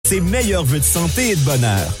ses meilleurs vœux de santé et de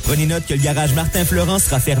bonheur. Prenez note que le garage Martin-Florent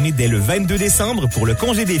sera fermé dès le 22 décembre pour le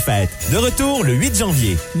congé des fêtes. De retour le 8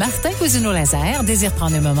 janvier. Martin Cousineau-Laser désire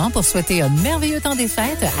prendre un moment pour souhaiter un merveilleux temps des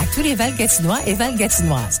fêtes à tous les Val-Gatinois et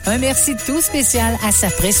Val-Gatinoises. Un merci tout spécial à sa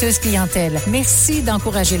précieuse clientèle. Merci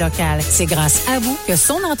d'encourager local. C'est grâce à vous que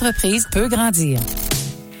son entreprise peut grandir.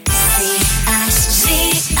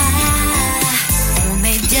 CHGA, on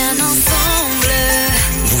est bien ensemble.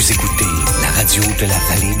 Vous écoutez la radio de la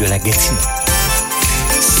vallée de la Gatineau.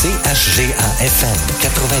 CHGA-FM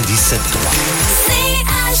 97.3.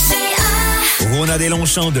 CHGA. Rona des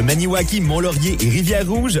Longchamps de Maniwaki, Mont-Laurier et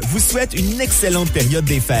Rivière-Rouge vous souhaite une excellente période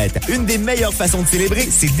des fêtes. Une des meilleures façons de célébrer,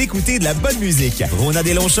 c'est d'écouter de la bonne musique. Rona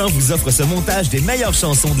des Longchamps vous offre ce montage des meilleures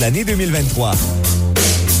chansons de l'année 2023.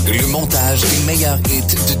 Le montage des meilleurs hits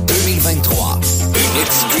de 2023. Une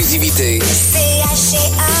exclusivité. CHGA.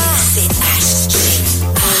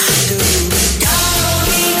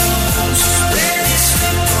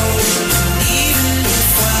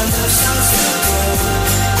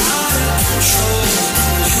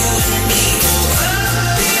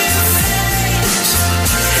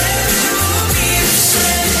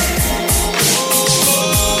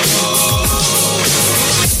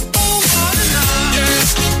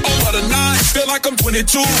 Feel like I'm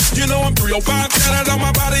 22, you know I'm 305, tatted on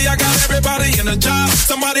my body, I got everybody in a job.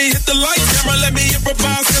 Somebody hit the light camera, let me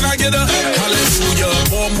improvise, can I get a hallelujah?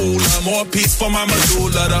 More moolah, more peace for my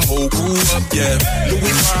medulla, the whole crew up, yeah.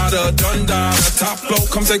 Louis Prada, Dundada, top flow,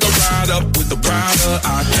 come take a ride up with the Prada.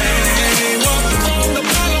 I came up on the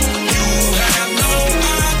bottom, you have no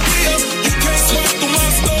idea, you can't sweat through my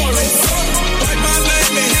story, so write my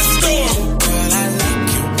name in his story. Girl, I like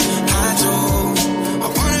you, I do. I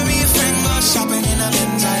wanna be a friend, but shopping in a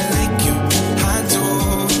Benz, I like you, I do.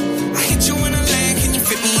 I hit you in a lane, can you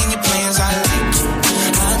fit me in your plans? I like you,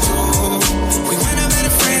 I do. We went out better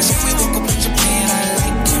friends, and we woke up in Japan, I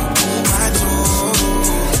like you, I do.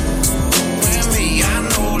 With me, I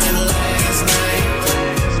know that last night,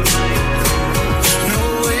 no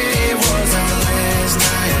way it was our last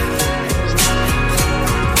night.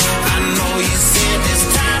 I know you said this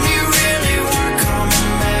time you really weren't coming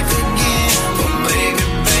back again, but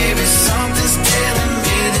baby, something's telling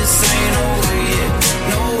me this ain't over yet.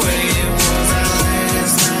 No way it was our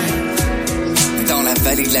last night. Dans la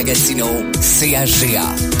vallée de la Gatineau, CHGA,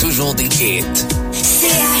 toujours des hits.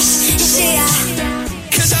 CHGA.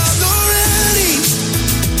 'Cause I'm not ready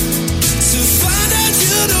to find out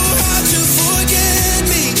you know how to forget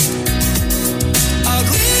me.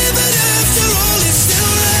 Ugly, but after all, it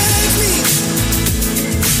still like me.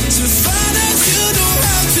 To find out you know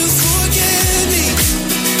how to forget me.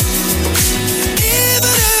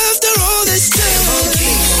 Even after all this time.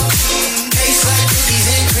 Okay, tastes like cookies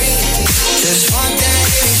and cream. Just one thing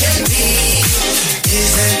it can be.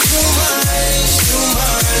 Is that too much, too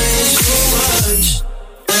much, too much?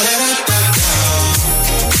 Da-da-da-da-da.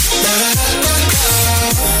 Da-da-da-da-da.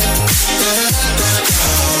 Da-da-da-da-da.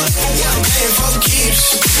 Yeah, I'm paying for keeps.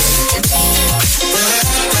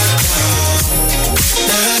 Da-da-da-da-da.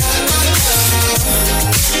 Da-da-da-da-da.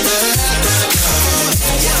 Da-da-da-da-da.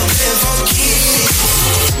 Yeah, I'm paying for keeps.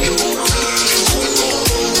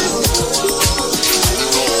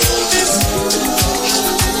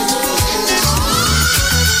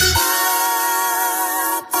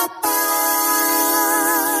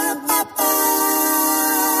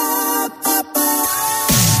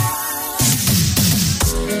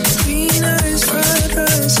 Green eyes, fried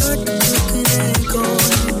rice, hot cooking and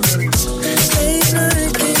going. Late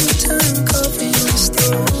night, game time, coffee in the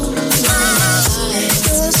store.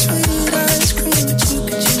 Your sweet ice cream, but you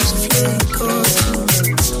could use a flake or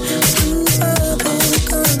blue bubble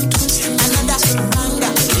gum twisting.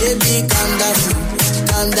 Baby, calm down,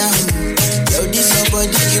 calm down. Yo, this your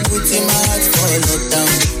body, you put in my heart for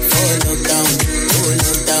lockdown, for lockdown, for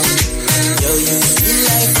lockdown. Yo, you feel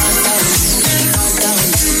like phantom, phantom.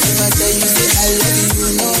 If I tell you say I love you, you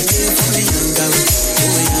know you for me young girl,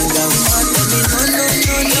 oh young girl.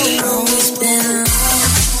 Tell me no. Always been alone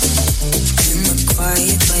in the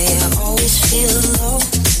quiet way. I always feel low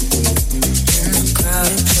in the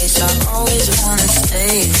crowded place. I always wanna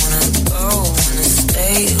stay, wanna go, wanna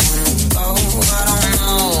stay, wanna go. I don't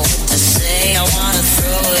know what to say. I wanna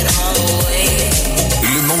throw it all away.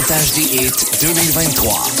 Le montage des hits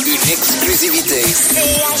 2023. Une exclusivité.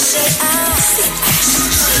 CHGA.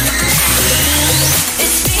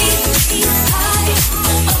 It's me.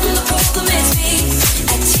 I'm the problem, it's me.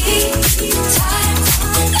 At tea time,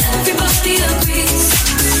 everybody agrees.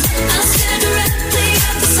 I'm staring directly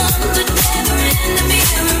at the sun, but never in the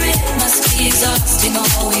mirror. It must be exhausting,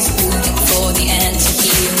 always rooting for the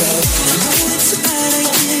anti-hero. I know it's a bad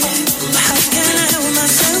idea.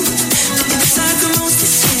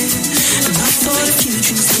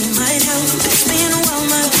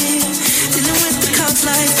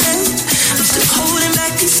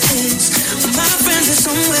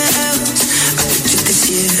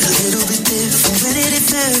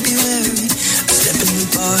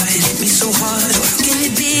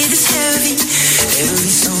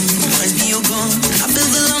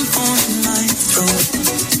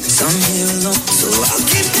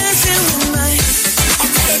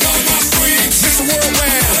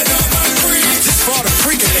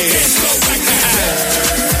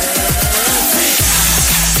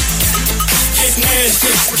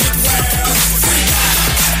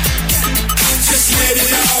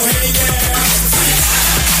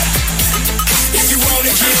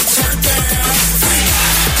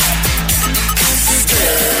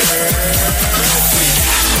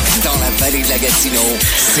 Gatineau,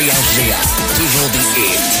 CHGA. Toujours des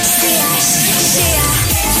hits.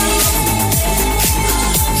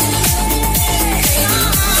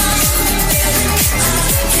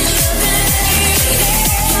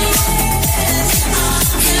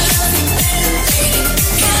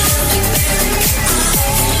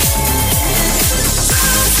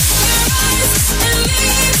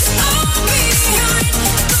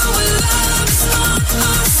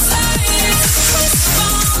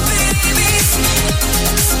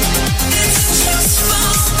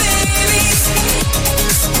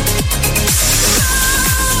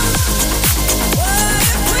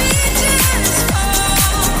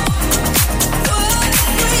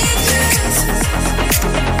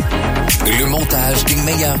 Le montage des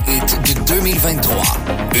meilleurs hits de 2023.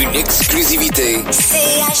 Une exclusivité.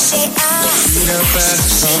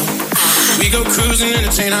 We go cruising,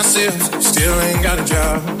 entertain ourselves. Still ain't got a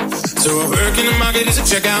job. So I work in the market as a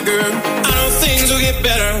checkout girl. I know things will get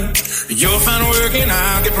better. You'll find work and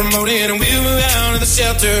I'll get promoted and we'll move out of the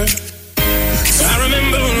shelter. So I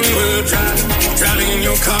remember when we were driving in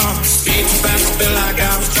your car. Speed too fast, I felt like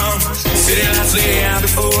I was drunk. City lights lay out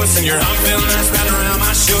before us and your arm felt nice wrapped around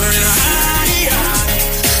my shoulder. And I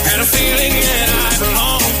had a feeling that I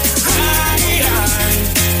belonged.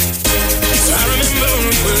 So I remember when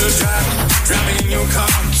we were driving in your car.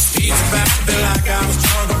 Speed too fast, I felt like I was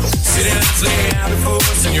drunk. City lights lay out before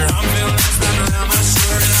us and your arm felt nice wrapped around my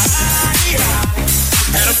shoulder. And I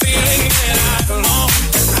had a feeling that I belonged.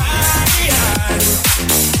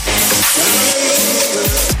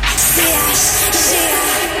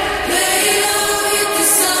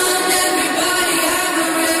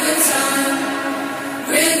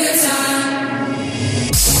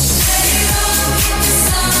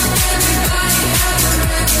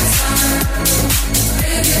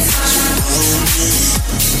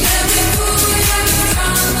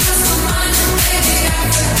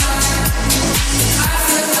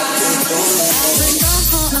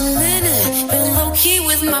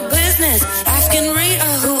 My business, asking Rita,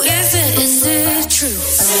 who is it? Is it true?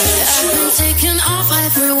 I've been taking off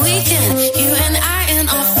every weekend, you and I and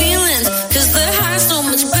our feelings, 'cause the high's so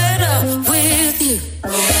much better with you. I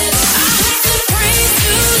like to praise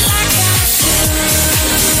you like I should.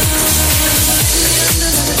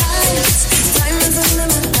 Diamonds under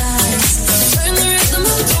my eyes, turn the rhythm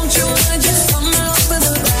up, don't you wanna just come along for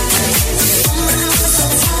the ride? Hold my hand so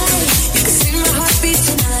tight, you can see my heartbeat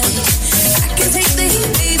tonight. I can take the heat,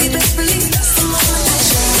 baby, best believe that's the moment I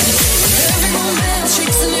shine. Every moment,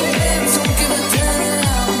 tricks in your bed, don't give a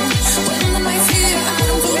damn. When the night's here, I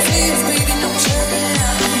don't go please, baby, no turn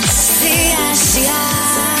out. See,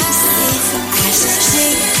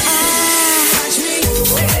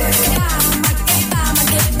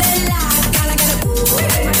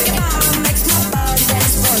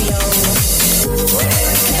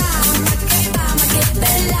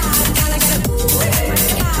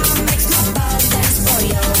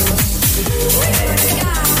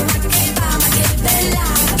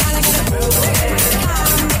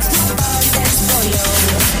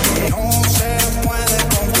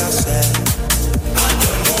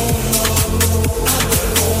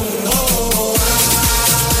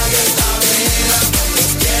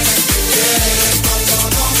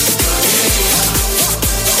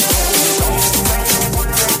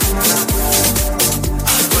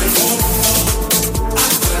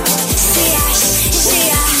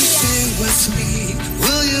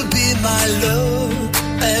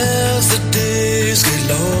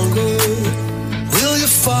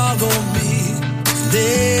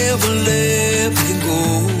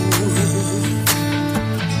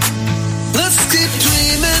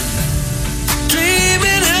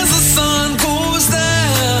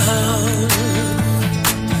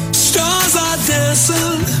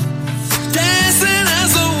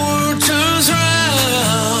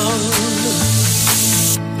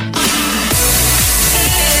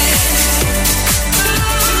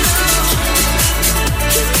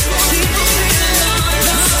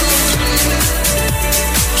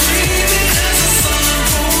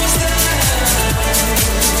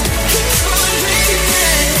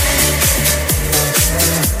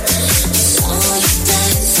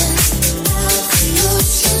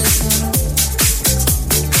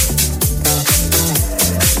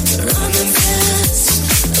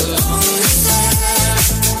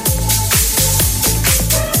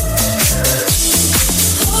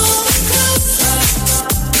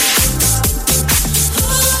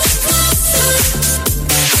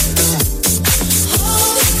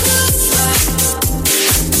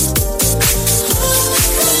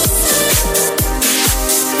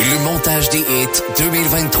 montage des hits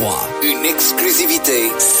 2023. Une Une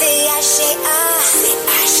exclusivité.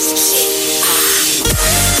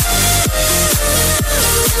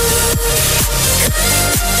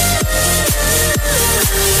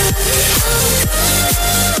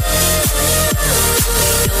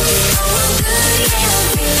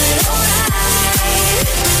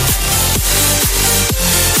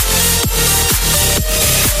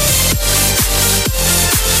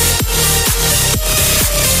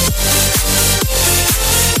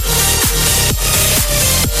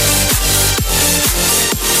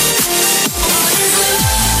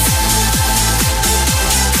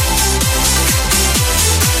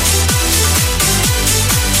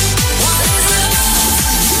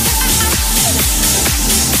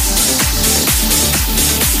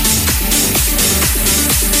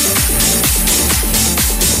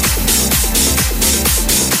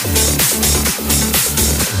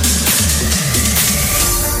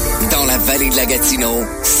 Vallée de la Gatineau,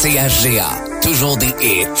 CHGA. Toujours des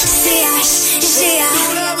hits. CHGA.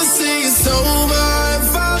 Don't ever say it's over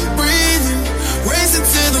if I'm breathing. Racing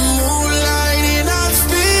to the moonlight and I'm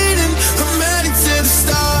speeding. I'm heading to the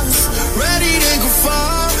stars, ready to go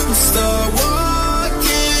far and start walking.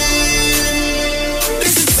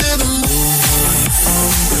 Listen to the moonlight,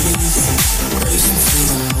 I'm breathing. Racing to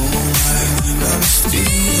the moonlight and I'm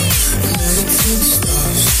speeding. I'm heading to the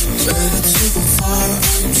stars, ready to go far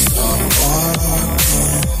and start walking.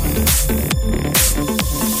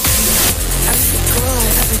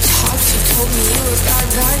 Told me you were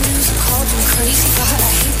bad news. I called him crazy, but I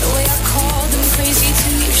hate the way I called him crazy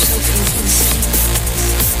too. You're so convincing.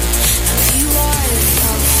 If you are, it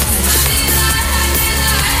felt fun.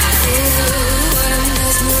 Ooh, I'm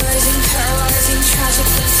mesmerizing, paralyzing, tragic,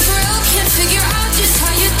 but thrill. Can't figure out just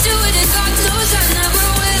how you do it, and God knows I never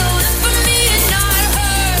will. And for me and not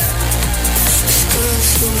her, this girl's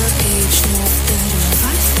your age, no better.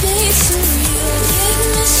 I've made some real big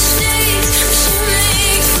mistakes. She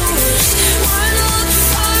makes the worst.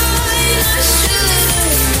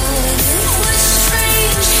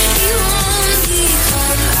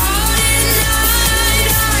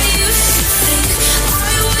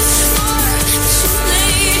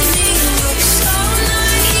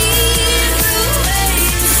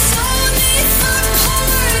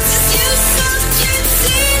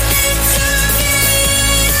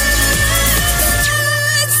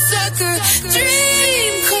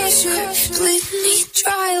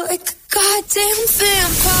 Goddamn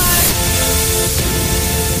vampire.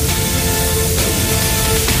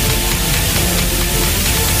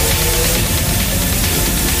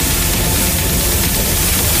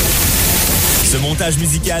 Ce montage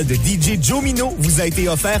musical de DJ Joe Mino vous a été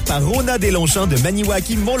offert par Rona Deslongchamps de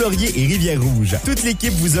Maniwaki, Mont-Laurier et Rivière-Rouge. Toute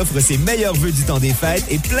l'équipe vous offre ses meilleurs vœux du temps des fêtes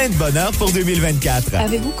et plein de bonheur pour 2024.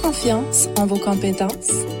 Avez-vous confiance en vos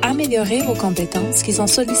compétences? Améliorez vos compétences qui sont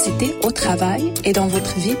sollicitées au travail et dans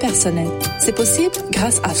votre vie personnelle. C'est possible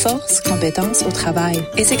grâce à Force Compétences au travail.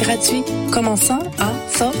 Et c'est gratuit. Commençons à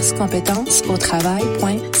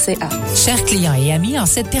forcecompétencesautravail.ca. Chers clients et amis, en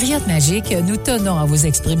cette période magique, nous tenons à vous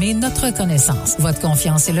exprimer notre reconnaissance. Votre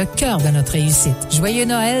confiance est le cœur de notre réussite. Joyeux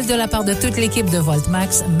Noël de la part de toute l'équipe de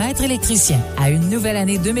Voltmax, maître électricien. À une nouvelle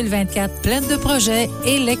année 2024 pleine de projets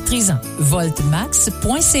électrisants.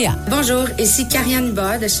 Voltmax.ca. Bonjour, ici Karianne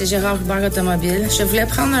Bas de chez Gérard Hubert Automobile. Je voulais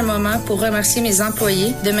prendre un moment pour remercier mes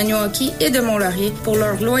employés de Maniwaki et de Mont-Laurier pour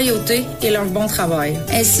leur loyauté et leur bon travail,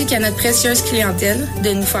 ainsi qu'à notre précieuse clientèle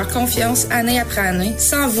de nous faire confiance année après année.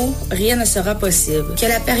 Sans vous, rien ne sera possible. Que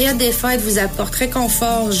la période des fêtes vous apporte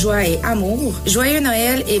réconfort, joie et amour. Joyeux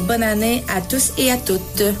Noël et bonne année à tous et à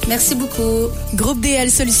toutes. Merci beaucoup. Groupe DL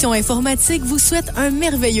Solutions Informatiques vous souhaite un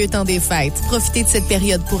merveilleux temps des fêtes. Profitez de cette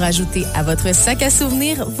période pour ajouter à votre sac à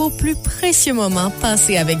souvenirs vos plus précieux moments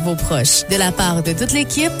passés avec vos proches. De la part de toute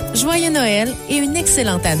l'équipe, joyeux Noël et une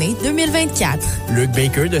excellente année 2024. Luc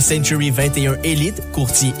Baker de Century 21 Elite,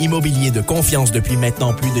 courtier immobilier de confiance depuis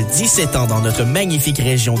maintenant plus de 17 ans dans notre magnifique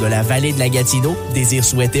région de la vallée de la Gatineau, désire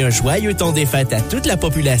souhaiter un joyeux temps des fêtes à toute la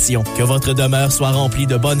population. Que votre demeure soit remplie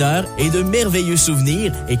de bonheur et de merveilleux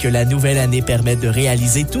souvenirs et que la nouvelle année permette de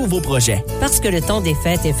réaliser tous vos projets. Parce que le temps des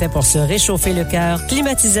fêtes est fait pour se réchauffer le cœur,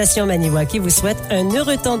 Climatisation Maniwaki vous souhaite un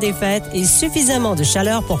heureux temps des fêtes et suffisamment de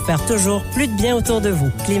chaleur pour faire toujours plus de bien autour de vous.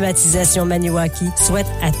 Climatisation Maniwaki souhaite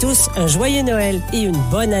à tous un joyeux Noël et une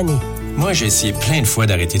bonne année. Moi, j'ai essayé plein de fois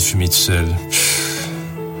d'arrêter de fumer tout seul.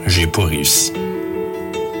 J'ai pas réussi.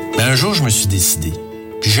 Mais un jour, je me suis décidé.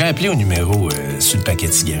 Puis j'ai appelé au numéro sur le paquet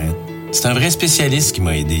de cigarettes. C'est un vrai spécialiste qui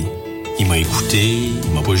m'a aidé. Il m'a écouté,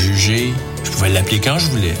 il m'a pas jugé. Je pouvais l'appeler quand je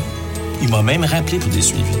voulais. Il m'a même rappelé pour des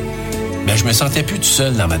suivis. Ben, je me sentais plus tout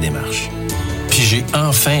seul dans ma démarche. Puis j'ai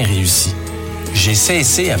enfin réussi. J'ai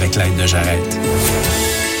cessé avec l'aide de Jarrette.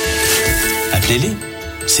 Appelez-les,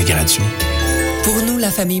 c'est gratuit. Pour nous, la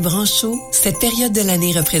famille Branchaud, cette période de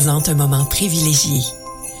l'année représente un moment privilégié.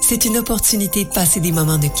 C'est une opportunité de passer des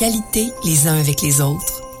moments de qualité les uns avec les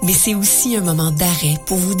autres, mais c'est aussi un moment d'arrêt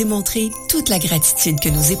pour vous démontrer toute la gratitude que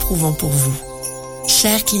nous éprouvons pour vous.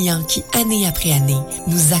 Chers clients qui, année après année,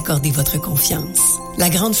 nous accordez votre confiance, la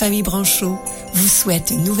grande famille Branchaud vous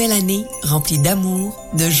souhaite une nouvelle année remplie d'amour,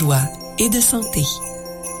 de joie et de santé.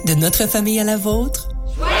 De notre famille à la vôtre,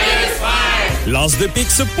 L'As de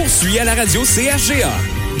pique se poursuit à la radio CHGA.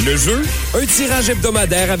 Le jeu, un tirage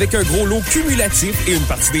hebdomadaire avec un gros lot cumulatif et une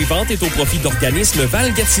partie des ventes est au profit d'organismes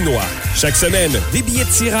Val-Gatinois. Chaque semaine, des billets de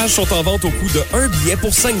tirage sont en vente au coût de 1 billet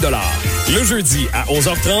pour 5 $. Le jeudi à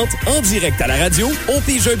 11h30, en direct à la radio, on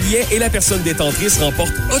pige un billet et la personne détentrice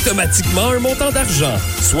remporte automatiquement un montant d'argent,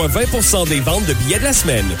 soit 20% des ventes de billets de la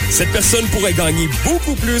semaine. Cette personne pourrait gagner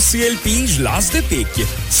beaucoup plus si elle pige l'As de pique.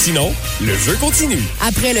 Sinon, le jeu continue.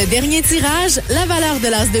 Après le dernier tirage, la valeur de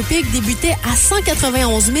l'As de pique débutait à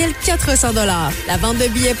 191 400 $. La vente de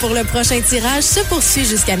billets pour le prochain tirage se poursuit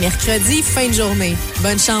jusqu'à mercredi, fin de journée.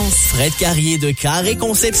 Bonne chance. Fred Carrier de Carré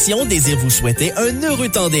Conception désire vous souhaiter un heureux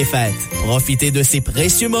temps des fêtes. Profitez de ces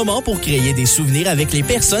précieux moments pour créer des souvenirs avec les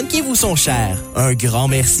personnes qui vous sont chères. Un grand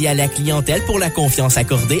merci à la clientèle pour la confiance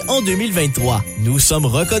accordée en 2023. Nous sommes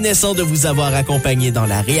reconnaissants de vous avoir accompagné dans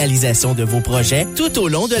la réalisation de vos projets tout au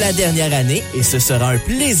long de la dernière année et ce sera un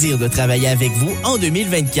plaisir de travailler avec vous en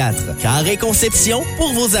 2024. Carré Conception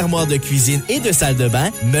pour vos armoires de cuisine et de salle de bain,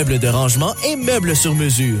 meubles de rangement et meubles sur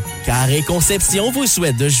mesure. Carré Conception vous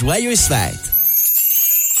souhaite de joyeuses fêtes.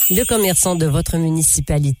 Le commerçant de votre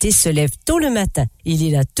municipalité se lève tôt le matin. Il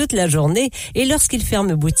est là toute la journée et lorsqu'il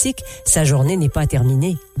ferme boutique, sa journée n'est pas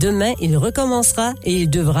terminée. Demain, il recommencera et il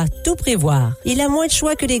devra tout prévoir. Il a moins de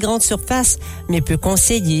choix que les grandes surfaces, mais peut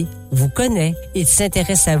conseiller, vous connaît, il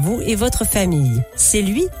s'intéresse à vous et votre famille. C'est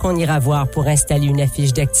lui qu'on ira voir pour installer une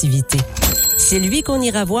affiche d'activité. C'est lui qu'on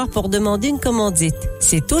ira voir pour demander une commandite.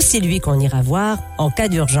 C'est aussi lui qu'on ira voir en cas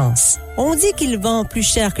d'urgence. On dit qu'il vend plus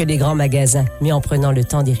cher que les grands magasins, mais en prenant le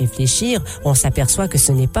temps d'y réfléchir, on s'aperçoit que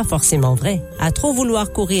ce n'est pas forcément vrai. À trop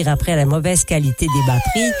vouloir courir après la mauvaise qualité des bas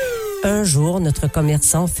prix, un jour notre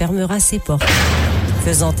commerçant fermera ses portes,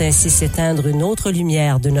 faisant ainsi s'éteindre une autre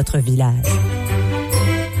lumière de notre village.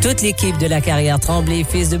 Toute l'équipe de la carrière Tremblay et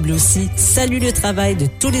Fils de Bloussy salue le travail de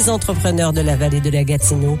tous les entrepreneurs de la vallée de la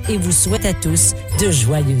Gatineau et vous souhaite à tous de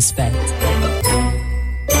joyeuses fêtes.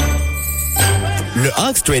 Le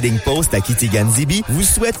Hawks Trading Post à Kitigan-Zibi vous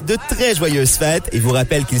souhaite de très joyeuses fêtes et vous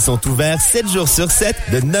rappelle qu'ils sont ouverts 7 jours sur 7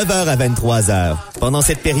 de 9h à 23h. Pendant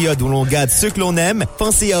cette période où l'on gâte ceux que l'on aime,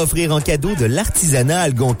 pensez à offrir en cadeau de l'artisanat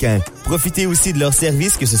algonquin. Profitez aussi de leurs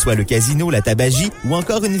services, que ce soit le casino, la tabagie ou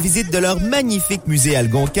encore une visite de leur magnifique musée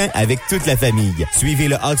algonquin avec toute la famille. Suivez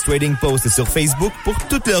le Hawks Trading Post sur Facebook pour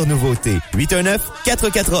toutes leurs nouveautés.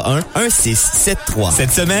 819-441-1673.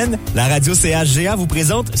 Cette semaine, la radio CHGA vous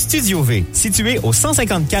présente Studio V. Situé au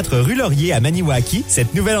 154 rue Laurier à Maniwaki,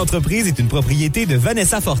 cette nouvelle entreprise est une propriété de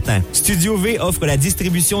Vanessa Fortin. Studio V offre la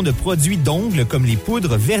distribution de produits d'ongles comme les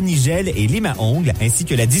poudres, vernis-gel et limes à ongles, ainsi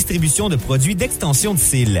que la distribution de produits d'extension de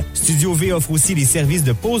cils. Studio V offre aussi les services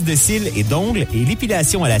de pose de cils et d'ongles et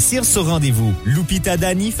l'épilation à la cire sur rendez-vous. Lupita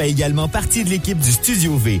Dani fait également partie de l'équipe du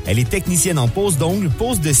Studio V. Elle est technicienne en pose d'ongles,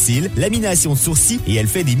 pose de cils, lamination de sourcils et elle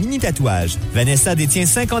fait des mini-tatouages. Vanessa détient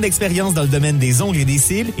 5 ans d'expérience dans le domaine des ongles et des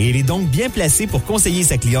cils et elle est donc bien placée pour conseiller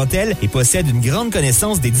sa clientèle et possède une grande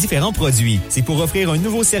connaissance des différents produits. C'est pour offrir un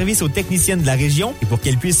nouveau service aux techniciennes de la région et pour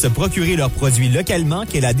qu'elles puissent se procurer leurs produits localement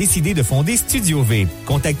qu'elle a décidé de fonder Studio V.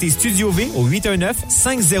 Contactez Studio V au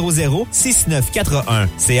 819-500-6941.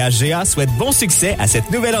 CHGA souhaite bon succès à cette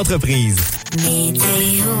nouvelle entreprise. Météo,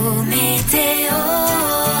 météo,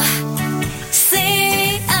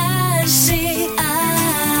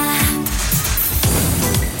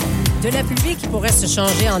 De la pluie qui pourrait se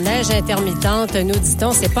changer en neige intermittente, nous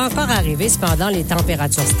dit-on, c'est pas encore arrivé. Cependant, les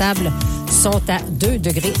températures stables sont à 2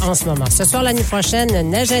 degrés en ce moment. Ce soir, la nuit prochaine,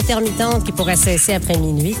 neige intermittente qui pourrait cesser après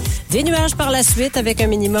minuit. Des nuages par la suite avec un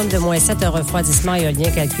minimum de -7, un refroidissement éolien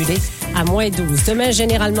calculé à -12. Demain,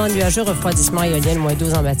 généralement nuageux, refroidissement éolien de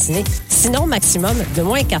 -12 en matinée. Sinon, maximum de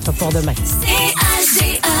 -4 pour demain.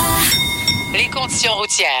 Les conditions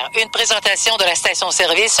routières. Une présentation de la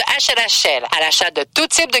station-service HLHL. À l'achat de tout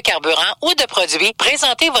type de carburant ou de produits,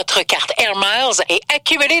 présentez votre carte Air Miles et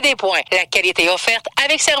accumulez des points. La qualité offerte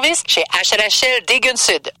avec service chez HLHL Dégun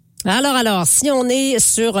Sud. Alors, si on est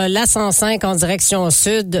sur la 105 en direction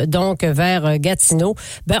sud, donc vers Gatineau,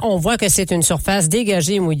 on voit que c'est une surface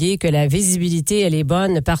dégagée et mouillée, que la visibilité, elle est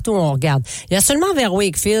bonne partout où on regarde. Il y a seulement vers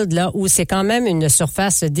Wakefield, là, où c'est quand même une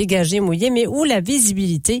surface dégagée et mouillée, mais où la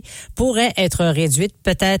visibilité pourrait être réduite,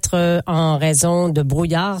 peut-être en raison de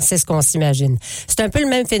brouillard, c'est ce qu'on s'imagine. C'est un peu le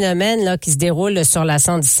même phénomène, là, qui se déroule sur la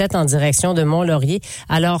 117 en direction de Mont-Laurier,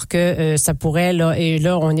 alors que ça pourrait, là, et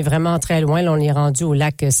là, on est vraiment très loin, là, on est rendu au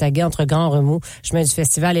lac Saguenay, entre Grand Remous, chemin du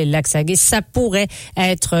festival et le lac Saguenay, ça pourrait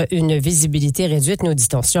être une visibilité réduite, nous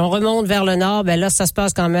dit-on. Si on remonte vers le nord, là, ça se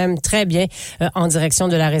passe quand même très bien en direction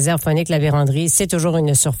de la réserve faunique La Vérandrie. C'est toujours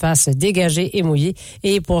une surface dégagée et mouillée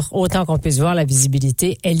et pour autant qu'on puisse voir, la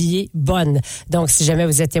visibilité, elle y est bonne. Donc, si jamais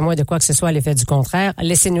vous êtes témoin de quoi que ce soit à l'effet du contraire,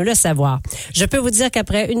 laissez-nous le savoir. Je peux vous dire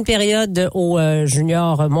qu'après une période au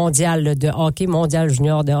junior mondial de hockey, mondial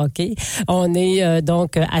junior de hockey, on est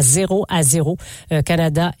donc à 0-0,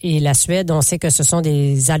 Canada et la Suède. On sait que ce sont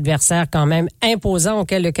des adversaires quand même imposants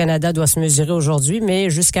auxquels le Canada doit se mesurer aujourd'hui, mais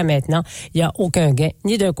jusqu'à maintenant, il n'y a aucun gain,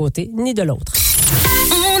 ni d'un côté, ni de l'autre.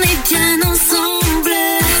 On est bien ensemble.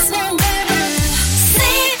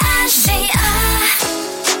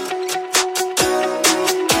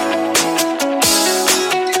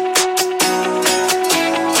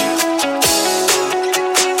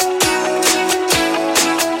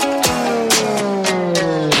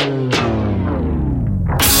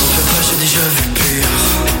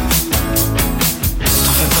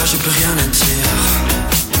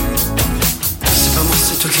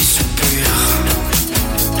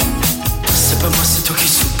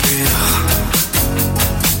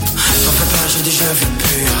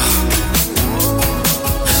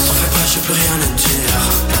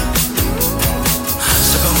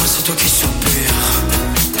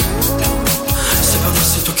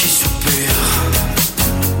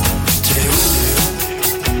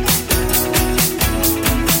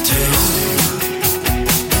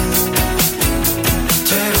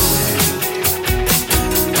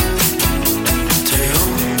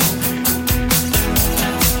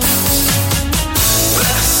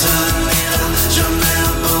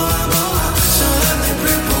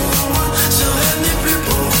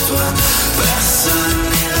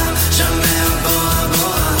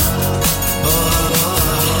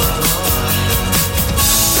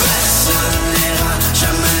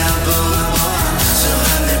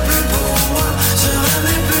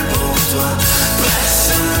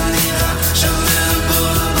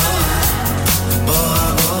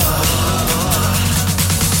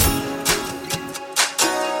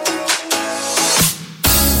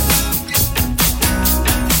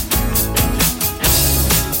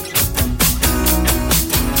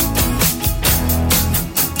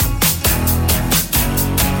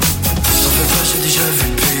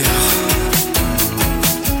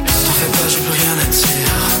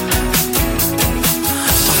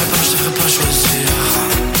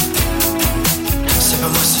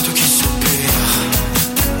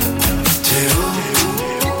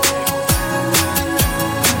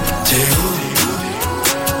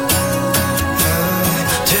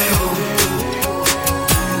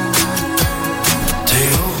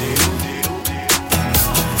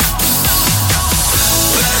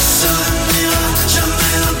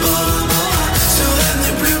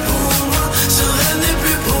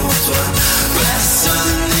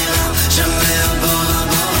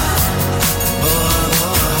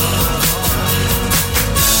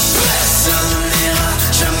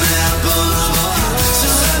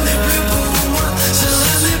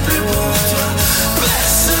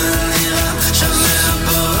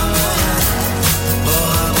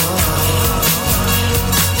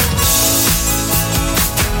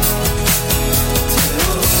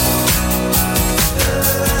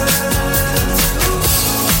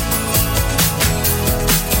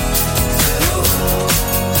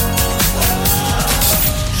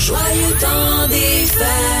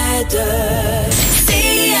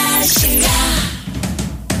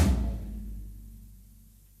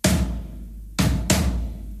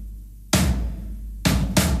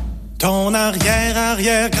 Ton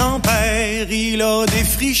arrière-arrière-grand-père, il a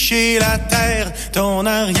défriché la terre. Ton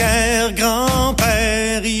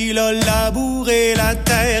arrière-grand-père, il a labouré la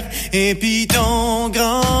terre. Et puis ton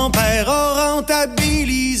grand-père a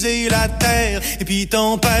rentabilisé la terre. Et puis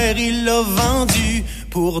ton père, il l'a vendu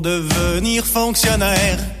pour devenir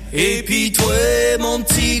fonctionnaire. Et puis toi, mon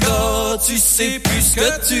petit gars, tu sais plus ce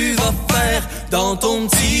que tu vas faire dans ton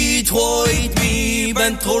petit 3,5,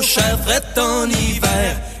 ben trop cher, fret en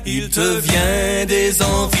hiver. Il te vient des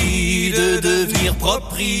envies de devenir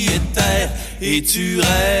propriétaire et tu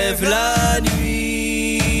rêves la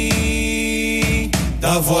nuit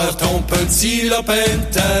d'avoir ton petit lopin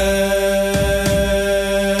de terre.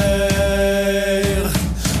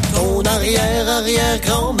 Ton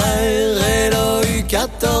arrière-arrière-grand-mère, elle a eu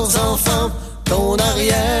 14 enfants. Ton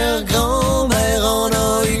arrière-grand-mère en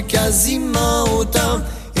a eu quasiment autant.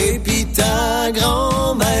 Et pis ta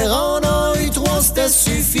grand-mère en a eu 3, c'était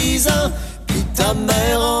suffisant. Pis ta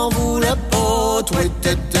mère en voulait pas, toi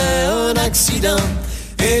t'étais un accident.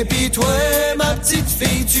 Et pis toi, ma petite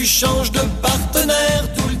fille, tu changes de partenaire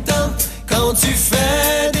tout le temps. Quand tu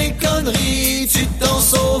fais des conneries, tu t'en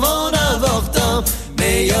sauves en avortant.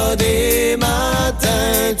 Mais y a des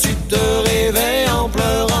matins, tu te réveilles en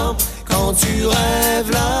pleurant. Quand tu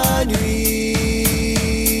rêves la nuit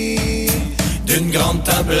d'une grande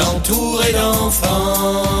table entourée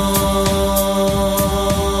d'enfants.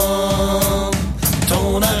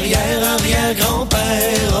 Ton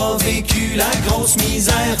arrière-arrière-grand-père a vécu la grosse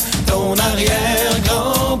misère. Ton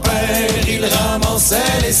arrière-grand-père, il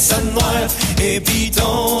ramassait les scènes noires. Et puis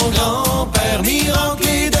ton grand-père, miracle,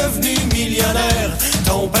 est devenu millionnaire.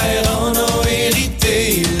 Ton père en a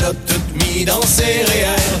hérité, il l'a tout mis dans ses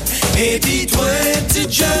REER. Et puis toi,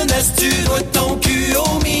 petite jeunesse, tu dois ton cul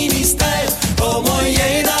au ministère. Pas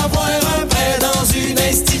moyen d'avoir un prêt dans une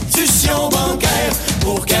institution bancaire.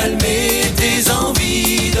 Pour calmer tes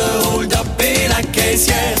envies de hold-up et la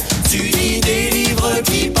caissière, tu lis des livres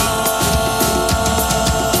qui parlent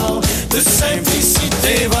de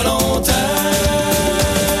simplicité volontaire.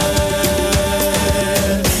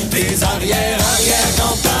 Tes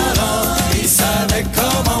arrière-arrière-grands-parents, ils savaient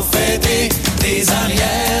comment fêter. Tes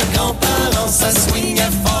arrière-grands-parents, ça swingait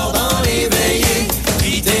fort dans les veillées.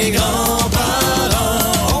 Puis tes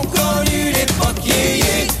grands-parents ont connu l'époque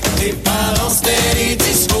yéyé. Tes parents, c'était les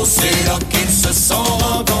discos, c'est là qu'ils se sont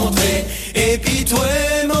rencontrés. Et puis toi,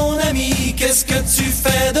 mon ami, qu'est-ce que tu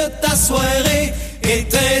fais de ta soirée?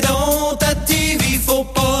 Éteins donc ta TV, faut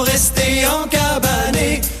pas rester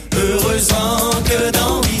encabané. Heureusement que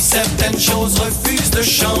dans vie, certaines choses refusent de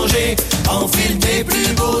changer. Enfile tes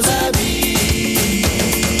plus beaux habits,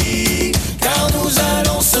 car nous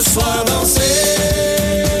allons ce soir danser.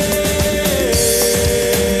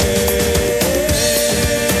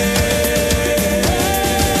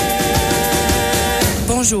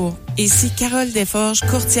 Bonjour, ici Carole Desforges,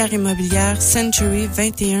 courtière immobilière Century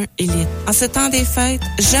 21 Elite. En ce temps des fêtes,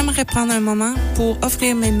 j'aimerais prendre un moment pour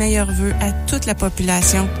offrir mes meilleurs vœux à toute la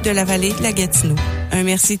population de la vallée de la Gatineau. Un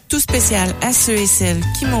merci tout spécial à ceux et celles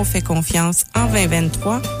qui m'ont fait confiance en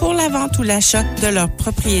 2023 pour la vente ou l'achat de leur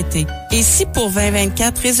propriété. Et si pour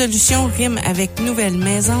 2024, résolution rime avec nouvelle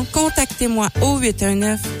maison, contactez-moi au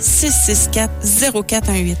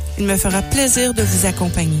 819-664-0418. Il me fera plaisir de vous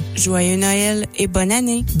accompagner. Joyeux Noël et bonne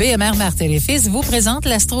année. BMR Martel et Fils vous présente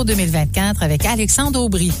l'Astro 2024 avec Alexandre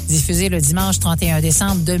Aubry. Diffusé le dimanche 31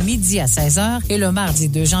 décembre de midi à 16h et le mardi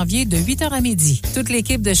 2 janvier de 8h à midi. Toute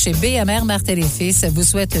l'équipe de chez BMR Martel et Fils vous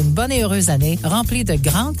souhaite une bonne et heureuse année remplie de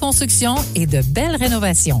grandes constructions et de belles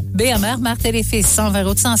rénovations. BMR Martel et Fils, 120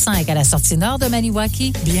 route 105 à la sortie nord de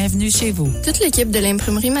Maniwaki. Bienvenue chez vous. Toute l'équipe de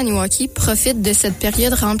l'imprimerie Maniwaki profite de cette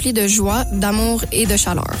période remplie de joie, d'amour et de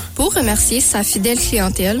chaleur. Pour remercier sa fidèle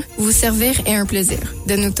clientèle, vous servir est un plaisir.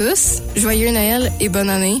 De nous tous, joyeux Noël et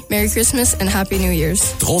bonne année. Merry Christmas and Happy New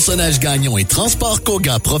Year's. Tronçonnage Gagnon et Transport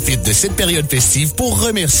Koga profitent de cette période festive pour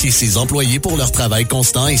remercier ses employés pour leur travail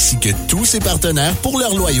constant ainsi que tous ses partenaires pour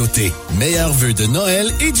leur loyauté. Meilleurs vœux de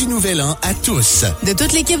Noël et du Nouvel An à tous. De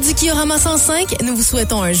toute l'équipe du Kiorama 105, nous vous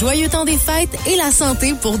souhaitons un joyeux temps des fêtes et la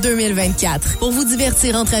santé pour 2024. Pour vous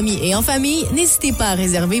divertir entre amis et en famille, n'hésitez pas à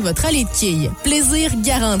réserver votre allée de quilles. Plaisir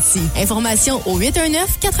garanti. Informations au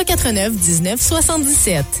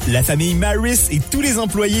 819-449-1977. La famille Maris et tous les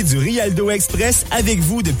employés du Rialto Express avec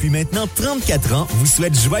vous depuis maintenant 34 ans vous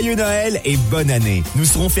souhaitent joyeux Noël et bonne année. Nous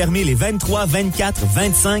serons fermés les 23, 24,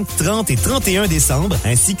 25, 30 et 31 décembre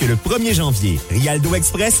ainsi que le 1er janvier. Rialto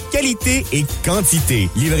Express, qualité et quantité.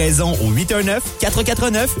 Livraison au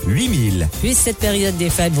 819-449-8000. Puisse cette période des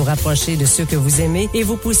fêtes vous rapprocher de ceux que vous aimez et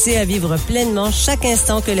vous pousser à vivre pleinement chaque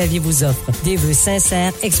instant que la vie vous offre. Des vœux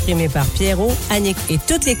sincères exprimés par Pierrot, Annick et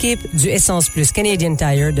toute l'équipe du Essence Plus Canadian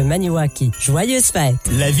Tire de Maniwaki. Joyeuses fêtes!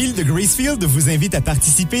 La ville de Gracefield vous invite à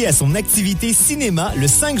participer à son activité cinéma le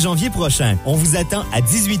 5 janvier prochain. On vous attend à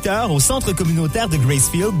 18h au centre communautaire de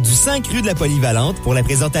Gracefield du 5 rue de la Polyvalente pour la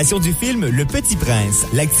présentation du film Le Petit Prince.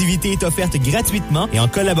 L'activité est offerte gratuitement et en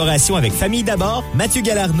collaboration avec Famille d'abord, Mathieu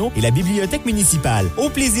Galarno et la Bibliothèque municipale. Au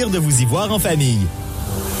plaisir de vous y voir en famille.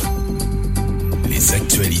 Les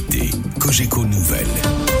actualités Cogeco Nouvelles.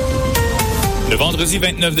 Le vendredi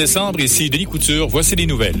 29 décembre, ici Denis Couture, voici les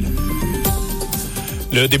nouvelles.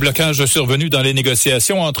 Le déblocage survenu dans les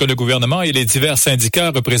négociations entre le gouvernement et les divers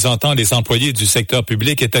syndicats représentant les employés du secteur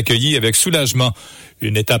public est accueilli avec soulagement.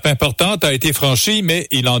 Une étape importante a été franchie, mais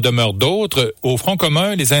il en demeure d'autres. Au Front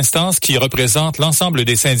commun, les instances qui représentent l'ensemble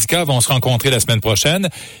des syndicats vont se rencontrer la semaine prochaine.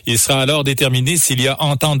 Il sera alors déterminé s'il y a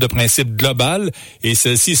entente de principe globale et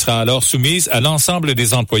celle-ci sera alors soumise à l'ensemble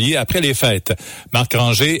des employés après les fêtes. Marc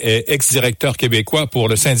Ranger est ex-directeur québécois pour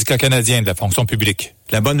le syndicat canadien de la fonction publique.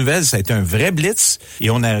 La bonne nouvelle, ça a été un vrai blitz et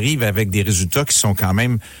on arrive avec des résultats qui sont quand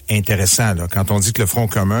même intéressants. Là. Quand on dit que le Front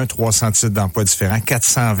commun, 300 titres d'emploi différents,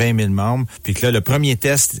 420 000 membres, puis que là, le premier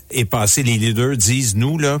test est passé, les leaders disent,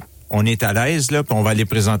 nous, là, on est à l'aise, là, puis on va aller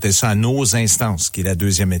présenter ça à nos instances, qui est la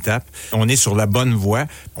deuxième étape. On est sur la bonne voie.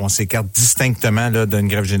 On s'écarte distinctement là, d'une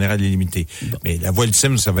grève générale illimitée. Bon. Mais la voie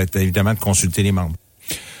ultime, ça va être évidemment de consulter les membres.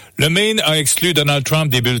 Le Maine a exclu Donald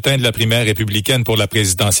Trump des bulletins de la primaire républicaine pour la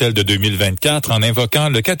présidentielle de 2024 en invoquant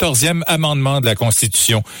le 14e amendement de la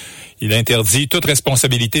Constitution. Il interdit toute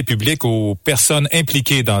responsabilité publique aux personnes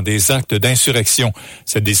impliquées dans des actes d'insurrection.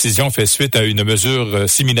 Cette décision fait suite à une mesure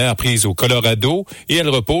similaire prise au Colorado et elle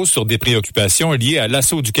repose sur des préoccupations liées à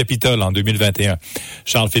l'assaut du Capitole en 2021.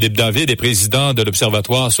 Charles-Philippe David est président de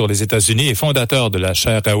l'Observatoire sur les États-Unis et fondateur de la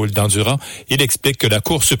chaire Raoul Dandurand. Il explique que la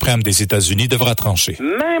Cour suprême des États-Unis devra trancher.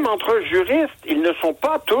 Même entre juristes, ils ne sont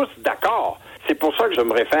pas tous d'accord. C'est pour ça que je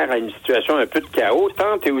me réfère à une situation un peu de chaos,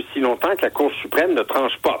 tant et aussi longtemps que la Cour suprême ne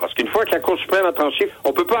tranche pas. Parce qu'une fois que la Cour suprême a tranché,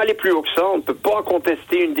 on peut pas aller plus haut que ça, on ne peut pas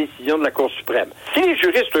contester une décision de la Cour suprême. Si les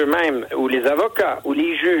juristes eux-mêmes, ou les avocats, ou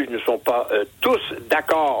les juges ne sont pas tous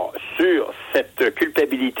d'accord sur cette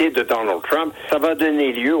culpabilité de Donald Trump, ça va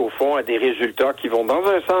donner lieu, au fond, à des résultats qui vont dans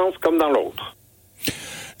un sens comme dans l'autre.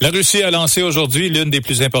 La Russie a lancé aujourd'hui l'une des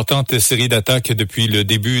plus importantes séries d'attaques depuis le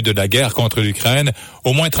début de la guerre contre l'Ukraine.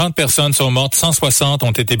 Au moins 30 personnes sont mortes, 160 ont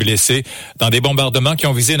été blessées dans des bombardements qui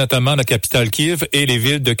ont visé notamment la capitale Kiev et les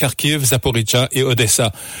villes de Kharkiv, Zaporijjia et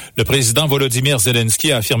Odessa. Le président Volodymyr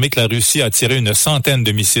Zelensky a affirmé que la Russie a tiré une centaine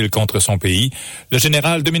de missiles contre son pays. Le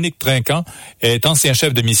général Dominique Trinquant est ancien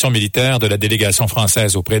chef de mission militaire de la délégation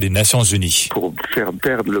française auprès des Nations Unies. Pour faire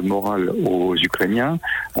perdre le moral aux Ukrainiens,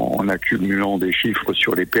 en accumulant des chiffres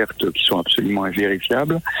sur les pertes qui sont absolument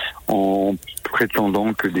invérifiables, en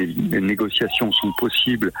prétendant que des négociations sont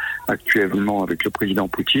possibles actuellement avec le président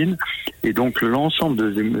Poutine. Et donc l'ensemble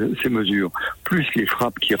de ces mesures, plus les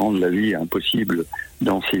frappes qui rendent la vie impossible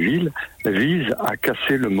dans ces villes, visent à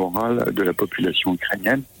casser le moral de la population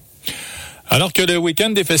ukrainienne. Alors que le week-end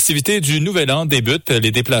des festivités du Nouvel An débute,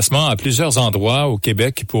 les déplacements à plusieurs endroits au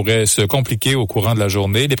Québec pourraient se compliquer au courant de la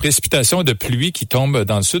journée. Les précipitations de pluie qui tombent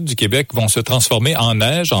dans le sud du Québec vont se transformer en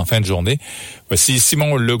neige en fin de journée. Voici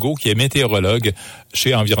Simon Legault, qui est météorologue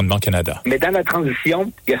chez Environnement Canada. Mais dans la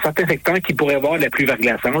transition, il y a certains secteurs qui pourraient avoir de la pluie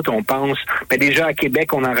verglaçante. On pense, déjà à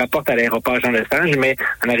Québec, on en rapporte à l'aéroport Jean-Lestage, mais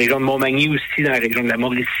dans la région de Montmagny aussi, dans la région de la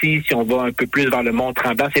Mauricie, si on va un peu plus vers le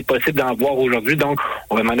Mont-Tremblant, c'est possible d'en voir aujourd'hui. Donc,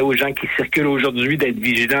 on va demander aux gens qui circulent aujourd'hui d'être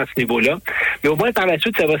vigilants à ce niveau-là. Mais au moins, par la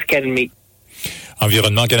suite, ça va se calmer.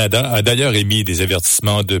 Environnement Canada a d'ailleurs émis des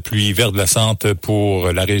avertissements de pluie verglaçante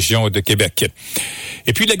pour la région de Québec.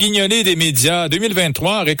 Et puis, la guignolée des médias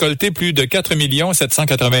 2023 a récolté plus de 4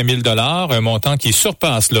 780 000 $, un montant qui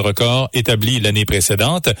surpasse le record établi l'année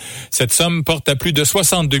précédente. Cette somme porte à plus de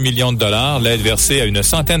 62 millions de dollars, l'aide versée à une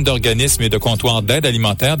centaine d'organismes et de comptoirs d'aide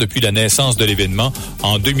alimentaire depuis la naissance de l'événement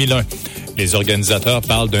en 2001. Les organisateurs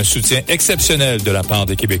parlent d'un soutien exceptionnel de la part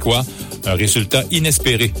des Québécois, un résultat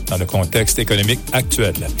inespéré dans le contexte économique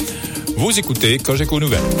actuel. Vous écoutez Cogeco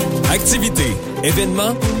Nouvelles. Activités,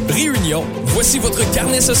 événements, réunions, voici votre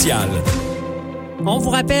carnet social. On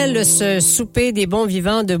vous rappelle ce souper des bons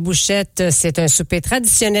vivants de Bouchette. C'est un souper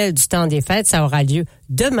traditionnel du temps des fêtes. Ça aura lieu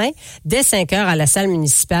demain, dès 5 heures, à la salle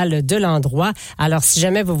municipale de l'endroit. Alors, si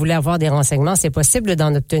jamais vous voulez avoir des renseignements, c'est possible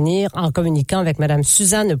d'en obtenir en communiquant avec Mme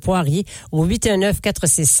Suzanne Poirier au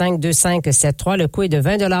 819-465-2573. Le coût est de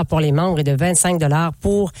 20 $ pour les membres et de 25 $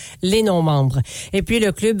 pour les non-membres. Et puis,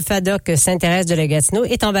 le club FADOC Sainte-Thérèse de la Gatineau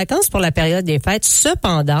est en vacances pour la période des fêtes.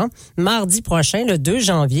 Cependant, mardi prochain, le 2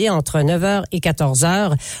 janvier, entre 9h et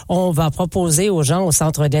 14h, on va proposer aux gens au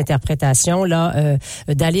centre d'interprétation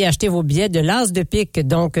d'aller acheter vos billets de l'As de pique.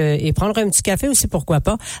 Donc, et prendre un petit café aussi, pourquoi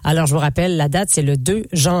pas. Alors, je vous rappelle, la date, c'est le 2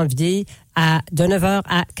 janvier de 9h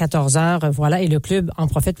à 14h. Voilà, et le club en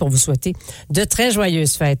profite pour vous souhaiter de très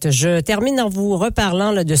joyeuses fêtes. Je termine en vous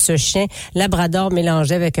reparlant là, de ce chien labrador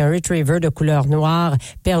mélangé avec un retriever de couleur noire,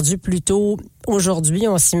 perdu plus tôt aujourd'hui,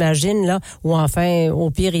 on s'imagine, là, ou enfin,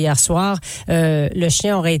 au pire, hier soir, le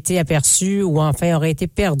chien aurait été aperçu ou enfin aurait été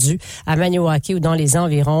perdu à Maniwaki ou dans les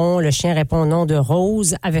environs. Le chien répond au nom de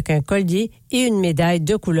Rose avec un collier et une médaille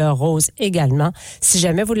de couleur rose également. Si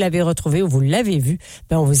jamais vous l'avez retrouvé ou vous l'avez vu,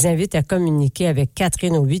 ben on vous invite à communiquer avec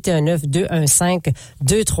Catherine au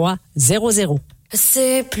 819-215-2300.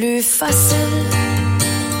 C'est plus facile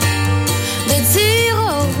de dire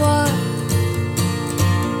au revoir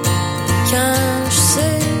quand je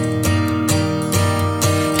sais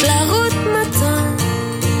que la route m'attend.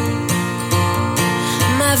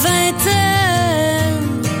 Ma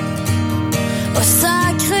vingtaine a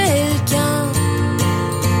sacré le camp.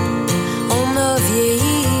 On a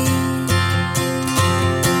vieilli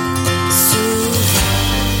souvent.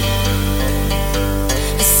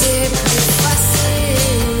 C'est plus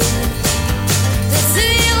facile de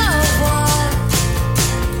dire au revoir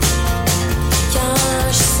quand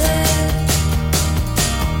je sais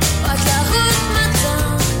que la route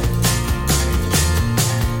m'attend.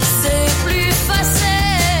 C'est plus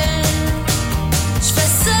facile, je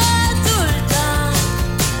fais ça tout le temps.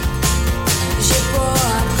 J'ai pas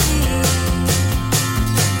appris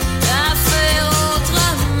à faire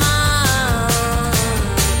autrement.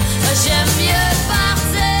 J'aime mieux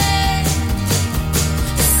partir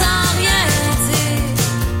sans rien dire.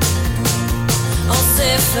 On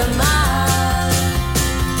s'est fait mal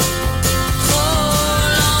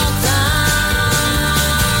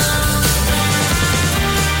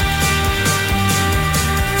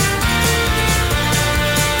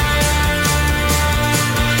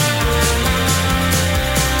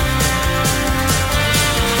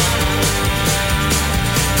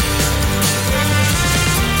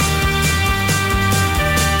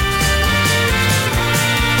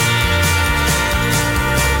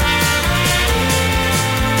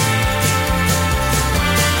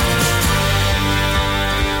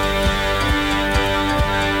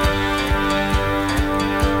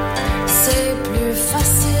c'est plus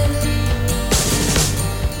facile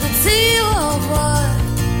de dire au revoir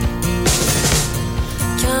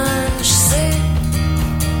quand je sais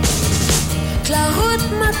que la route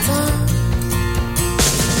m'attend.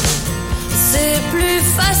 C'est plus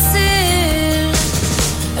facile,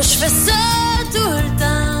 je fais ça tout le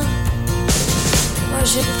temps. Moi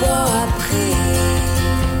j'ai pas appris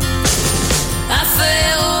à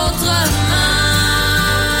faire autrement.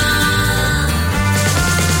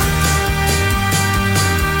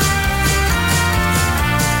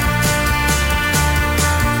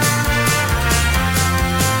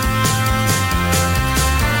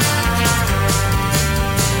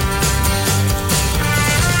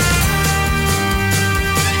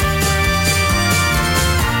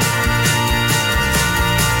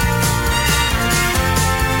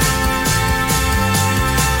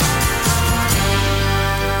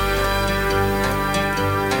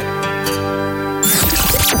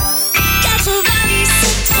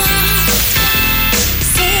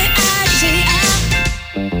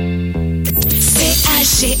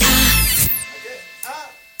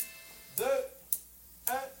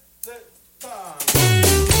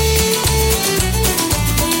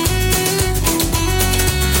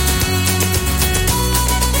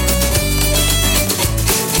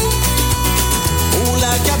 Au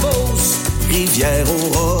lac à Beauce,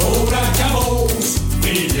 Rivière-au-Rat. Au lac à Beauce,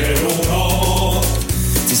 Rivière-au-Rat.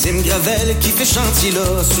 C'est Sim Gravel qui fait chantier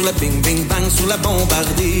là, sur la bing-bing-bang, sur la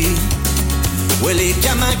bombardée. Ouais, les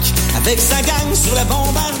Camacs, avec sa gang, sur la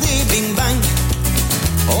bombardée, bing-bang.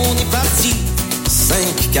 On est parti,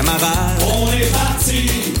 5 camarades. On est parti,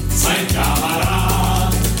 5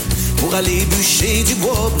 camarades. Pour aller bûcher du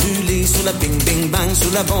bois brûlé, sur la bing-bing-bang,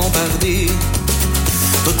 sur la bombardée.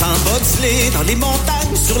 Tout en bobsleigh dans les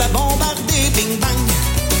montagnes, sur la bombardée, bing-bang.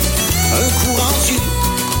 Un coup rendu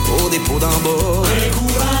au dépôt d'en bas. Un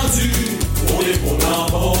coup rendu au dépôt d'en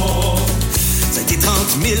bas. Ça a été 30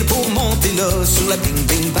 000 pour monter là, sur la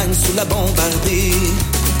bing-bing-bang, sur la bombardée.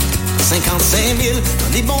 55 000 dans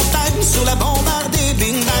les montagnes, sur la bombardée,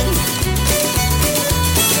 bing-bang.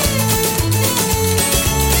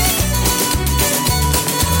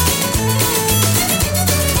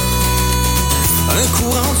 Un coup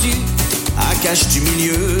rendu à Cache du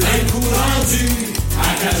Milieu. Un coup rendu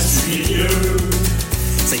à Cache du Milieu.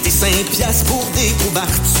 Ça a été 5 piastres pour des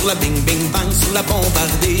couvertes, sur la bing-bing-bang, sur la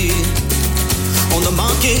bombardée. On a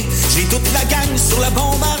manqué, j'ai toute la gang, sur la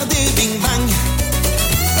bombardée, bing-bang.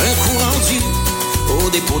 Un coup rendu au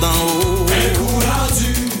dépôt d'en haut. Un coup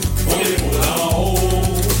rendu au dépôt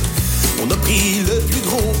Lui, le plus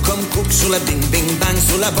gros comme Cook sur la Bing Bing Bang,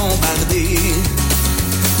 sur la bombardée.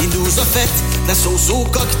 Il nous a fait la sauce au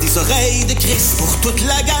coq, des oreilles de Chris pour toute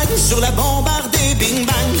la gang sur la bombardée Bing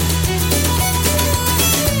Bang.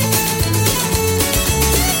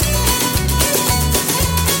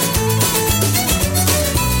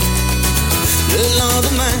 Le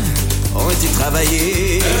lendemain, on a été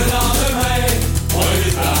travailler. Le lendemain, on a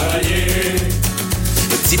été travailler.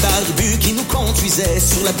 Le petit barbu qui nous conduisait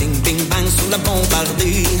sur la Bing Bing Bang, sur la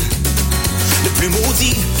bombardée. Le plus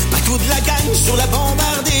maudit, tout de la gang sur la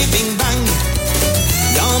bombardée Bing Bang.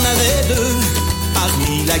 Il y en avait deux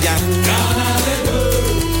parmi la gang. Il y en avait deux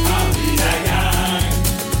parmi la gang.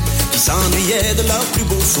 Qui s'ennuyaient de leur plus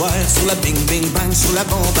beau soir sur la Bing Bing Bang, sur la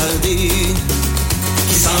bombardée.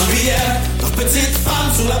 Qui s'ennuyaient de leur petite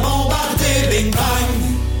femme sur la bombardée Bing Bang.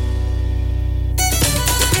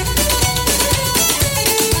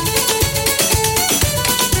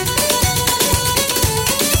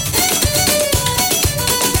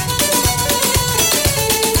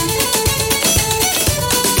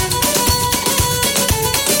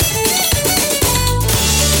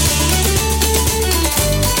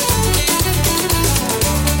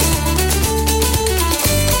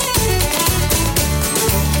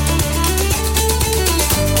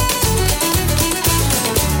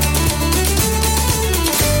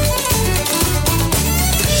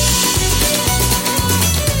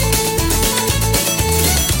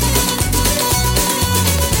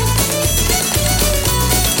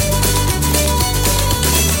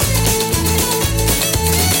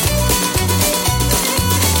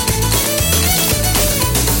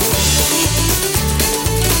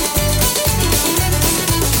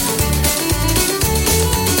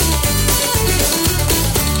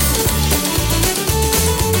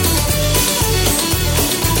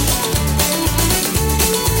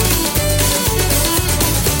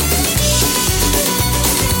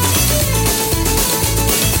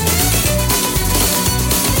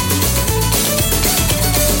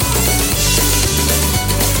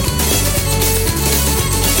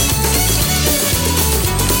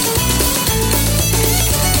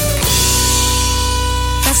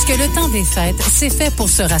 Le temps des fêtes, c'est fait pour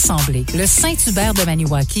se rassembler. Le Saint-Hubert de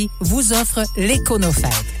Maniwaki vous offre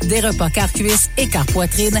l'Écono-Fête. Des repas quart-cuisse et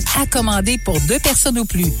quart-poitrine à commander pour 2 personnes ou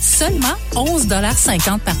plus. Seulement 11,50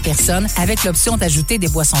 $ par personne avec l'option d'ajouter des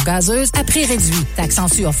boissons gazeuses à prix réduit. Taxe en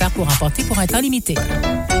sus offerte pour emporter pour un temps limité.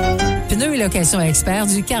 Pneus et location expert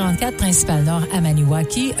du 44 Principal Nord à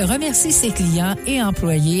Maniwaki remercie ses clients et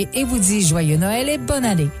employés et vous dit joyeux Noël et bonne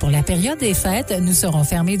année. Pour la période des fêtes, nous serons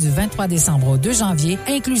fermés du 23 décembre au 2 janvier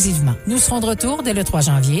inclusivement. Nous serons de retour dès le 3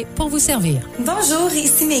 janvier pour vous servir. Bonjour,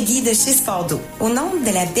 ici Maggie de chez Sport d'eau. Au nom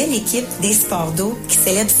de la belle équipe des Sports d'eau qui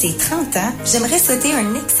célèbre ses 30 ans, j'aimerais souhaiter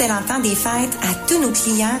un excellent temps des fêtes à tous nos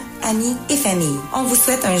clients, amis et familles. On vous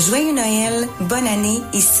souhaite un joyeux Noël, bonne année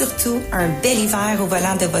et surtout un bel hiver au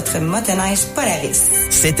volant de votre motoneige Polaris.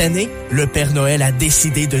 Cette année, le Père Noël a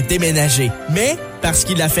décidé de déménager. Mais, parce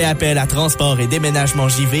qu'il a fait appel à Transport et Déménagement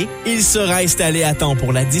JV, il sera installé à temps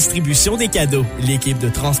pour la distribution des cadeaux. L'équipe de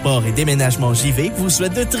Transport et Déménagement JV vous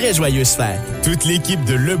souhaite de très joyeuses fêtes. Toute l'équipe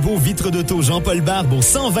de Lebeau Vitre d'Auto Jean-Paul Barbe au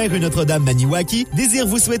 120 rue Notre-Dame Maniwaki désire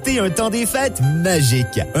vous souhaiter un temps des fêtes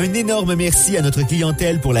magique. Un énorme merci à notre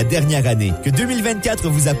clientèle pour la dernière année. Que 2024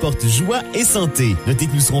 vous apporte joie et santé. Notez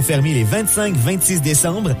que nous serons fermés les 25, 26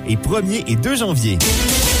 décembre et 1er et 2 janvier.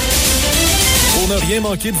 Pour ne rien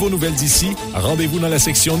manquer de vos nouvelles d'ici, rendez-vous dans la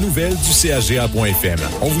section nouvelles du CHGA.FM.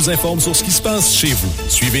 On vous informe sur ce qui se passe chez vous.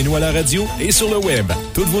 Suivez-nous à la radio et sur le web.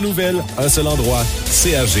 Toutes vos nouvelles, un seul endroit,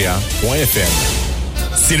 CHGA.FM.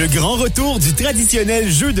 C'est le grand retour du traditionnel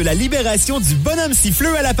jeu de la libération du bonhomme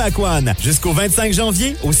siffleux à la Pacouane. Jusqu'au 25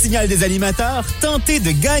 janvier, au signal des animateurs, tentez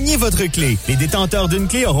de gagner votre clé. Les détenteurs d'une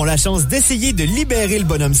clé auront la chance d'essayer de libérer le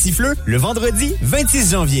bonhomme siffleux le vendredi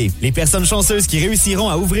 26 janvier. Les personnes chanceuses qui réussiront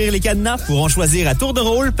à ouvrir les cadenas pourront choisir à tour de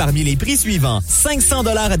rôle parmi les prix suivants. 500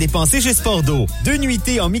 $ à dépenser chez Sport d'eau. 2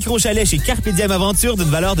 nuitées en micro-chalet chez Carpe Diem Aventure d'une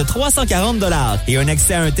valeur de 340 $. Et un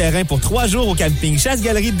accès à un terrain pour 3 jours au camping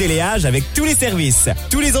Chasse-Galerie de Déléage avec tous les services.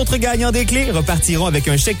 Tous les autres gagnants des clés repartiront avec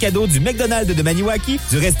un chèque cadeau du McDonald's de Maniwaki,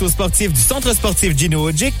 du resto sportif du centre sportif Gino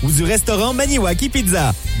Ojic ou du restaurant Maniwaki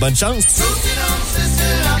Pizza. Bonne chance!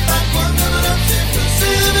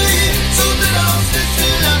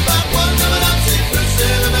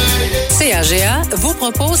 CAGA vous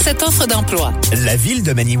propose cette offre d'emploi. La ville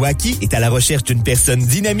de Maniwaki est à la recherche d'une personne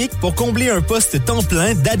dynamique pour combler un poste temps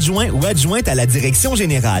plein d'adjoint ou adjointe à la direction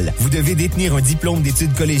générale. Vous devez détenir un diplôme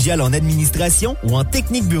d'études collégiales en administration ou en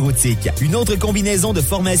technique bureautique. Une autre combinaison de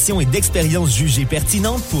formation et d'expérience jugée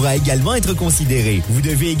pertinente pourra également être considérée. Vous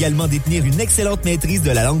devez également détenir une excellente maîtrise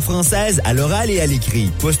de la langue française à l'oral et à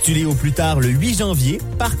l'écrit. Postulez au plus tard le 8 janvier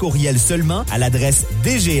par courriel seulement à l'adresse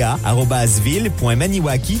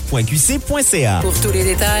dga@ville.maniwaki.qc.ca. Pour tous les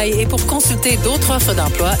détails et pour consulter d'autres offres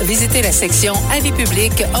d'emploi, visitez la section Avis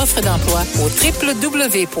public offres d'emploi au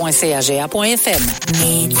www.caga.fm.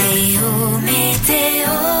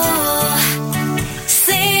 Météo.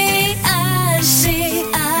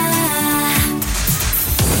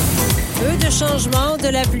 Peu de changements, de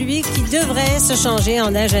la pluie qui devrait se changer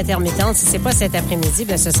en neige intermittente. Si c'est pas cet après-midi,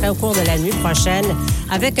 ce serait au cours de la nuit prochaine,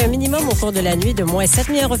 avec un minimum au cours de la nuit de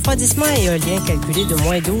 -7, mais un refroidissement éolien calculé de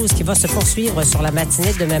 -12 qui va se poursuivre sur la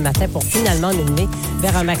matinée de demain matin pour finalement nous mener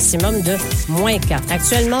vers un maximum de -4.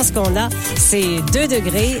 Actuellement, ce qu'on a, c'est 2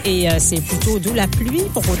 degrés et c'est plutôt doux. La pluie,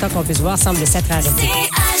 pour autant qu'on puisse voir, semble s'être arrêtée.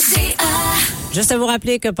 Juste à vous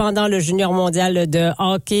rappeler que pendant le junior mondial de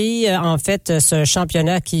hockey, en fait, ce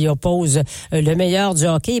championnat qui oppose le meilleur du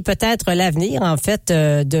hockey et peut-être l'avenir, en fait,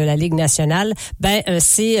 de la Ligue nationale,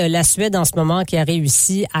 c'est la Suède en ce moment qui a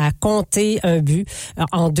réussi à compter un but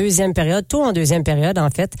en deuxième période, tout en deuxième période, en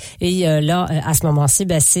fait. Et là, à ce moment-ci,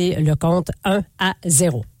 c'est le compte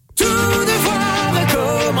 1-0. Tout devoir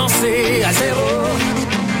recommencer à zéro.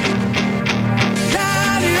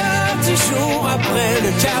 La lueur du jour après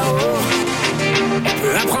le chaos. On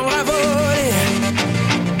peut apprendre à voler,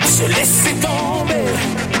 se laisser tomber.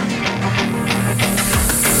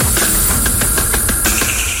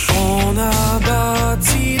 On a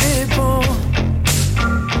bâti des ponts,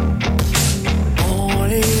 on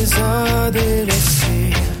les a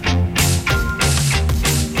délaissés.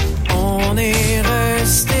 On est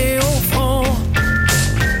resté au front,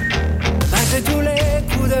 malgré tous les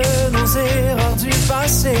coups de nos erreurs du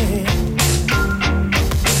passé.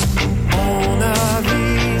 On a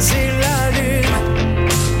visé la lune,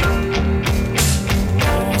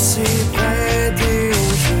 on s'est prêté au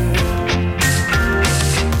jeu.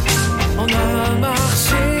 On a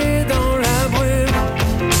marché dans la brume,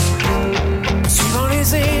 suivant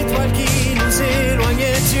les étoiles qui nous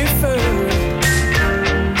éloignaient du feu.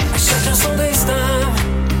 Chacun son destin,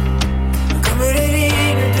 comme les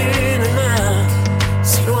lignes d'une main,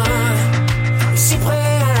 si loin, si près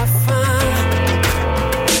à la fin.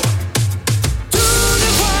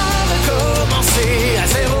 À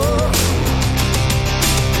zéro,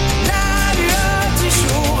 la lueur du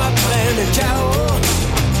jour après le chaos.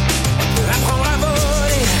 On peut apprendre à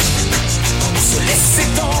voler, se laisser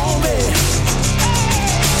tomber.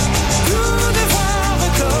 Tout devoir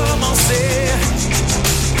recommencer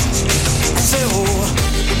à zéro.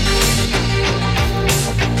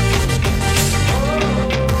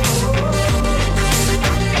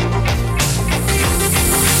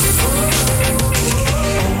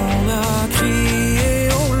 On a crié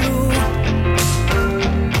au loup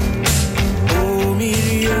au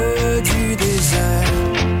milieu du désert.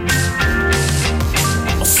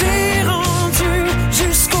 On s'est rendu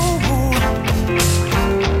jusqu'au bout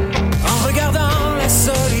en regardant la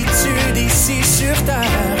solitude ici sur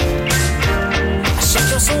terre. À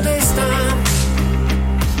chacun son destin,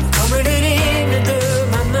 comme les lignes de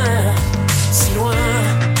ma main, si loin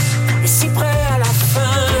et si près à la fin.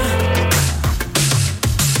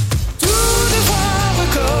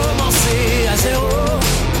 Recommencer à zéro.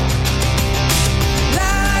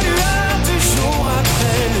 La lueur du jour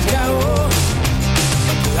après le chaos.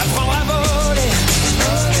 On peut apprendre à voler,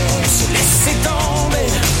 se laisser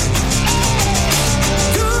tomber.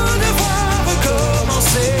 Tout devoir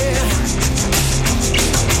recommencer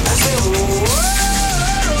à zéro.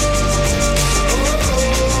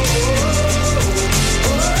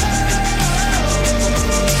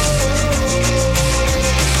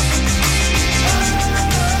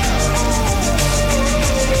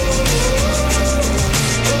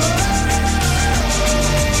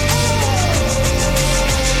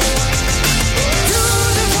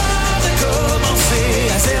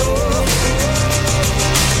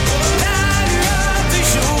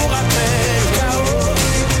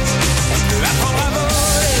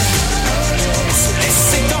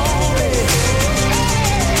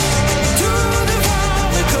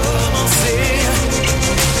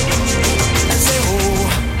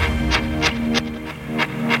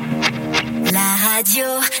 radio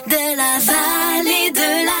de la vallée de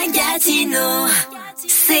la Gatineau.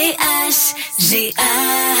 CHGA.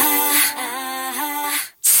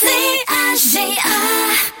 CHGA.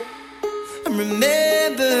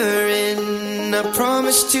 remembering. I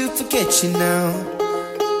promise to forget you now,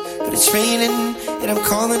 but it's raining and I'm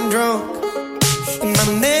calling drunk, and my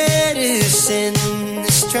medicine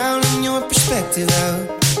is drowning your perspective out.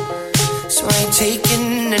 So I ain't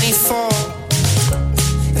taking any fault.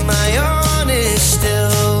 Am I honest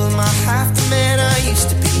still? Am I half the man I used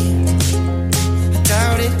to be? I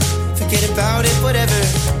doubt it, forget about it, whatever.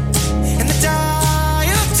 And the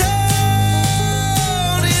dial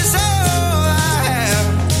tone is all I have.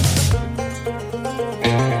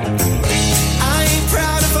 I ain't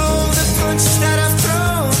proud of all the punches that I've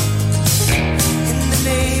thrown in the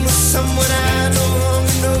name of someone I no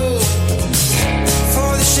longer know.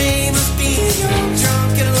 For the shame of being young,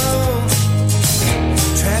 drunk and alone.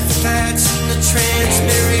 Traffic lights and the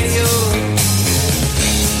transmit radio.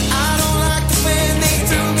 I don't like the way they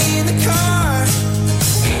threw me in the car.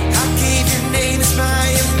 I gave your name as my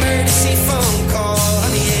emergency phone call.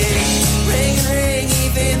 Honey, yeah. Ring and ring,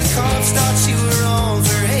 even the cops thought you were on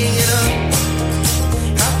for hanging up.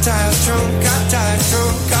 I'll die drunk, I'll die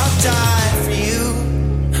drunk, I'll die for you.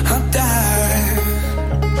 I'll die.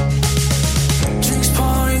 Drinks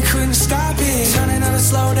pouring, couldn't stop it. Turning on a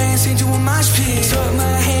slow dance into a mosh pit. Took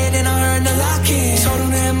my head and I heard the lock-in. Told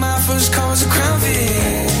him that my first call was a crown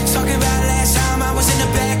fit. Talking about last time I was in the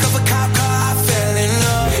back of a cop car, I fell in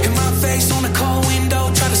love. And my face on the cold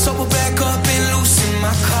window, try to sober back up and loosen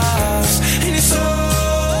my cuffs. And it's all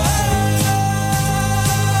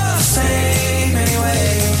the same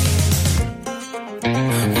anyway.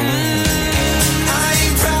 I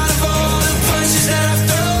ain't proud of all the punches that I've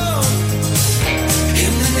thrown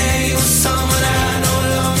in the name of someone I no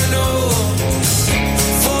longer know.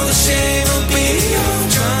 For the shame of being young,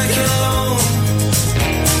 drunk and alone.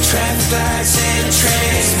 Traffic lights and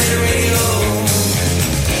transmit radio.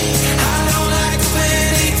 I don't like the way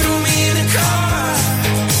they threw me in the car.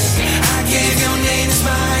 I gave your name as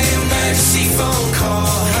my emergency phone call.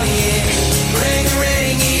 Oh yeah, ring a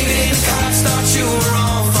ring, even the cops thought you were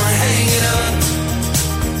on for hanging up.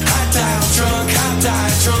 I die drunk, I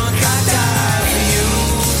die drunk, I die for you.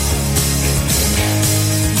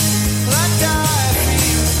 I die for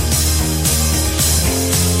you.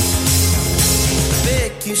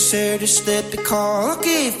 Beg you, sir, to slip the call. I'll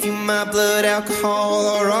give you my blood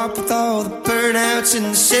alcohol, or up with all the burnouts in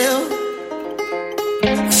the cell.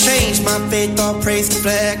 Change my faith, I'll praise the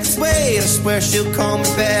flag. 'Cause wait, I swear she'll call me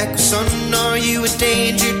back. Son, are you a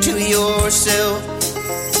danger to yourself?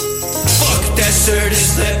 Fuck that, sir,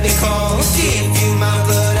 just let me call. I'll give you my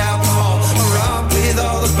blood alcohol, or up with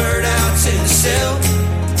all the burnouts in the cell.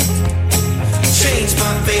 Change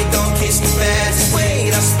my faith, I'll kiss the bass.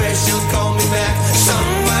 Wait, I swear she'll call me back. Son,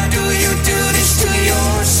 why do you do this to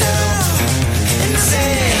yourself? And I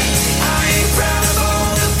said, I ain't proud of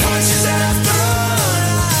all the punches that I've thrown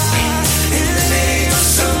in the name of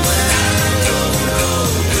someone I don't know.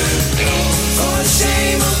 For the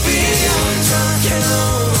shame of being young, drunk and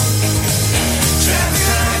alone. Traffic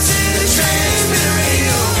lights and the transmit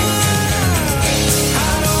radio.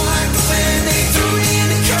 I don't like the way they threw me in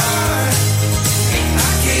the car.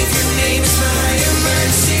 I gave your name as my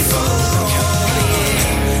emergency phone call.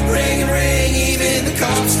 Yeah. Ring and ring, even the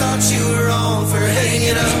cops thought you were on for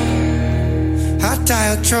hanging up. I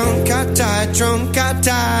die drunk, I die drunk, I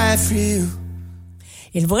die for you.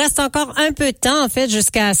 Il vous reste encore un peu de temps, en fait,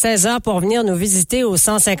 jusqu'à 16h pour venir nous visiter au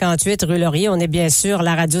 158 rue Laurier. On est bien sûr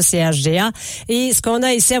la radio CHGA. Et ce qu'on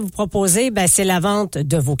a ici à vous proposer, c'est la vente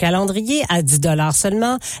de vos calendriers à 10$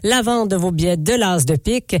 seulement, la vente de vos billets de l'As de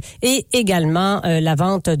pique et également la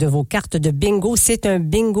vente de vos cartes de bingo. C'est un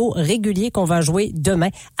bingo régulier qu'on va jouer demain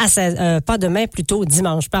à 16, pas demain, plutôt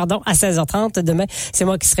dimanche, à 16h30 demain. C'est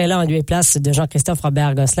moi qui serai là en lieu et place de Jean-Christophe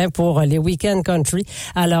Robert Gosselin pour les Weekend Country.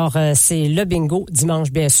 Alors, c'est le bingo dimanche,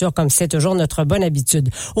 bien sûr, comme c'est toujours notre bonne habitude.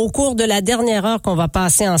 Au cours de la dernière heure qu'on va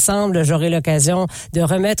passer ensemble, j'aurai l'occasion de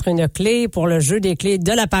remettre une clé pour le jeu des clés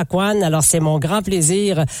de la PAC-1. Alors, c'est mon grand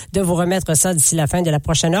plaisir de vous remettre ça d'ici la fin de la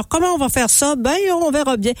prochaine heure. Comment on va faire ça? On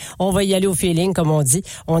verra bien. On va y aller au feeling, comme on dit.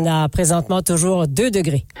 On a présentement toujours 2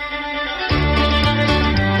 degrés.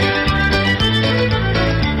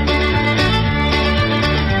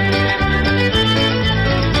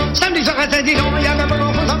 Samedi soir à Saint-Dijon, il y avait pas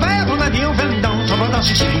grand-chose à faire. On a dit on fait une danse, on va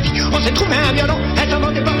danser sur les pieds. On s'est trouvé un violon,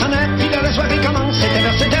 attendant des partenaires. Puis là, la soirée commence, c'était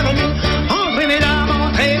vers 7h30. Entrez mesdames,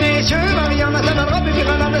 entrez messieurs, variant la salle de robe et puis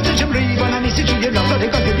renard de j'oublie. Bon ami, si tu viens de l'ordre des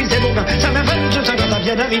coques et puis c'est beau. Ça m'a fait une chose, ça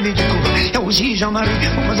vient d'arriver du coup. Il y a aussi Jean-Marie,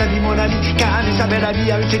 mon ami, mon ami, car Isabelle a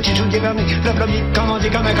vie avec ses petits joues vernis. Le premier, comme on dit,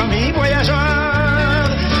 comme un commis voyageur.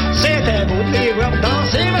 C'était beau de les voir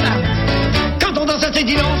danser, madame. Quand on dansait c'est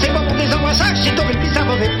dit non, c'est pas pour des embrassages, c'est horrible, puis ça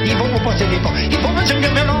va vite. Il faut vous passer les pas. Il faut mettre une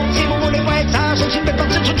violence, si vous voulez pas être sage, aussi bête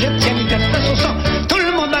partir sur le jet, tiens, il la sauce. Tout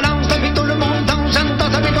le monde balance, puis tout le monde danse,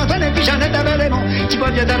 j'entends avec Antoine et puis Jeannette avec les monts. Tu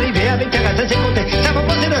vois vient d'arriver avec Thérèse à ses côtés. Ça va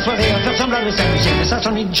passer la soirée à faire semblant de Saint-Michel. Mais ça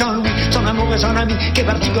s'ennuie de Jean-Louis, son amour et son ami, qui est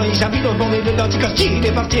parti quand il s'habille au bon milieu d'anticosti. Il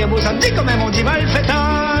est parti à beau samedi, quand même on dit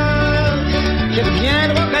malfaiteur. J'aime bien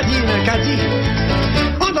le rocadine, Cathy.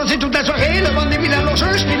 On dansait toute la soirée, le vent des villages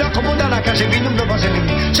locheuses, puis leur combo dans la cage, et puis nous ne passer les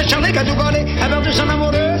nuits. C'est Charlie qui a tout collé, à bord de son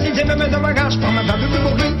amoureuse, il s'est fait mettre en bagage, pour ma femme plus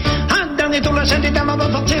pour lui. Un dernier tour, la chaîne des dames avant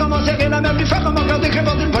de sortir, on m'a serré la mer du phare, on m'a regardé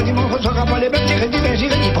crépant d'une fois, dimanche, reçoira pas les bêtes, tiré du verre,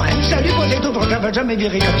 j'irai ni point. Salut, posez tout, pour qu'elle jamais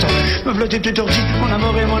viré comme ça. Me flotter tout ourdi, mon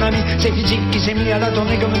amour et mon ami, c'est physique qui s'est mis à la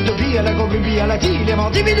tournée comme une topie, à la complubie, à la tille, il est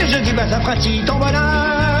menti, mais je dis, bah ça fera si ton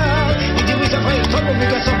bonheur. Il dit oui, ça ferait trop pour plus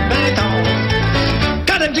qu'à son 20 ans.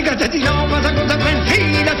 Quand un petit gars t'a dit non, pas un compte après une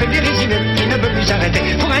fille, il a fait bien ici, qui ne peut plus s'arrêter.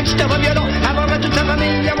 Pour un petit homme violon, avant de toute sa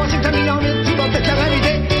famille, avant ses amis en vite, il va peut-être la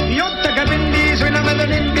réalité. Yo, ta cabine, bis, oui, la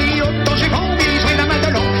Madeleine, bis, yo, ton chiffon, bis, oui, la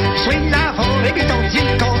Madelon, oui, la forêt, et puis ton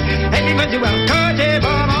zircon. Et il va dire, que t'es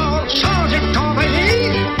pas mort, changer de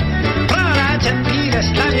compagnie. Prends la tienne, puis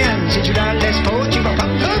laisse la mienne. Si tu la laisses pas, tu vas pas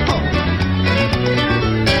le pont.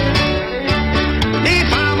 Les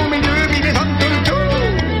femmes au milieu, puis les hommes tout le tour.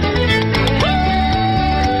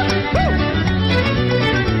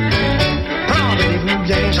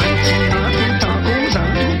 Bien gentiment, tout en causant,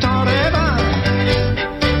 tout en rêvant.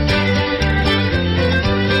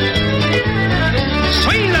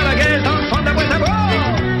 Sois là la gueule dans le fond de la boîte à boire.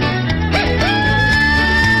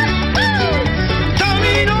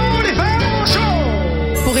 Terminons les femmes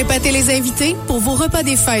chauds. Pour épater les invités, pour vos repas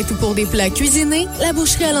des fêtes ou pour des plats cuisinés, la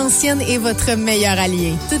Boucherie à l'Ancienne est votre meilleur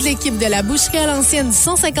allié. Toute l'équipe de la Boucherie à l'Ancienne du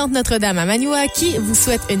 150 Notre-Dame à Maniwaki vous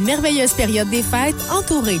souhaite une merveilleuse période des fêtes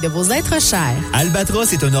entourée de vos êtres chers.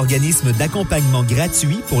 Albatros est un organisme d'accompagnement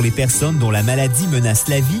gratuit pour les personnes dont la maladie menace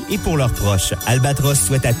la vie et pour leurs proches. Albatros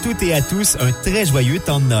souhaite à toutes et à tous un très joyeux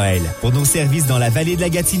temps de Noël. Pour nos services dans la vallée de la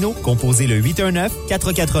Gatineau, composez le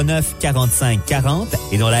 819-449-4540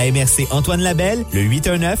 et dans la MRC Antoine Labelle, le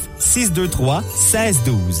 819-623-1612.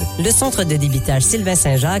 Le Centre de débitage Sylvain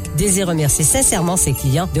Saint-Jacques désire remercier sincèrement ses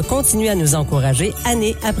clients de continuer à nous encourager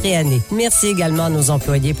année après année. Merci également à nos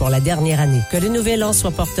employés pour la dernière année. Que le nouvel an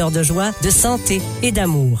soit porteur de joie, de santé et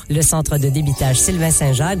d'amour. Le Centre de débitage Sylvain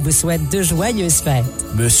Saint-Jacques vous souhaite de joyeuses fêtes.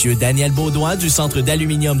 Monsieur Daniel Baudouin du Centre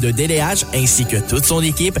d'aluminium de Déléage ainsi que toute son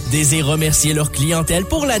équipe désirent remercier leur clientèle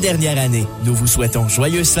pour la dernière année. Nous vous souhaitons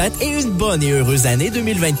joyeuses fêtes et une bonne et heureuse année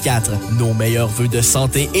 2024. Nos meilleurs vœux de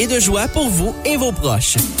santé et de joie pour vous et vos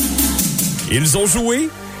proches. Ils ont joué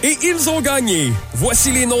et ils ont gagné.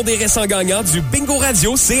 Voici les noms des récents gagnants du Bingo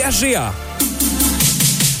Radio CHGA.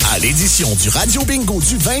 À l'édition du Radio Bingo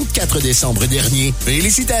du 24 décembre dernier,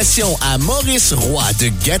 félicitations à Maurice Roy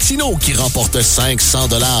de Gatineau qui remporte 500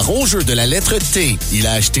 $ au jeu de la lettre T. Il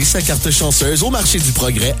a acheté sa carte chanceuse au marché du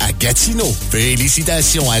Progrès à Gatineau.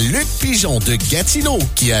 Félicitations à Luc Pigeon de Gatineau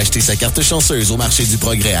qui a acheté sa carte chanceuse au marché du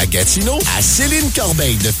Progrès à Gatineau. À Céline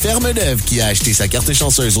Corbeil de Fermeneuve qui a acheté sa carte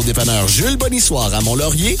chanceuse au dépanneur Jules Bonissoir à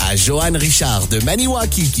Mont-Laurier. À Joanne Richard de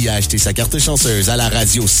Maniwaki qui a acheté sa carte chanceuse à la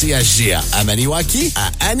radio CHGA à Maniwaki.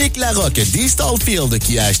 À Annick Larocque d'East Hallfield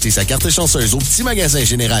qui a acheté sa carte chanceuse au petit magasin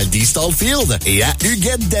général d'East Hallfield. Et à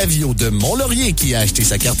Huguette Davio de Mont-Laurier qui a acheté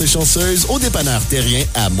sa carte chanceuse au dépanneur Terrien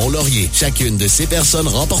à Mont-Laurier. Chacune de ces personnes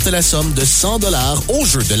remporte la somme de 100 $ au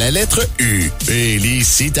jeu de la lettre U.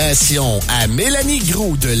 Félicitations à Mélanie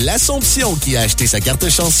Groux de l'Assomption qui a acheté sa carte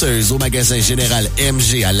chanceuse au magasin général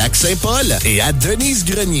MG à Lac-Saint-Paul. Et à Denise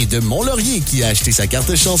Grenier de Mont-Laurier qui a acheté sa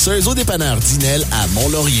carte chanceuse au dépanneur Dinel à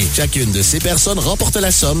Mont-Laurier. Chacune de ces personnes remporte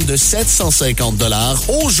la somme de 750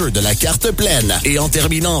 $ au jeu de la carte pleine. Et en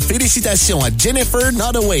terminant, félicitations à Jennifer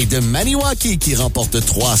Nottaway de Maniwaki qui remporte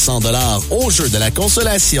 300 $ au jeu de la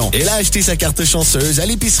consolation. Elle a acheté sa carte chanceuse à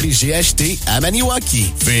l'épicerie GHT à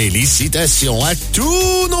Maniwaki. Félicitations à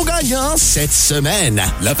tous nos gagnants cette semaine.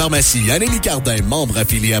 La pharmacie Annélie Cardin, membre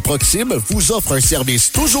affilié à Proxime, vous offre un service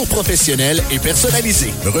toujours professionnel et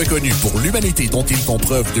personnalisé. Reconnu pour l'humanité dont ils font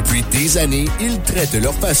preuve depuis des années, ils traitent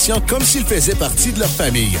leurs patients comme s'ils faisaient partie de leur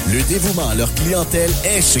famille. Le dévouement à leur clientèle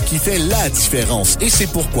est ce qui fait la différence et c'est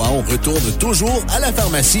pourquoi on retourne toujours à la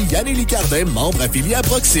pharmacie Annélie Cardin, membre affilié à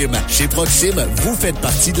Proxime. Chez Proxime, vous faites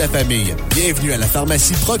partie de la famille. Bienvenue à la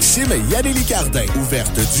pharmacie Proxime Annélie Cardin,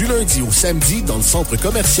 ouverte du lundi au samedi dans le centre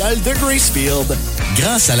commercial de Gracefield.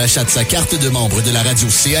 Grâce à l'achat de sa carte de membre de la radio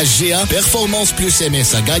CHGA, Performance Plus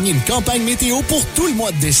MS a gagné une campagne météo pour tout le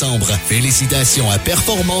mois de décembre. Félicitations à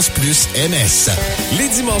Performance Plus MS. Les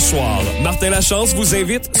dimanches soirs, Martin Lachance vous invite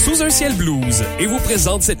invite Sous un ciel blues et vous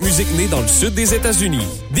présente cette musique née dans le sud des États-Unis.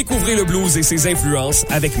 Découvrez le blues et ses influences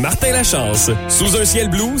avec Martin Lachance. Sous un ciel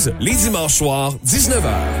blues, les dimanches soirs,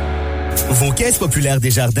 19h. Vos caisses populaires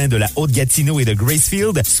des jardins de la Haute-Gatineau et de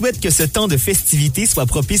Gracefield souhaitent que ce temps de festivités soit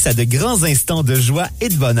propice à de grands instants de joie et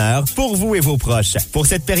de bonheur pour vous et vos proches. Pour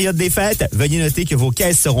cette période des fêtes, veuillez noter que vos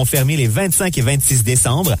caisses seront fermées les 25 et 26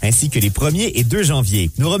 décembre, ainsi que les 1er et 2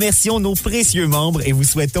 janvier. Nous remercions nos précieux membres et vous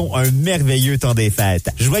souhaitons un merveilleux temps des fêtes.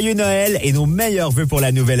 Joyeux Noël et nos meilleurs vœux pour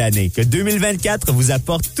la nouvelle année. Que 2024 vous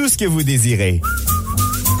apporte tout ce que vous désirez.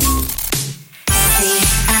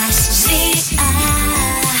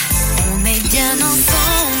 Bien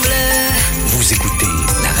ensemble. Vous écoutez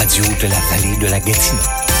la radio de la vallée de la Gatineau.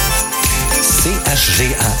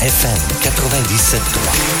 CHGA-FM 97.3.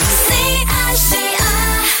 CHGA.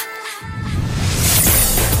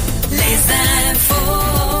 Les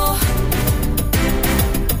infos.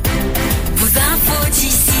 Vos infos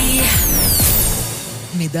d'ici.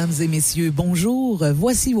 Mesdames et messieurs, bonjour.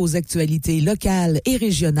 Voici vos actualités locales et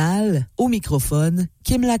régionales. Au microphone,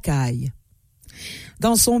 Kim Lacaille.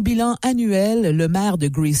 Dans son bilan annuel, le maire de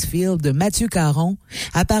Gracefield, Mathieu Caron,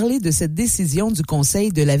 a parlé de cette décision du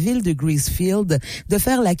conseil de la ville de Gracefield de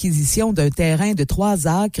faire l'acquisition d'un terrain de 3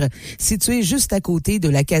 acres situé juste à côté de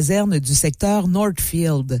la caserne du secteur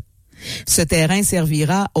Northfield. Ce terrain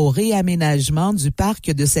servira au réaménagement du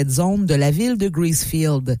parc de cette zone de la ville de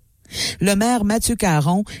Gracefield. Le maire Mathieu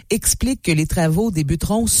Caron explique que les travaux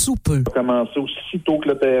débuteront sous peu. On va commencer aussitôt que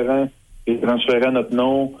le terrain est transféré à notre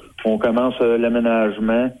nom. On commence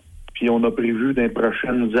l'aménagement, puis on a prévu dans les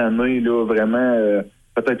prochaines années, là, vraiment,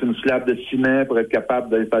 peut-être une slab de ciment pour être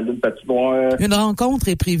capable d'installer une patinoire. Une rencontre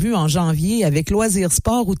est prévue en janvier avec Loisirs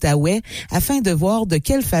Sport Outaouais afin de voir de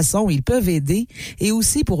quelle façon ils peuvent aider et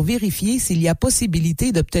aussi pour vérifier s'il y a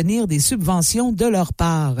possibilité d'obtenir des subventions de leur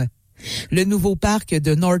part. Le nouveau parc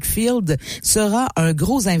de Northfield sera un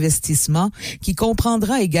gros investissement qui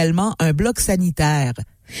comprendra également un bloc sanitaire.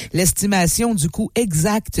 L'estimation du coût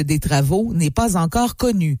exact des travaux n'est pas encore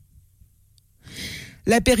connue.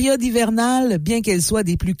 La période hivernale, bien qu'elle soit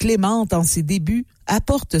des plus clémentes en ses débuts,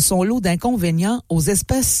 apporte son lot d'inconvénients aux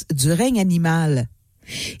espèces du règne animal.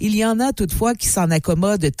 Il y en a toutefois qui s'en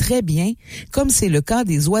accommodent très bien, comme c'est le cas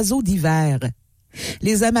des oiseaux d'hiver.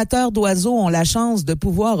 Les amateurs d'oiseaux ont la chance de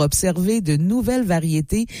pouvoir observer de nouvelles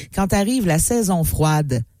variétés quand arrive la saison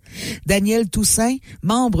froide. Daniel Toussaint,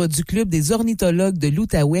 membre du Club des ornithologues de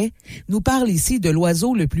l'Outaouais, nous parle ici de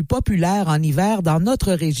l'oiseau le plus populaire en hiver dans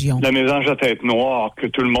notre région. La mésange à tête noire, que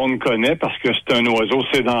tout le monde connaît parce que c'est un oiseau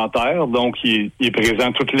sédentaire, donc il est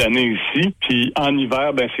présent toute l'année ici. Puis en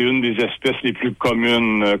hiver, c'est une des espèces les plus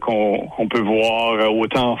communes qu'on peut voir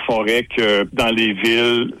autant en forêt que dans les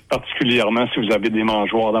villes, particulièrement si vous avez des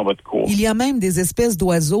mangeoires dans votre cour. Il y a même des espèces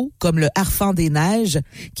d'oiseaux, comme le harfang des neiges,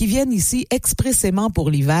 qui viennent ici expressément pour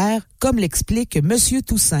l'hiver, comme l'explique M.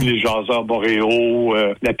 Toussaint. Les jaseurs boréaux,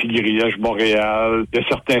 la pigrièche boréale, il y a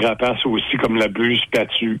certains rapaces aussi comme la buse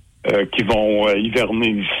patue qui vont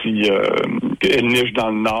hiverner ici. Elles nichent dans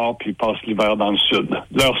le nord puis passent l'hiver dans le sud.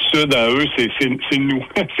 Leur sud à eux, c'est nous,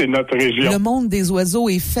 c'est notre région. Le monde des oiseaux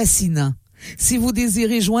est fascinant. Si vous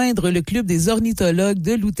désirez joindre le Club des ornithologues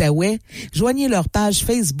de l'Outaouais, joignez leur page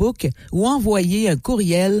Facebook ou envoyez un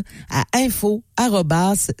courriel à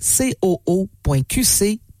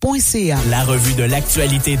info@coo.qc.ca. La revue de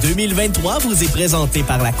l'actualité 2023 vous est présentée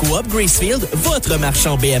par la Coop Gracefield, votre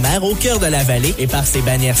marchand BMR au cœur de la vallée et par ses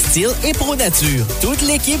bannières Steel et Pro Nature. Toute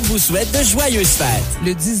l'équipe vous souhaite de joyeuses fêtes.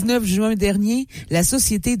 Le 19 juin dernier, la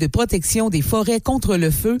Société de protection des forêts contre le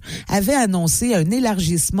feu avait annoncé un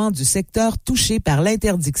élargissement du secteur touché par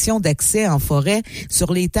l'interdiction d'accès en forêt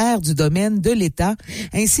sur les terres du domaine de l'État,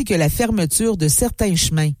 ainsi que la fermeture de certains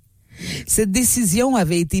chemins. Cette décision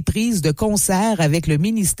avait été prise de concert avec le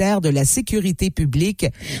ministère de la Sécurité publique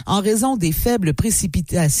en raison des faibles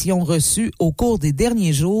précipitations reçues au cours des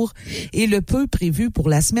derniers jours et le peu prévu pour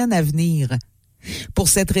la semaine à venir. Pour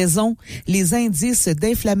cette raison, les indices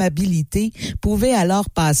d'inflammabilité pouvaient alors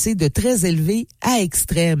passer de très élevés à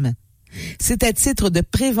extrêmes. C'est à titre de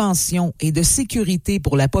prévention et de sécurité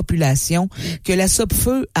pour la population que la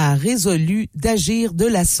SOPFEU a résolu d'agir de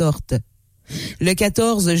la sorte. Le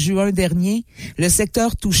 14 juin dernier, le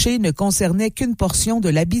secteur touché ne concernait qu'une portion de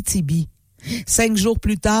l'Abitibi. 5 jours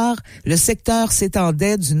plus tard, le secteur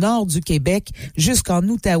s'étendait du nord du Québec jusqu'en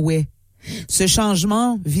Outaouais. Ce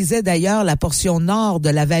changement visait d'ailleurs la portion nord de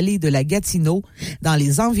la vallée de la Gatineau, dans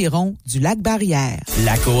les environs du lac Barrière.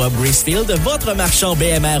 La Coop Gracefield, votre marchand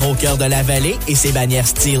BMR au cœur de la vallée et ses bannières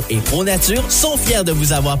Steel et Pro Nature sont fiers de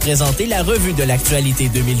vous avoir présenté la revue de l'actualité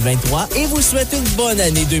 2023 et vous souhaitent une bonne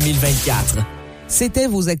année 2024. C'était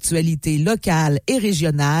vos actualités locales et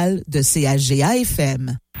régionales de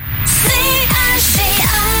CHGA-FM.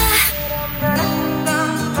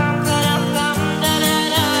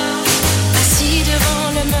 Assis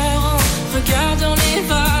devant le mur en regardant les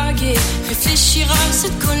vagues et réfléchir à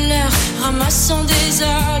cette colère, ramassant des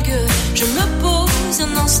algues. Je me pose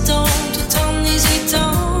un instant tout en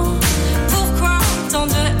hésitant. Pourquoi tant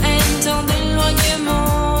de haine, tant d'éloignement?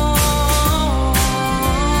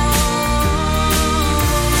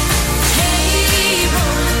 Hey bro,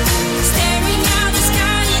 staring at the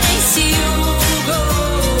sky and I see you go.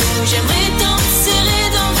 J'aimerais tant te serrer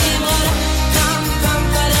dans mes bras. Pam pam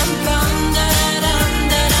padam pam da da dam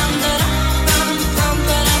da dam da dam. Pam pam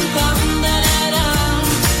padam pam da da dam.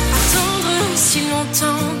 Attendre si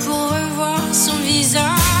longtemps pour revoir son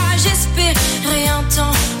visage, espérer un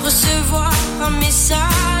temps, recevoir un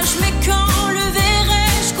message. Mais quand le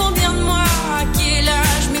verrai-je, combien de mois, à quel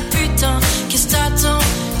âge? Mais putain, qu'est-ce que t'attends?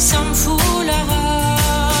 Ça me fout la rage.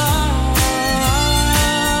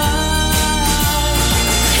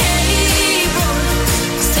 Hey bro,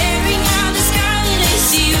 staring at the sky and I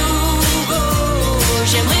see you go.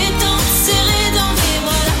 J'aimerais tant te serrer dans mes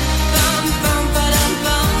bras. Pam pam padam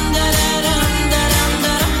pam da da dam da dam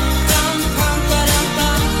da dam. Pam pam padam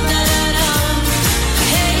pam da da dam.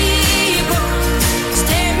 Hey bro,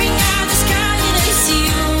 staring at the sky and I see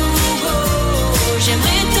you go.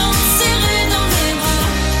 J'aimerais tant te serrer dans mes bras.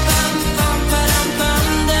 Pam pam padam pam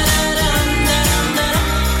da da dam da dam da dam.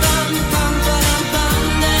 Pam pam padam pam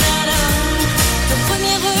da da dam. Le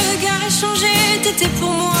premier regard échangé, t'étais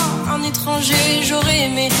pour moi un étranger. J'aurais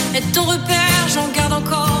aimé être ton repère, j'en garde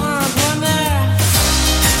encore un doigt amer.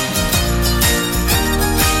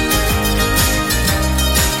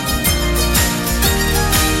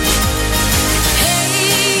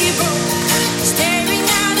 Hey bro, staring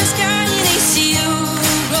at the sky and I see you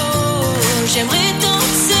go. J'aimerais tant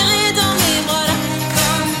te serrer dans mes bras là.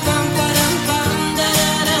 Pam pam padam pam da da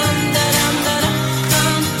dam da dam da dam.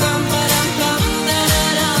 Pam pam padam pam da da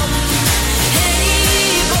dam.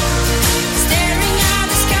 Hey bro, staring at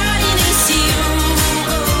the sky and I see you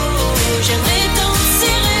go. J'aimerais tant te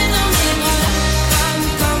serrer dans mes bras là. Pam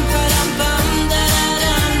pam padam pam da da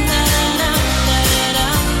dam da da dam da da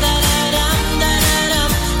dam da da dam da da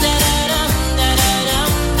dam da da dam da da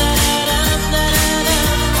dam da da dam da da dam.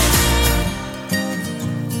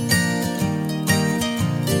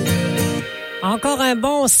 Encore un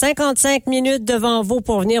bon 55 minutes devant vous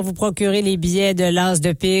pour venir vous procurer les billets de l'As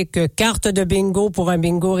de pique, carte de bingo pour un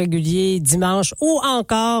bingo régulier dimanche ou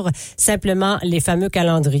encore simplement les fameux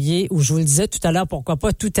calendriers où je vous le disais tout à l'heure, pourquoi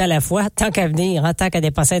pas tout à la fois, tant qu'à venir, tant qu'à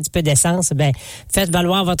dépenser un petit peu d'essence, ben faites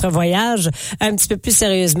valoir votre voyage. Un petit peu plus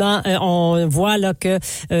sérieusement, on voit là que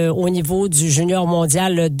au niveau du junior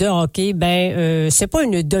mondial de hockey, c'est pas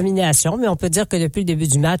une domination, mais on peut dire que depuis le début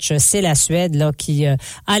du match, c'est la Suède là qui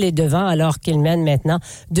a les devants alors qu'il mène maintenant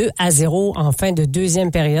 2-0 en fin de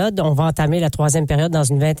deuxième période. On va entamer la troisième période dans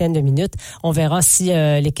une vingtaine de minutes. On verra si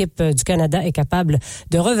l'équipe du Canada est capable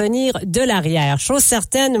de revenir de l'arrière. Chose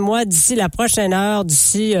certaine, moi, d'ici la prochaine heure,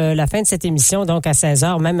 d'ici la fin de cette émission, donc à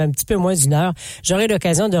 16h, même un petit peu moins d'une heure, j'aurai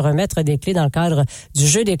l'occasion de remettre des clés dans le cadre du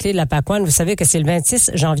jeu des clés de la Pacoine. Vous savez que c'est le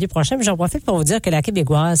 26 janvier prochain, mais j'en profite pour vous dire que la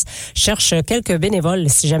Québécoise cherche quelques bénévoles.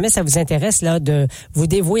 Si jamais ça vous intéresse là de vous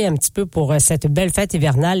dévouer un petit peu pour cette belle fête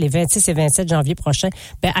hivernale, les 26 et 27 janvier prochain,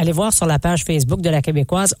 allez voir sur la page Facebook de la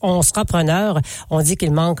Québécoise. On sera preneur. On dit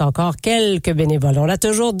qu'il manque encore quelques bénévoles. On a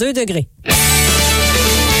toujours 2 degrés.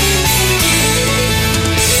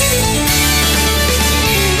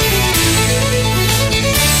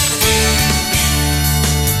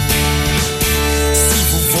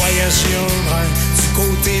 Voyagez un brin du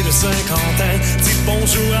côté de Saint-Quentin. Dites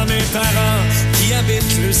bonjour à mes parents qui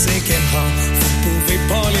habitent le 5e rang. Vous pouvez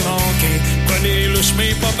pas les manquer. Prenez le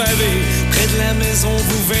chemin pas pavé. Près de la maison,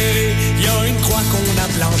 vous verrez, il y a une croix qu'on a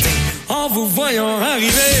plantée. En vous voyant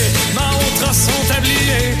arriver, ma autre son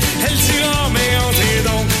tablier. Elle dira, mais entrez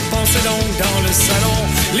donc, pensez donc dans le salon.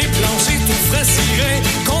 Les planchers tout frais cirés,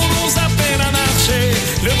 qu'on ose à peine à marcher.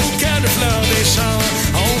 Le bouquet de fleurs des champs,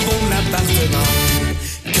 en haut de l'appartement.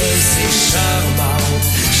 Que c'est charmant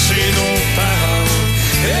chez nos parents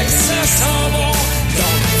et que ça sent bon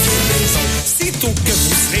dans notre maison. Sitôt que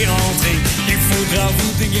vous serez rentrés, il faudra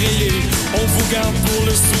vous dégriller. On vous garde pour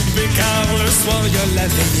le souper car le soir il y a la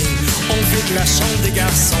veillée. On vide la chambre des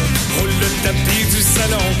garçons, roule le tapis du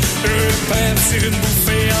salon. Le père tire une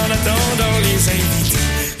bouffée en attendant les invités.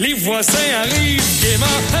 Les voisins arrivent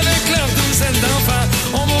gaiement avec leur douzaine d'enfants.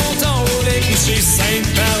 On monte en haut les clichés,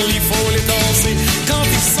 Sainte-Parle, il faut les danser. Quand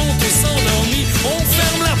ils sont tous endormis, on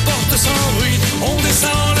ferme la porte sans bruit. On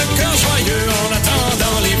descend le cœur joyeux en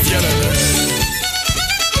attendant les violoneux.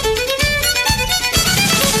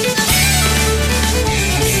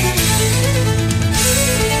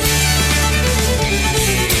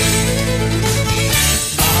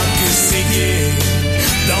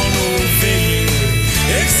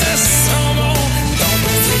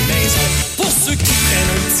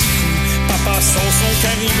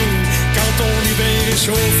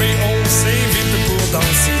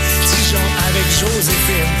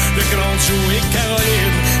 de Grande Joe et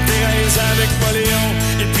Caroline, Thérèse avec Poléon,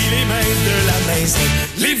 et puis les maîtres de la maison.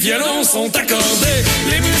 Les violons sont accordés,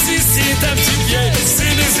 les musiciens tapent du pied,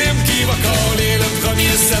 c'est le hymne qui va coller le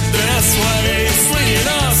premier set de la soirée. Soyez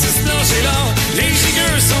là, c'est splangez-là, les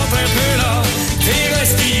gigueux sont un peu là,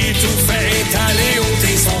 Thérèse qui tout fait, allez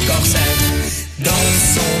ôter son corset. Dans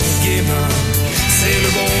son gaiement, c'est le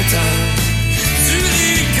bon temps du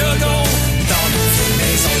rigodon dans notre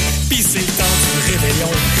maison. Pis c'est le temps du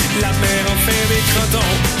réveillon, la mère en fait des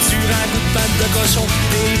crotons, du ragoût de pâte de cochon,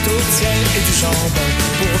 des tourtières et du jambon.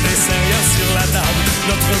 Pour dessert sur la table,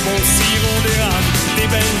 notre bon sirop d'érable, des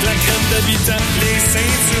belles de la crème d'habitant, les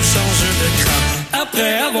ceintures changent de cran.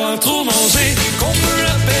 Après avoir trop mangé, qu'on peut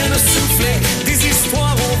à peine souffler, des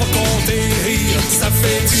histoires on va compter, rire, ça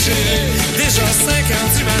fait digérer. Déjà 5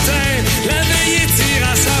 heures du matin, la veille tire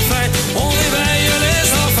à sa fin, on réveille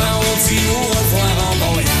les enfants, on dit au revoir en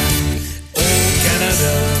Montréal. Au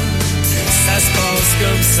Canada, ça se passe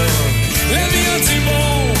comme ça, la vie a du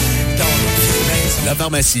bon dans notre maison. La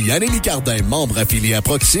pharmacie Yann-Élie Cardin, membre affilié à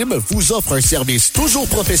Proxime, vous offre un service toujours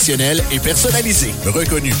professionnel et personnalisé.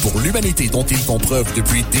 Reconnu pour l'humanité dont ils font preuve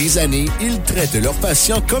depuis des années, ils traitent leurs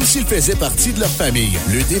patients comme s'ils faisaient partie de leur famille.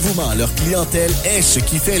 Le dévouement à leur clientèle est ce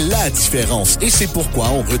qui fait la différence et c'est pourquoi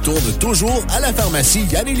on retourne toujours à la pharmacie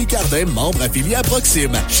Yann-Élie Cardin, membre affilié à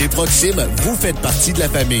Proxime. Chez Proxime, vous faites partie de la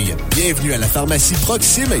famille. Bienvenue à la pharmacie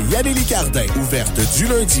Proxime Yann-Élie Cardin, ouverte du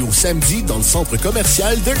lundi au samedi dans le centre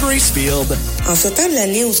commercial de Gracefield. En ce temps de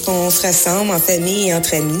l'année où on se rassemble en famille et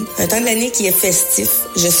entre amis, un temps de l'année qui est festif,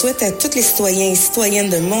 je souhaite à tous les citoyens et citoyennes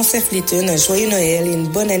de Montcerf-Létune un joyeux Noël et une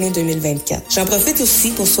bonne année 2024. J'en profite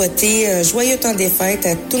aussi pour souhaiter un joyeux temps des fêtes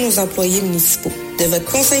à tous nos employés municipaux. De votre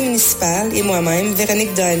conseil municipal et moi-même,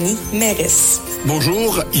 Véronique Dany, mairesse.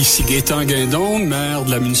 Bonjour, ici Gaétan Guindon, maire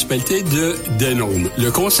de la municipalité de Denôme.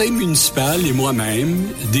 Le conseil municipal et moi-même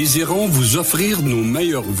désirons vous offrir nos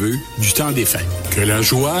meilleurs vœux du temps des fêtes. Que la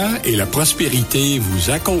joie et la prospérité vous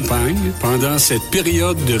accompagnent pendant cette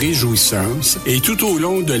période de réjouissance et tout au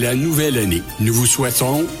long de la nouvelle année. Nous vous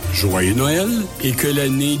souhaitons joyeux Noël et que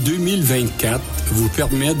l'année 2024 vous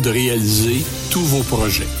permette de réaliser tous vos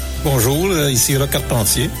projets. Bonjour, ici Roch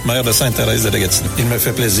Carpentier, maire de Sainte-Thérèse de la Gatineau. Il me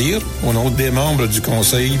fait plaisir, au nom des membres du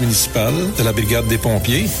conseil municipal, de la brigade des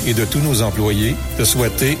pompiers et de tous nos employés, de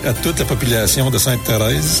souhaiter à toute la population de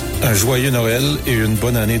Sainte-Thérèse un joyeux Noël et une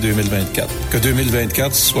bonne année 2024. Que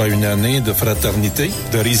 2024 soit une année de fraternité,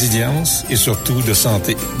 de résilience et surtout de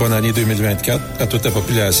santé. Bonne année 2024 à toute la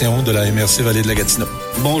population de la MRC Vallée de la Gatineau.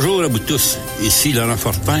 Bonjour à vous tous, ici Laurent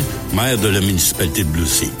Fortin, maire de la municipalité de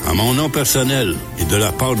Blussy. À mon nom personnel et de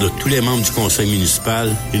la part de tous les membres du conseil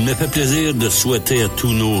municipal, il me fait plaisir de souhaiter à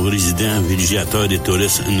tous nos résidents, villégiateurs et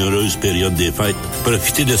touristes une heureuse période des fêtes.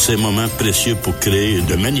 Profitez de ces moments précieux pour créer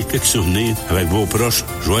de magnifiques souvenirs avec vos proches.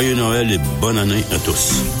 Joyeux Noël et bonne année à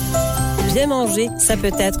tous. Bien manger, ça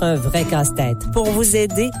peut être un vrai casse-tête. Pour vous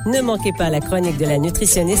aider, ne manquez pas la chronique de la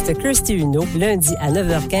nutritionniste Kirsty Huneau, lundi à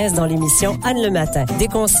 9h15 dans l'émission Anne le matin. Des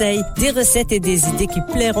conseils, des recettes et des idées qui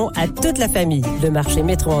plairont à toute la famille. Le marché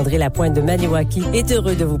Métro André-Lapointe de Maniwaki est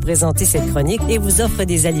heureux de vous présenter cette chronique et vous offre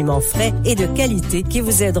des aliments frais et de qualité qui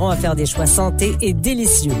vous aideront à faire des choix santé et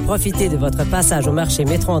délicieux. Profitez de votre passage au marché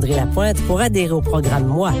Métro André-Lapointe pour adhérer au programme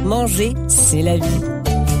Moi. Manger, c'est la vie.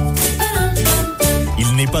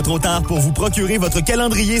 Il n'est pas trop tard pour vous procurer votre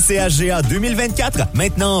calendrier CHGA 2024,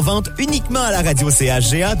 maintenant en vente uniquement à la radio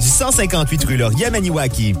CHGA du 158 rue Laurier à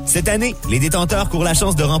Maniwaki. Cette année, les détenteurs courent la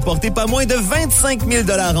chance de remporter pas moins de 25 000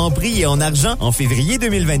 $ en prix et en argent en février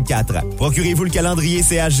 2024. Procurez-vous le calendrier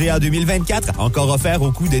CHGA 2024, encore offert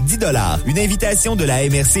au coût de 10 $. Une invitation de la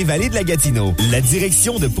MRC Vallée de la Gatineau. La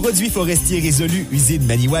direction de produits forestiers résolus usine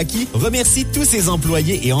Maniwaki remercie tous ses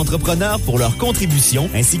employés et entrepreneurs pour leur contribution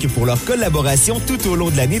ainsi que pour leur collaboration tout au long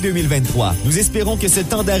de l'année 2023. Nous espérons que ce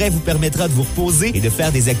temps d'arrêt vous permettra de vous reposer et de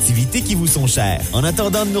faire des activités qui vous sont chères. En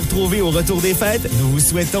attendant de nous retrouver au retour des fêtes, nous vous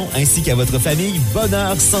souhaitons, ainsi qu'à votre famille,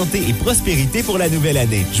 bonheur, santé et prospérité pour la nouvelle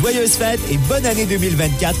année. Joyeuses fêtes et bonne année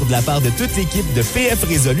 2024 de la part de toute l'équipe de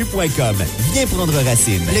pfrésolu.com. Viens prendre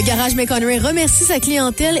racine. Le Garage McConroy remercie sa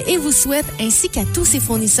clientèle et vous souhaite, ainsi qu'à tous ses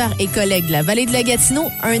fournisseurs et collègues de la Vallée de la Gatineau,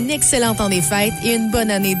 un excellent temps des fêtes et une bonne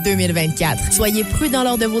année 2024. Soyez prudents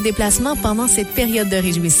lors de vos déplacements pendant cette période de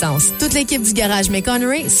réjouissance. Toute l'équipe du Garage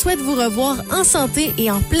McConaughey souhaite vous revoir en santé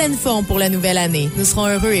et en pleine forme pour la nouvelle année. Nous serons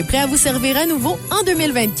heureux et prêts à vous servir à nouveau en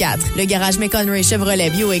 2024. Le Garage McConaughey Chevrolet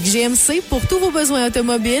Buick GMC pour tous vos besoins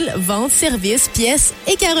automobiles, vente, services, pièces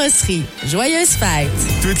et carrosserie. Joyeuses fêtes!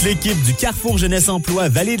 Toute l'équipe du Carrefour Jeunesse Emploi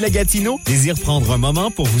Vallée de la Gatineau désire prendre un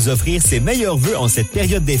moment pour vous offrir ses meilleurs vœux en cette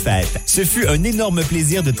période des fêtes. Ce fut un énorme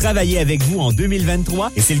plaisir de travailler avec vous en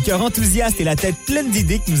 2023 et c'est le cœur enthousiaste et la tête pleine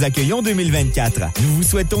d'idées que nous accueillons 2024. Nous vous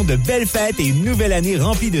souhaitons de belles fêtes et une nouvelle année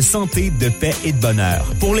remplie de santé, de paix et de bonheur.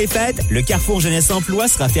 Pour les fêtes, le Carrefour Jeunesse Emploi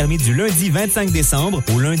sera fermé du lundi 25 décembre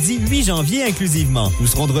au lundi 8 janvier inclusivement. Nous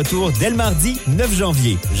serons de retour dès le mardi 9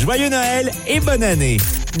 janvier. Joyeux Noël et bonne année!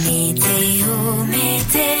 Météo,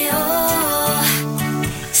 météo,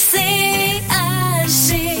 CHGA.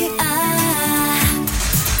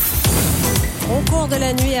 Au cours de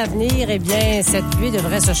la nuit à venir, eh bien, cette pluie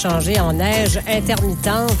devrait se changer en neige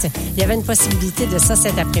intermittente. Il y avait une possibilité de ça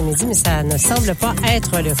cet après-midi, mais ça ne semble pas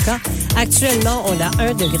être le cas. Actuellement, on a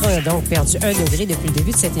 1 degré, on a donc perdu 1 degré depuis le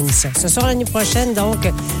début de cette émission. Ce soir, la nuit prochaine, donc,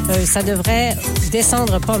 ça devrait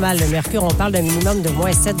descendre pas mal. Le mercure, on parle d'un minimum de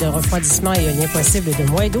 -7 de refroidissement éolien possible de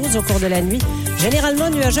 -12 au cours de la nuit. Généralement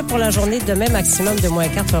nuageux pour la journée, demain maximum de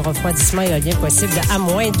 -4 refroidissement éolien possible à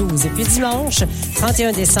 -12. Et puis dimanche,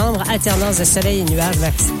 31 décembre, alternance de soleil et nuages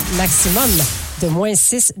maximum de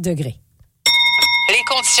 -6 degrés. Les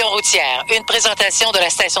conditions routières. Une présentation de la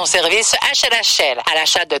station-service HLHL. À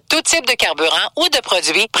l'achat de tout type de carburant ou de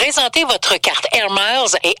produits, présentez votre carte Air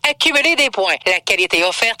Miles et accumulez des points. La qualité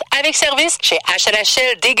offerte avec service chez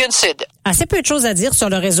HLHL Dégun Sud. Assez peu de choses à dire sur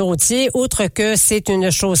le réseau routier, outre que c'est une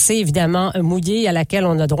chaussée évidemment mouillée à laquelle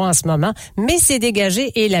on a droit en ce moment, mais c'est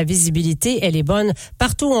dégagé et la visibilité, elle est bonne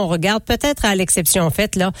partout où on regarde, peut-être à l'exception en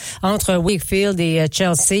fait là entre Wakefield et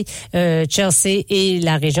Chelsea et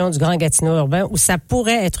la région du Grand Gatineau urbain où ça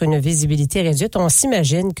pourrait être une visibilité réduite. On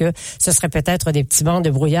s'imagine que ce serait peut-être des petits bancs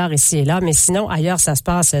de brouillard ici et là, mais sinon ailleurs ça se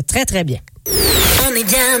passe très très bien. On est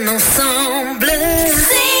bien ensemble.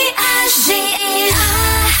 CHGA.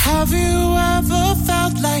 Have you ever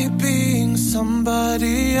felt like being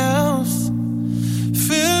somebody else?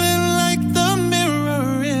 Feeling like the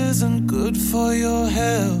mirror isn't good for your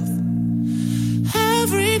health.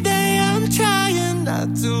 Every day I'm trying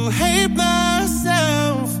not to hate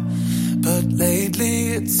myself, but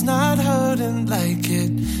lately it's not hurting like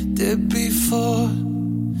it did before.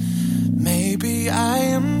 Maybe I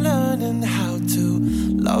am learning how to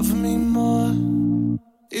love me more.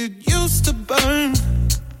 It used to burn,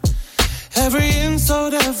 every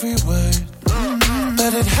insult, every word,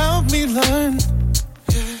 but it helped me learn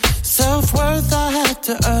self-worth I had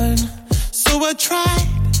to earn. So I tried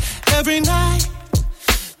every night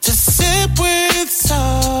to sip with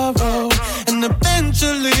sorrow, and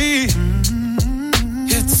eventually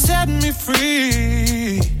it set me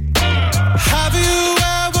free. Have you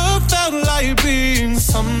ever felt like being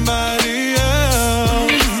somebody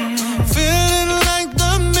else? Feeling like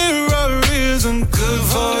the mirror isn't good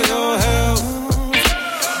for your health.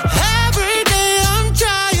 Every day I'm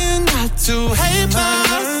trying not to hate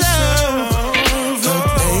myself, but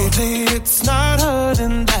lately it's not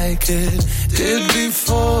hurting like it did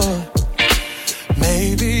before.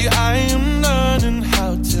 Maybe I am learning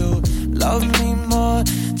how to love me more,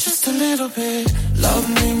 just a little bit. Love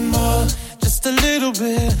me more, just a little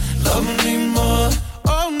bit. Love me more,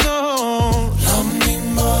 oh no. Love me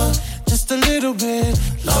more, just a little bit.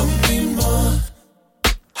 Love me more.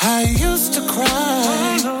 I used to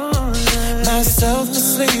cry myself to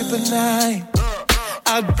sleep at night.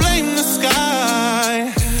 I'd blame the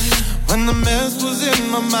sky when the mess was in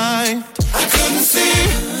my mind. I couldn't see,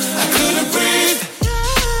 I couldn't breathe,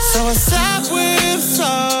 so I sat with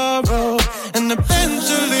sorrow, and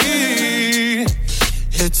eventually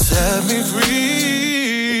it set me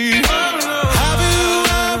free. Have you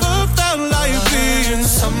ever felt like being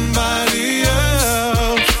somebody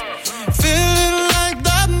else? Feeling like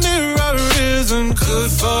that mirror isn't good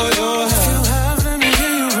for your health.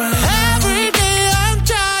 Every day I'm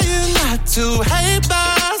trying not to hate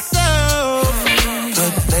myself,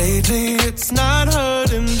 but lately it's not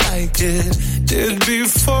hurting like it did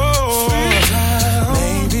before.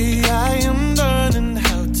 Maybe I am learning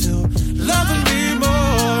how to love me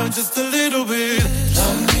more, just a little bit.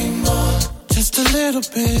 Love me more, just a little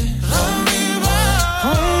bit. Love me more.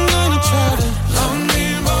 I'm gonna try to love me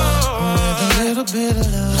more with a little bit of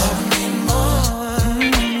love. Love me more.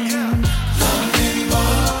 Love me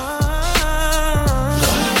more.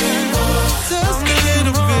 Love me more. Just a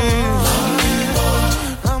little bit. Love me more.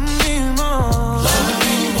 Love me more.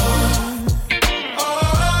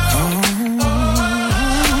 Love me more.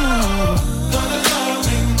 Gonna love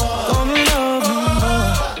me more. Gonna love me more.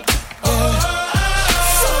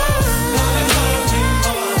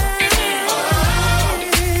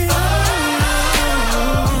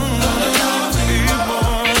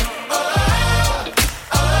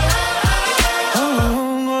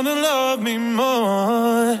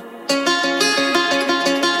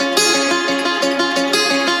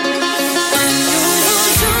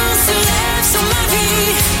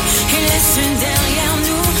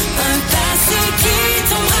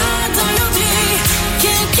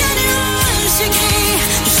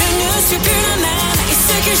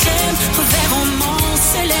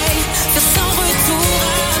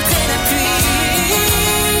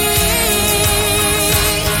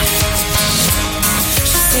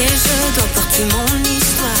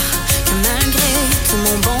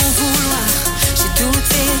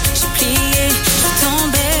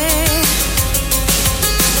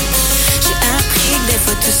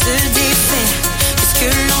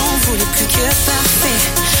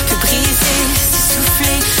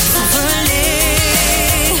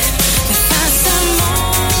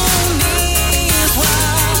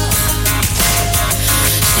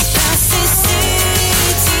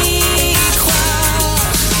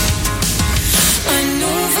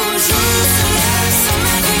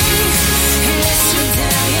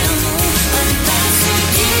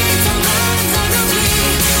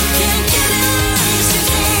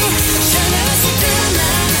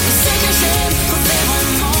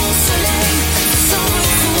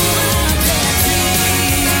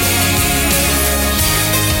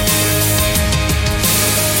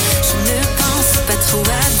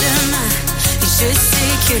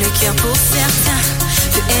 fier pour certains,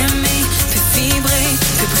 peut aimer, peut vibrer,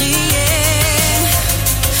 peut briller.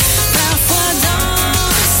 Parfois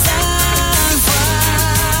dans sa voix,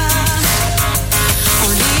 on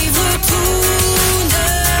livre tout de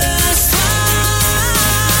soi.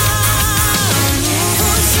 Un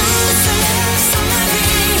nouveau jour se lève sur ma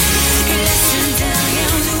vie, il laisse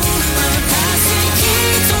derrière nous un passé qui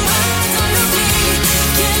tombera dans l'oubli.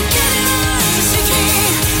 Quelqu'un s'écrit,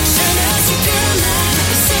 je ne suis plus la même,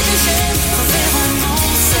 et ce que j'aime reverra mon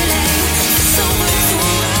soleil, son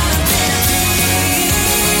retour après la pluie.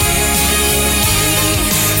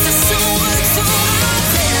 Son retour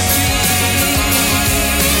après la pluie.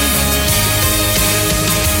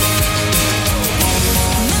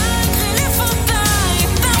 Malgré les faux pas et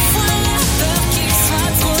parfois la peur qu'il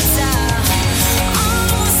soit trop tard,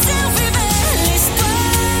 on servirait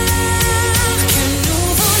l'espoir qu'un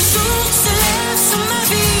nouveau jour se lève sur ma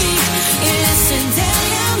vie. Il laisse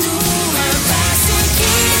derrière nous un passé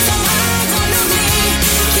qui tombera dans l'oubli.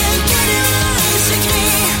 Quelqu'un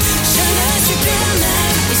s'écrit, je ne suis plus la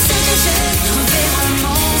même, et ce que j'aime reverra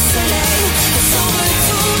mon soleil, et son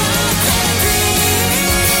retour après la pluie.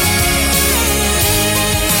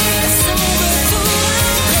 Son retour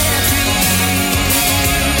après la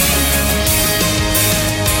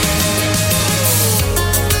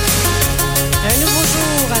Un nouveau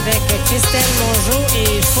jour avec Christelle Mongeau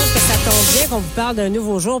et je trouve que ça tombe bien qu'on vous parle d'un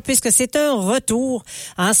nouveau jour puisque c'est un retour.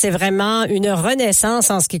 Hein, c'est vraiment une renaissance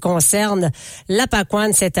en ce qui concerne la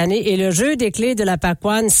Pacoane cette année et le jeu des clés de la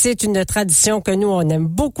Pacoane, c'est une tradition que nous, on aime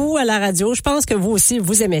beaucoup à la radio. Je pense que vous aussi,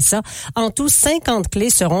 vous aimez ça. En tout, 50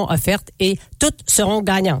 clés seront offertes et toutes seront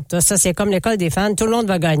gagnantes. Ça, c'est comme l'école des fans. Tout le monde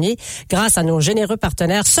va gagner grâce à nos généreux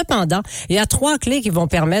partenaires. Cependant, il y a 3 clés qui vont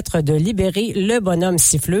permettre de libérer le bonhomme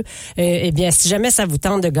siffleux. Eh bien, si jamais ça vous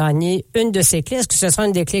tente de gagner une de ces clés, est-ce que ce sera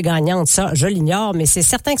une des clés gagnantes? Ça, je l'ignore, mais c'est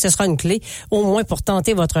certain que ce sera une clé, au moins pour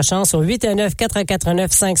tenter votre chance au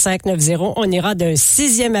 819-449-5590. On ira d'un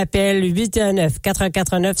 6e appel,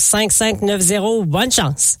 819-449-5590. Bonne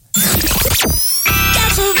chance! 97.3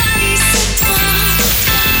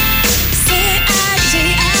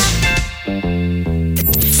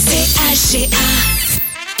 CAGA.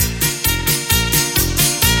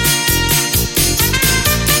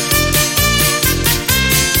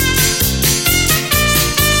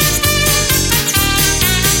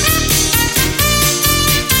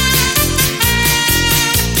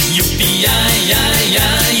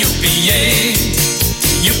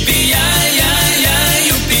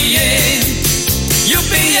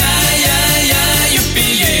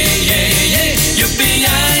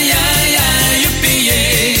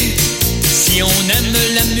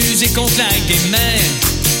 Qu'on claque des mains.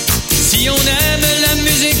 Si on aime la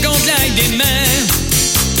musique, on claque des mains.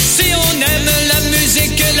 Si on aime la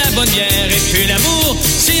musique, la bonne bière et puis l'amour.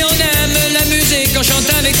 Si on aime la musique, on chante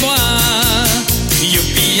avec moi.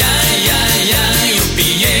 Youpi, ya, ya, ya, youpi,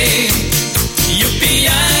 yeah. Youpi,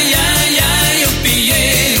 ya, ya, ya, youpi,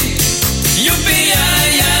 yeah. Youpi, ya,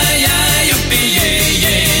 ya, ya, youpi, yeah,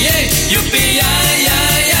 yeah, yeah. Youpi, ya, ya,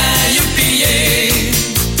 ya, youpi, yeah.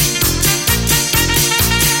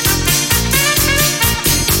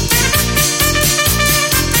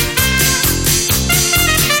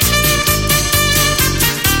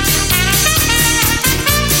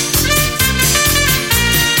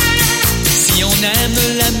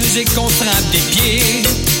 Qu'on frappe des pieds.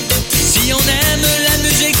 Si on aime la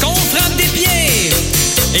musique, on frappe des pieds.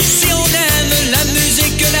 Et si on aime la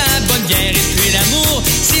musique, la bonne bière et puis l'amour.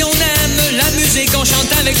 Si on aime la musique, on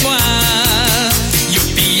chante avec moi.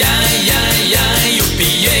 Youpi, ya, ya, ya, youpi,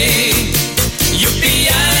 yeah. Youpi,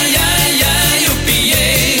 ya, ya, ya, youpi,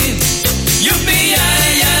 yeah. Youpi, ya,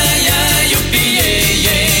 ya, ya, youpi, yeah,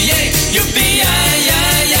 yeah, yeah. Youpi, ya, ya,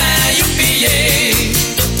 ya, youpi, yeah.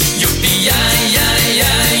 Youpi, ya, ya,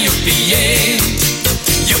 ya, youpi, yeah.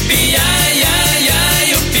 Youpi, ya, ya, ya,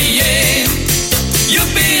 youpi, yeah.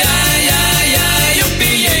 Youpi, ya, ya, ya, youpi,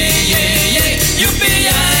 yeah, yeah, yeah. Youpi,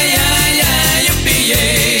 ya, ya, ya, youpi,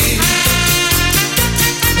 yeah.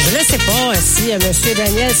 Je ne sais pas si M.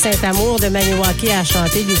 Daniel Saint-Amour de Maniwaki a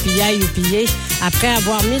chanté Youpi-ya, Youpi-ya après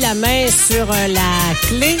avoir mis la main sur la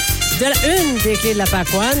clé une des clés de la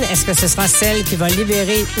Pacoane. Est-ce que ce sera celle qui va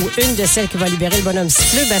libérer ou une de celles qui va libérer le bonhomme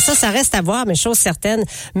siffleux? Ben ça reste à voir, mais chose certaine,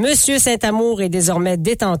 Monsieur Saint-Amour est désormais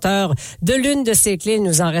détenteur de l'une de ces clés. Il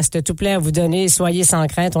nous en reste tout plein à vous donner. Soyez sans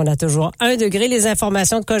crainte, on a toujours 1 degré. Les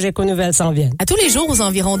informations de Cogeco Nouvelles s'en viennent. À tous les jours, aux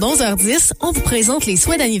environs d'11h10, on vous présente les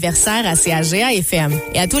souhaits d'anniversaire à CAGA FM.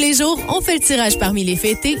 Et à tous les jours, on fait le tirage parmi les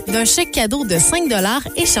fêtés d'un chèque cadeau de 5 $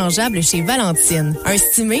 échangeable chez Valentine. Un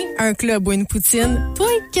stimé, un club ou une poutine. Toi,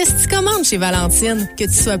 qu'est-ce que tu commande chez Valentine. Que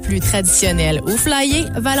tu sois plus traditionnel ou flyé,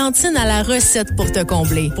 Valentine a la recette pour te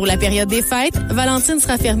combler. Pour la période des fêtes, Valentine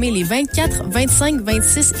sera fermée les 24, 25,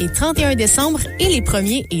 26 et 31 décembre et les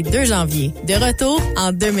 1er et 2 janvier. De retour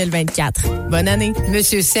en 2024. Bonne année.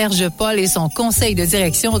 Monsieur Serge Paul et son conseil de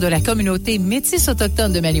direction de la communauté métisse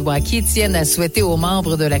autochtone de Maniwaki tiennent à souhaiter aux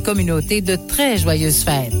membres de la communauté de très joyeuses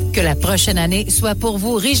fêtes. Que la prochaine année soit pour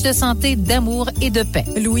vous riche de santé, d'amour et de paix.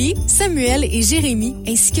 Louis, Samuel et Jérémy,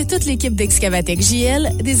 ainsi que toute l'équipe d'Excavatec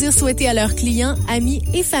JL, désirent souhaiter à leurs clients, amis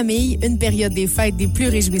et familles une période des fêtes des plus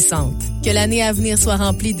réjouissantes. Que l'année à venir soit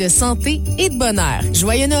remplie de santé et de bonheur.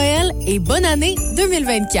 Joyeux Noël et bonne année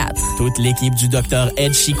 2024. Toute l'équipe du Dr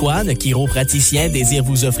Ed Chiquan, chiropraticien, désire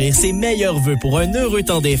vous offrir ses meilleurs vœux pour un heureux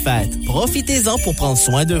temps des fêtes. Profitez-en pour prendre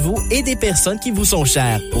soin de vous et des personnes qui vous sont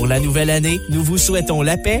chères. Pour la nouvelle année, nous vous souhaitons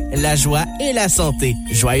la paix, la joie et la santé.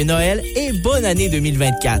 Joyeux Noël et bonne année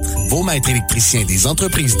 2024. Vos maîtres électriciens des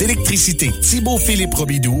entreprises d'électricité Thibault-Philippe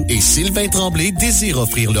Robidoux et Sylvain Tremblay désirent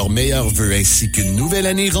offrir leurs meilleurs vœux ainsi qu'une nouvelle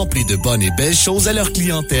année remplie de bonnes et belles choses à leur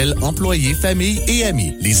clientèle, employés, familles et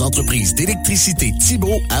amis. Les entreprises d'électricité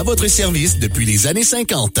Thibault à votre service depuis les années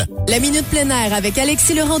 50. La Minute plein air avec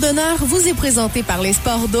Alexis le randonneur vous est présentée par les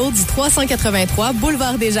sports d'eau du 383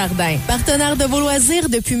 Boulevard des Jardins. Partenaire de vos loisirs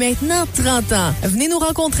depuis maintenant 30 ans. Venez nous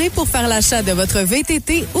rencontrer pour faire l'achat de votre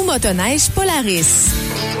VTT ou motoneige Polaris.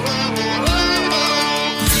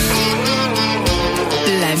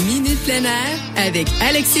 La Minute plein air avec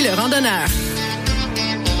Alexis le randonneur.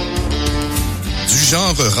 Du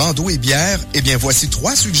genre rando et bière, eh bien voici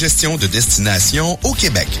 3 suggestions de destinations au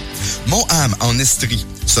Québec. Mont-Ham en Estrie,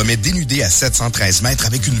 sommet dénudé à 713 mètres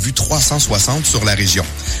avec une vue 360 sur la région.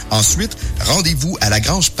 Ensuite, rendez-vous à la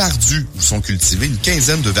Grange Pardue où sont cultivées une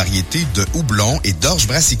quinzaine de variétés de houblon et d'orge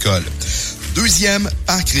brassicole. Deuxième,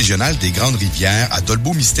 parc régional des Grandes Rivières à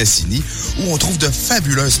Dolbeau-Mistassini où on trouve de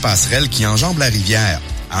fabuleuses passerelles qui enjambent la rivière.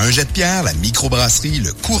 À un jet de pierre, la microbrasserie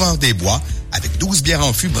Le Coureur des Bois avec 12 bières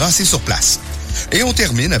en fût brassées sur place. Et on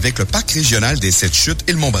termine avec le parc régional des Sept-Chutes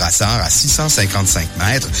et le Mont-Brassard à 655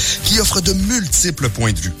 mètres qui offre de multiples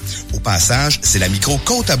points de vue. Au passage, c'est la micro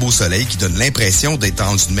Côte à Beau-Soleil qui donne l'impression d'être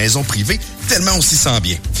dans une maison privée tellement on s'y sent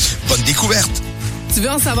bien. Bonne découverte! Tu veux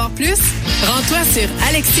en savoir plus? Rends-toi sur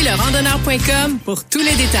alexilerandonneur.com pour tous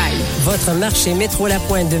les détails. Votre marché Métro La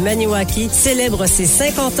Pointe de Maniwaki célèbre ses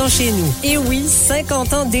 50 ans chez nous. Et oui,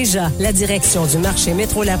 50 ans déjà. La direction du marché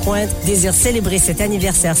Métro La Pointe désire célébrer cet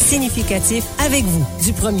anniversaire significatif avec vous.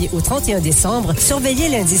 Du 1er au 31 décembre, surveillez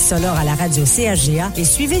l'indice sonore à la radio CHGA et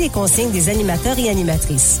suivez les consignes des animateurs et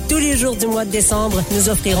animatrices. Tous les jours du mois de décembre, nous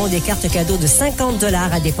offrirons des cartes cadeaux de 50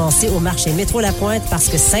 $ à dépenser au marché Métro La Pointe parce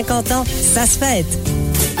que 50 ans, ça se fête.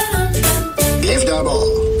 Bienvenue à bord.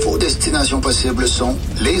 Vos destinations possibles sont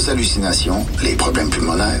les hallucinations, les problèmes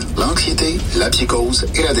pulmonaires, l'anxiété, la psychose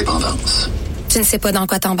et la dépendance. Tu ne sais pas dans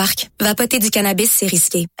quoi t'embarques? Vapoter du cannabis, c'est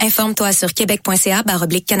risqué. Informe-toi sur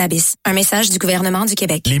québec.ca/cannabis. Un message du gouvernement du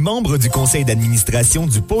Québec. Les membres du conseil d'administration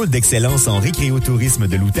du pôle d'excellence en récréotourisme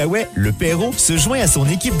de l'Outaouais, le Perrot, se joint à son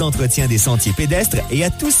équipe d'entretien des sentiers pédestres et à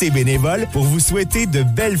tous ses bénévoles pour vous souhaiter de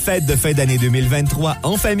belles fêtes de fin d'année 2023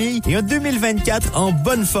 en famille et un 2024 en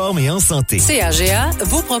bonne forme et en santé. CAGA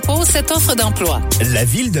vous propose cette offre d'emploi. La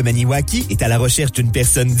ville de Maniwaki est à la recherche d'une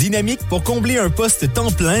personne dynamique pour combler un poste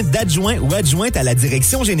temps plein d'adjoint ou adjointe à la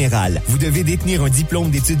direction générale. Vous devez détenir un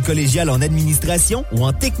diplôme d'études collégiales en administration ou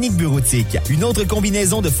en technique bureautique. Une autre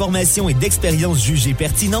combinaison de formation et d'expérience jugée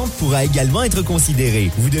pertinente pourra également être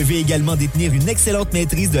considérée. Vous devez également détenir une excellente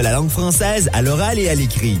maîtrise de la langue française à l'oral et à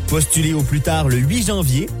l'écrit. Postulez au plus tard le 8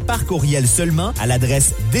 janvier par courriel seulement à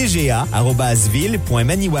l'adresse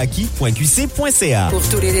dga@ville.maniwaki.qc.ca. Pour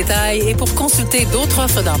tous les détails et pour consulter d'autres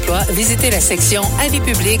offres d'emploi, visitez la section Avis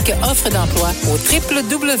public offres d'emploi au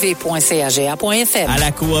www.caga.fm. À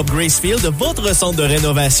la Coop Gracefield, votre centre de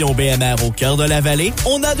rénovation BMR au cœur de la vallée,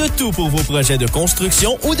 on a de tout pour vos projets de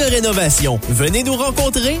construction ou de rénovation. Venez nous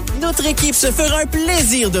rencontrer. Notre équipe se fera un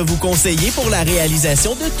plaisir de vous conseiller pour la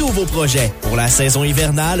réalisation de tous vos projets. Pour la saison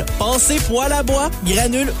hivernale, pensez poêle à bois,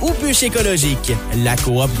 granules ou bûches écologiques. La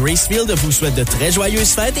Coop Gracefield vous souhaite de très joyeuses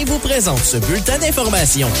fêtes et vous présente ce bulletin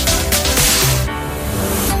d'information.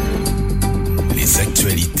 Les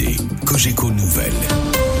actualités Cogeco Nouvelles.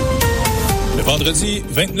 Le vendredi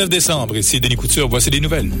 29 décembre, ici Denis Couture, voici les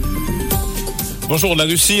nouvelles. Bonjour. La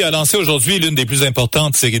Russie a lancé aujourd'hui l'une des plus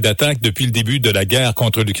importantes séries d'attaques depuis le début de la guerre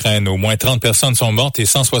contre l'Ukraine. Au moins 30 personnes sont mortes et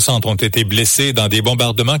 160 ont été blessées dans des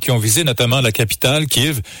bombardements qui ont visé notamment la capitale,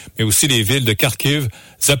 Kiev, mais aussi les villes de Kharkiv,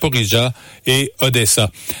 Zaporijjia et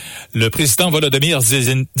Odessa. Le président Volodymyr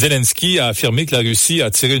Zelensky a affirmé que la Russie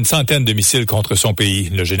a tiré une centaine de missiles contre son pays.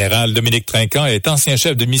 Le général Dominique Trinquant est ancien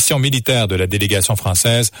chef de mission militaire de la délégation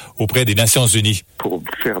française auprès des Nations Unies. Pour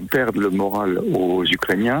faire perdre le moral aux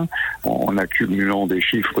Ukrainiens, en accumulant des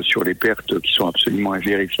chiffres sur les pertes qui sont absolument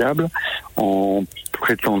invérifiables, en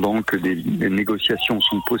prétendant que des négociations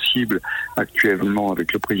sont possibles actuellement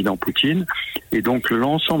avec le président Poutine. Et donc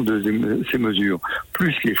l'ensemble de ces mesures,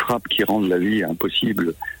 plus les frappes qui rendent la vie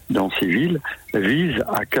impossible dans ces villes, visent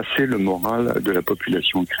à casser le moral de la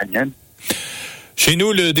population ukrainienne. Chez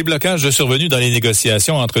nous, le déblocage survenu dans les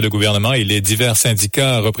négociations entre le gouvernement et les divers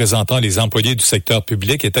syndicats représentant les employés du secteur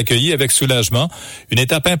public est accueilli avec soulagement. Une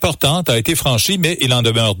étape importante a été franchie, mais il en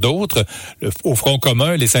demeure d'autres. Au Front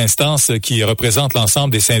commun, les instances qui représentent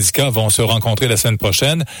l'ensemble des syndicats vont se rencontrer la semaine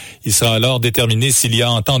prochaine. Il sera alors déterminé s'il y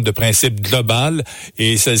a entente de principe globale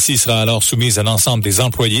et celle-ci sera alors soumise à l'ensemble des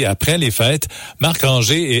employés après les fêtes. Marc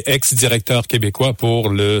Ranger est ex-directeur québécois pour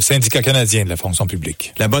le syndicat canadien de la fonction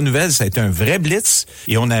publique. La bonne nouvelle, ça a été un vrai blitz.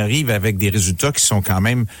 Et on arrive avec des résultats qui sont quand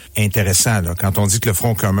même intéressants. Là. Quand on dit que le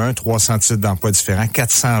Front commun, 300 titres d'emploi différents,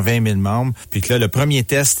 420 000 membres, puis que là, le premier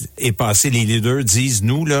test est passé, les leaders disent,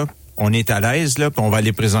 nous, là, on est à l'aise, là, puis on va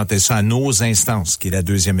aller présenter ça à nos instances, qui est la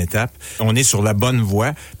deuxième étape. On est sur la bonne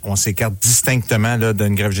voie. On s'écarte distinctement là,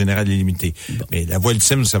 d'une grève générale illimitée. Bon. Mais la voie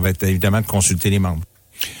ultime, ça va être évidemment de consulter les membres.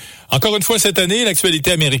 Encore une fois cette année,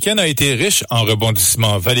 l'actualité américaine a été riche en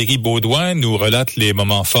rebondissements. Valérie Baudouin nous relate les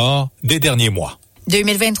moments forts des derniers mois.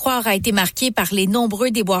 2023 aura été marqué par les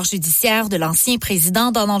nombreux déboires judiciaires de l'ancien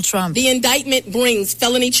président Donald Trump. The indictment brings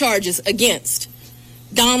felony charges against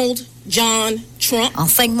Donald John Trump. En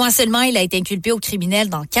 5 mois seulement, il a été inculpé au criminel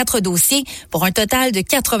dans 4 dossiers pour un total de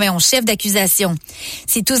 91 chefs d'accusation.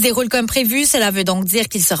 Si tout se déroule comme prévu, cela veut donc dire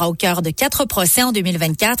qu'il sera au cœur de 4 procès en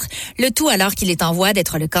 2024, le tout alors qu'il est en voie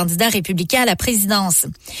d'être le candidat républicain à la présidence.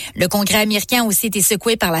 Le Congrès américain a aussi été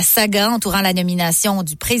secoué par la saga entourant la nomination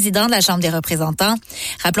du président de la Chambre des représentants.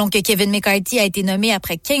 Rappelons que Kevin McCarthy a été nommé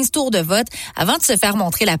après 15 tours de vote avant de se faire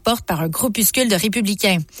montrer la porte par un groupuscule de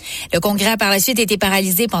républicains. Le Congrès a par la suite été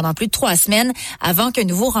paralysé pendant plus de 3 semaines avant qu'un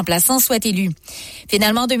nouveau remplaçant soit élu.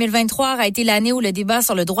 Finalement, 2023 a été l'année où le débat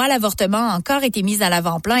sur le droit à l'avortement a encore été mis à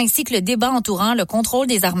l'avant-plan, ainsi que le débat entourant le contrôle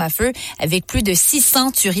des armes à feu avec plus de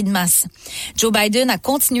 600 tueries de masse. Joe Biden a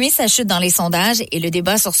continué sa chute dans les sondages et le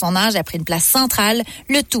débat sur son âge a pris une place centrale,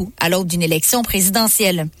 le tout à l'aube d'une élection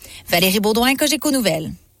présidentielle. Valérie Baudouin, Cogeco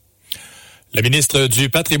Nouvelles. La ministre du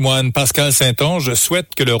Patrimoine, Pascale Saint-Onge,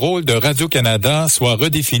 souhaite que le rôle de Radio-Canada soit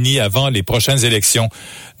redéfini avant les prochaines élections.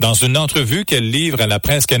 Dans une entrevue qu'elle livre à la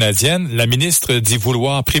presse canadienne, la ministre dit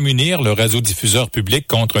vouloir prémunir le radiodiffuseur public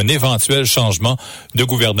contre un éventuel changement de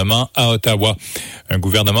gouvernement à Ottawa. Un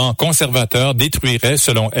gouvernement conservateur détruirait,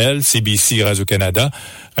 selon elle, CBC Radio-Canada.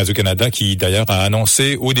 Radio-Canada qui, d'ailleurs, a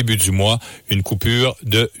annoncé au début du mois une coupure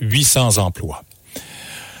de 800 emplois.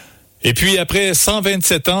 Et puis, après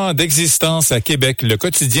 127 ans d'existence à Québec, le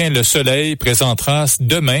quotidien Le Soleil présentera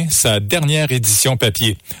demain sa dernière édition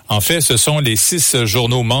papier. En fait, ce sont les 6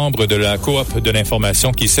 journaux membres de la coop de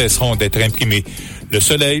l'information qui cesseront d'être imprimés. Le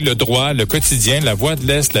Soleil, Le Droit, Le Quotidien, La Voix de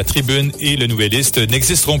l'Est, La Tribune et Le Nouvelliste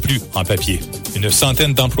n'existeront plus en papier. Une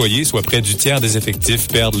centaine d'employés, soit près du tiers des effectifs,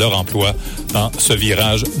 perdent leur emploi dans ce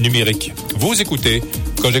virage numérique. Vous écoutez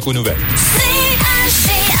Cogeco Nouvelles.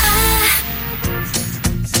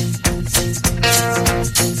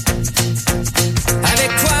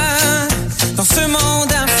 Dans ce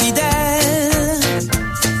monde infidèle,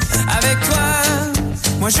 avec toi,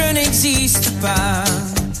 moi je n'existe pas.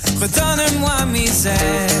 Redonne-moi mes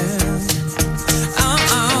ailes. Oh,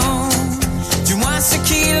 oh, dis-moi ce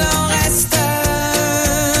qu'il en reste.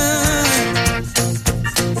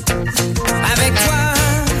 Avec toi,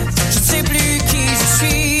 je ne sais plus qui je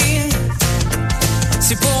suis.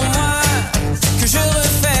 C'est pour moi que je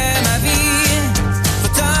refais ma vie.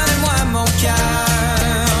 Redonne-moi mon cœur.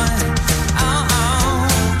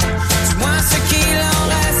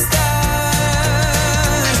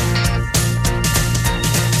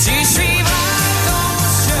 Tu suivras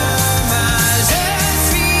ton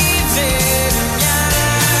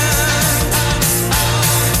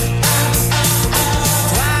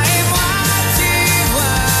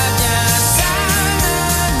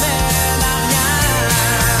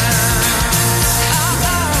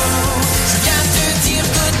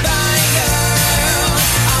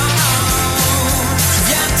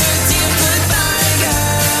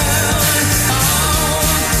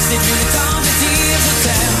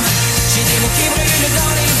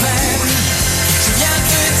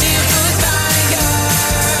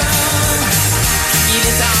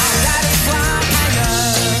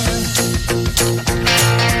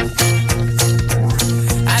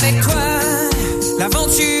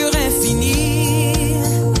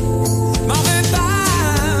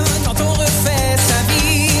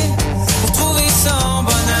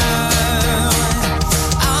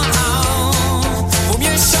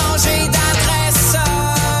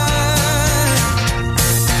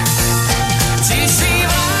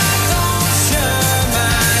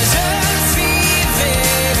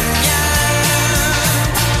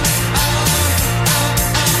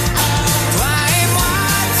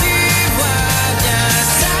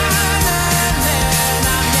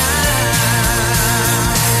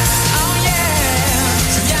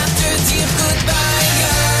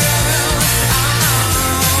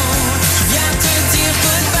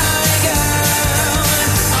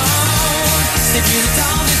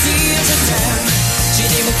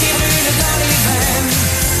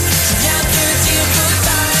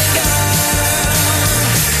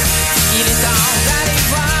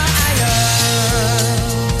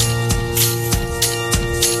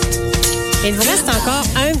encore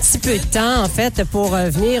un petit peu de temps, en fait, pour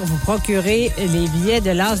venir vous procurer les billets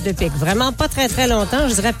de l'As de pique. Vraiment pas très, très longtemps.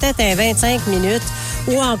 Je dirais peut-être 25 minutes.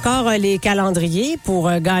 Ou encore les calendriers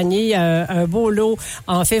pour gagner un beau lot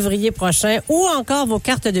en février prochain. Ou encore vos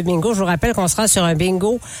cartes de bingo. Je vous rappelle qu'on sera sur un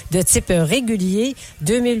bingo de type régulier.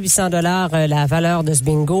 2800 $ la valeur de ce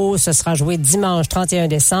bingo. Ce sera joué dimanche 31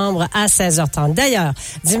 décembre à 16h30. D'ailleurs,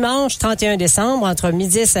 dimanche 31 décembre, entre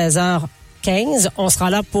midi et 16h15, on sera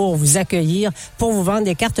là pour vous accueillir, pour vous vendre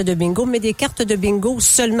des cartes de bingo, mais des cartes de bingo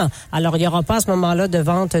seulement. Alors, il n'y aura pas à ce moment-là de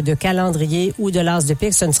vente de calendrier ou de l'as de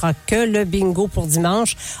pique. Ce ne sera que le bingo pour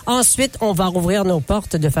dimanche. Ensuite, on va rouvrir nos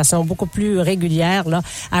portes de façon beaucoup plus régulière, là,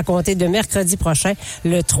 à compter de mercredi prochain,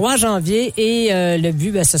 le 3 janvier. Et le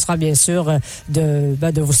but, ce sera bien sûr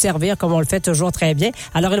de vous servir comme on le fait toujours très bien.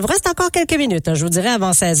 Alors, il vous reste encore quelques minutes, je vous dirais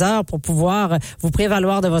avant 16h, pour pouvoir vous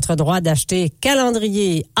prévaloir de votre droit d'acheter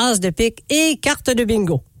calendrier, as de pique et carte de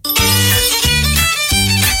bingo. Ils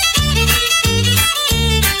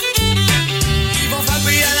vont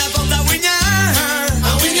frapper à la porte à Wignan.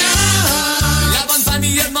 À Wignan. La bonne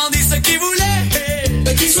famille a demandé ce qu'ils voulaient.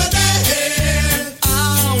 De qui souhaitait.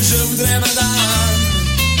 Ah, je voudrais madame.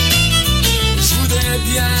 Je voudrais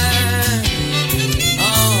bien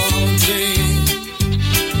entrer.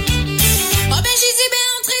 Ah ben j'ai dit ben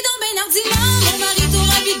entrer dans ben ordinaire. Mon mari tout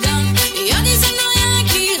rapidement. Et y a des hommes de rien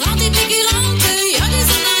qui rentrent et puis qui rentrent. Y a des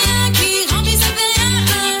hommes de rien qui rentrent et ça fait rien.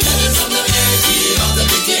 Y a des hommes de rien qui rentrent et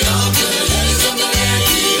puis qui rentrent. Y a des hommes de rien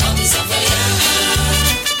qui rentrent et ça fait rien.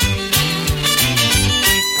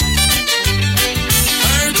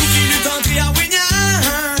 Un coup qui l'eut entré à Wignan.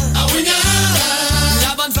 À Wignan.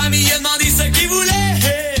 La bonne famille a demandé ce qu'il voulait.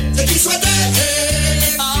 Ce qu'il souhaitait.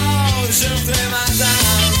 Oh, je voudrais madame.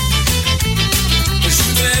 Je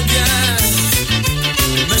voudrais bien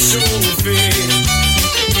me chauffer.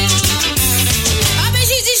 Ah ben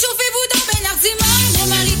j'ai dit chauffez-vous dans ben ordinaire. Mon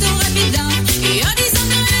mari tout rapidement. Et y a des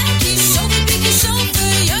hommes de rien qui chauffent et puis qui chauffent.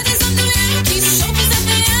 Y a des hommes de rien qui chauffent et ça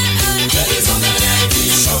fait rien. Y a des hommes de rien qui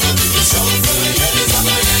chauffent et puis qui chauffent. Y a des hommes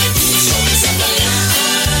de rien qui chauffent et ça fait rien.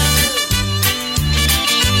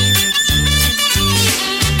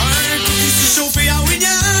 Un coup qui s'est chauffé à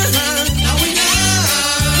Wignan. À Wignan.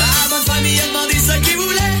 La bonne famille a demandé ce qu'il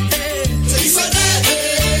voulait. Ce qu'il souhaitait.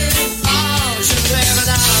 Ah, je voudrais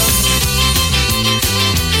madame.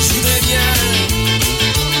 Je voudrais bien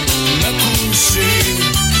me coucher.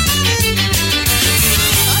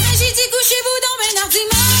 Ah ben j'ai dit couchez-vous dans ben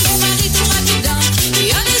ordinaire. Mon mari tout rapidement. Et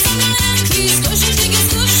y a des hommes de rien qui se couchent et puis qui se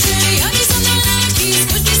couchent. Y a des hommes de rien qui se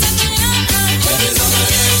couchent et ça fait rien. Y a des hommes de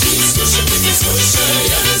rien qui se couchent et puis qui se couchent.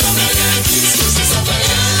 Y a des hommes de rien qui se couchent et ça fait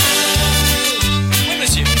rien. Oui,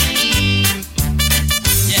 monsieur.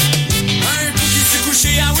 Un coup qui s'est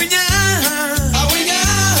couché à Wignan. À Wignan.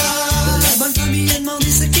 La bonne famille a demandé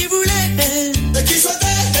ce qu'il voulait. De qui souhaitait.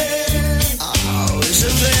 Oh, je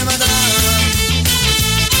voudrais madame.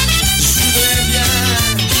 Je voudrais bien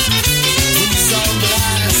vous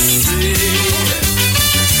embrasser.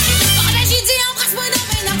 Ah ben j'ai dit embrasse-moi dans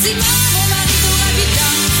ben ordinaire. Mon mari tout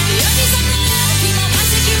rapidement. Y a des hommes de rien qui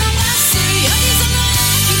m'embrassent et qui m'embrassent. Y a des hommes de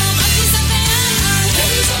rien qui m'embrassent et ça fait rien. Y a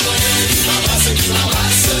des hommes de rien qui m'embrassent et qui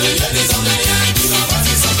m'embrassent. Y a des hommes de rien qui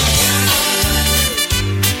m'embrassent et ça fait rien.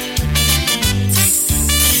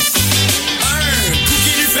 Un coup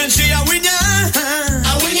qui lui frenchait à Wignan.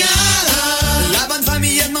 À Wignan. La bonne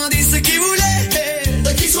famille a demandé ce qu'il voulait.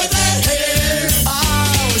 De qui souhaitait. Oh,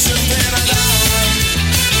 je voudrais madame.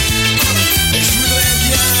 Je voudrais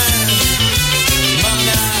bien m'en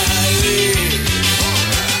aller.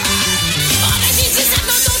 Ah ben j'ai dit ça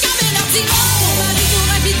dans ton camp ben ordinaire. Mon mari tout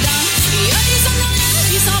rapidement. Y a des hommes de rien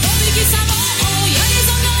qui s'en vont puis qui s'en vont. Oh, y a des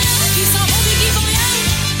hommes de rien qui s'en vont puis qui font rien.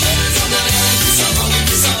 Y a des hommes de rien qui s'en vont et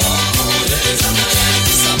qui s'en vont. Y a des hommes de rien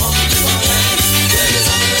qui s'en vont et qui font rien. Y a des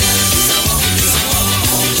hommes de rien qui s'en vont et qui s'en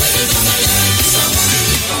vont. Y a des hommes de rien qui s'en vont et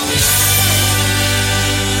qui font rien.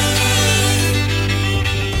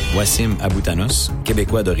 Wassim Aboutanos,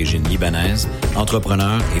 Québécois d'origine libanaise,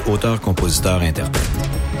 entrepreneur et auteur-compositeur-interprète.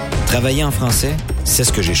 Travailler en français, c'est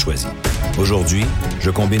ce que j'ai choisi. Aujourd'hui, je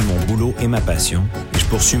combine mon boulot et ma passion et je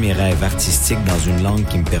poursuis mes rêves artistiques dans une langue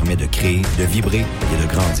qui me permet de créer, de vibrer et de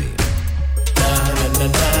grandir.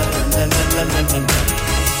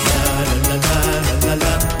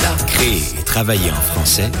 Créer et travailler en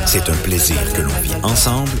français, c'est un plaisir que l'on vit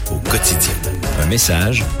ensemble au quotidien. Un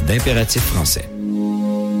message d'Impératif français.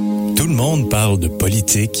 Tout le monde parle de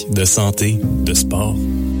politique, de santé, de sport.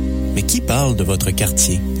 Mais qui parle de votre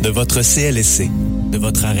quartier, de votre CLSC, de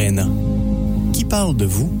votre aréna? Qui parle de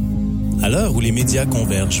vous? À l'heure où les médias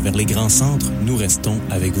convergent vers les grands centres, nous restons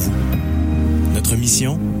avec vous. Notre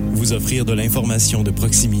mission? Vous vous offrir de l'information de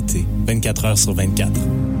proximité, 24 heures sur 24.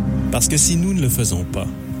 Parce que si nous ne le faisons pas,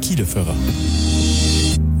 qui le fera?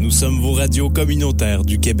 Nous sommes vos radios communautaires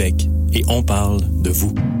du Québec et on parle de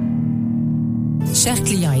vous. Chers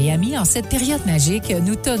clients et amis, en cette période magique,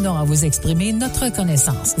 nous tenons à vous exprimer notre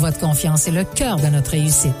reconnaissance. Votre confiance est le cœur de notre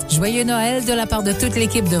réussite. Joyeux Noël de la part de toute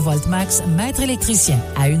l'équipe de Voltmax, maître électricien.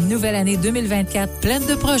 À une nouvelle année 2024 pleine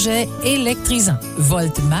de projets électrisants.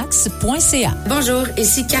 Voltmax.ca. Bonjour,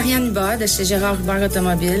 ici Karianne Hubert de chez Gérard Hubert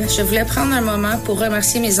Automobile. Je voulais prendre un moment pour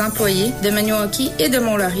remercier mes employés de Maniwaki et de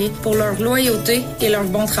Mont-Laurier pour leur loyauté et leur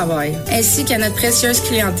bon travail, ainsi qu'à notre précieuse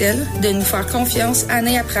clientèle de nous faire confiance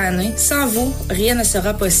année après année. Sans vous, rien ne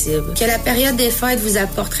sera possible. Que la période des fêtes vous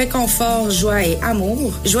apporte réconfort, joie et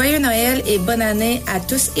amour. Joyeux Noël et bonne année à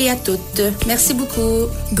tous et à toutes. Merci beaucoup.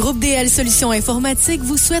 Groupe DL Solutions Informatiques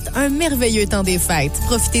vous souhaite un merveilleux temps des fêtes.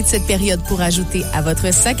 Profitez de cette période pour ajouter à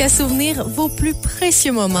votre sac à souvenirs vos plus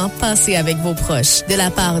précieux moments passés avec vos proches. De la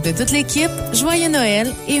part de toute l'équipe, joyeux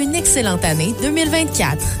Noël et une excellente année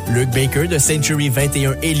 2024. Luc Baker de Century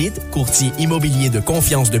 21 Elite, courtier immobilier de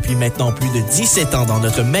confiance depuis maintenant plus de 17 ans dans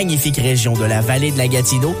notre magnifique région de la Vallée de la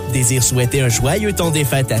Gatineau, désire souhaiter un joyeux temps des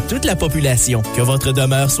fêtes à toute la population. Que votre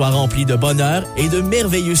demeure soit remplie de bonheur et de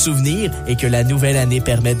merveilleux souvenirs et que la nouvelle année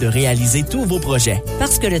permette de réaliser tous vos projets.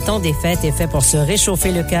 Parce que le temps des fêtes est fait pour se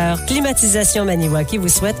réchauffer le cœur, Climatisation Maniwaki vous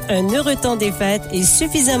souhaite un heureux temps des fêtes et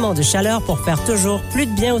suffisamment de chaleur pour faire toujours plus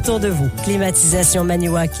de bien autour de vous. Climatisation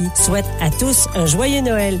Maniwaki souhaite à tous un joyeux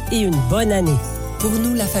Noël et une bonne année. Pour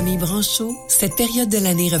nous, la famille Brancheau, cette période de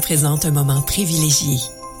l'année représente un moment privilégié.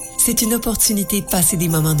 C'est une opportunité de passer des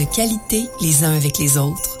moments de qualité les uns avec les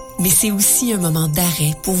autres, mais c'est aussi un moment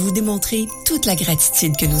d'arrêt pour vous démontrer toute la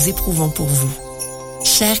gratitude que nous éprouvons pour vous.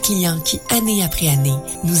 Chers clients qui, année après année,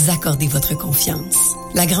 nous accordez votre confiance,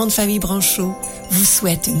 la grande famille Brancheau vous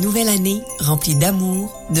souhaite une nouvelle année remplie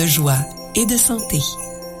d'amour, de joie et de santé.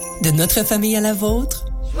 De notre famille à la vôtre,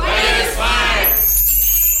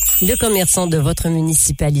 Le commerçant de votre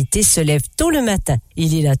municipalité se lève tôt le matin.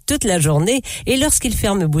 Il est là toute la journée et lorsqu'il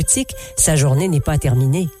ferme boutique, sa journée n'est pas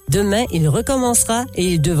terminée. Demain, il recommencera et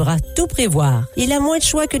il devra tout prévoir. Il a moins de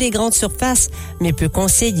choix que les grandes surfaces, mais peut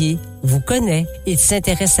conseiller, vous connaît, il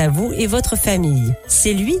s'intéresse à vous et votre famille.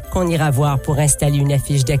 C'est lui qu'on ira voir pour installer une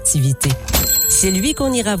affiche d'activité. C'est lui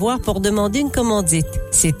qu'on ira voir pour demander une commandite.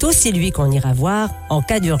 C'est aussi lui qu'on ira voir en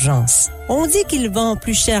cas d'urgence. On dit qu'il vend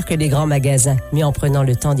plus cher que les grands magasins, mais en prenant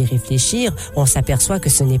le temps d'y réfléchir, on s'aperçoit que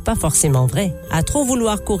ce n'est pas forcément vrai. À trop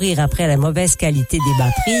vouloir courir après la mauvaise qualité des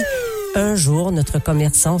bas prix, un jour notre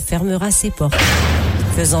commerçant fermera ses portes,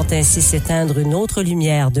 faisant ainsi s'éteindre une autre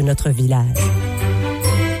lumière de notre village.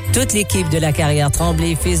 Toute l'équipe de la carrière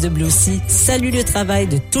Tremblay Fils de Bloussy salue le travail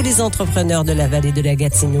de tous les entrepreneurs de la vallée de la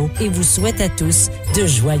Gatineau et vous souhaite à tous de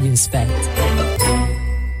joyeuses fêtes.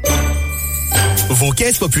 Vos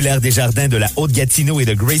caisses populaires des jardins de la Haute-Gatineau et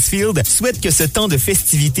de Gracefield souhaitent que ce temps de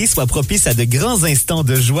festivités soit propice à de grands instants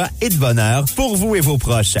de joie et de bonheur pour vous et vos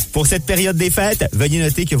proches. Pour cette période des fêtes, veuillez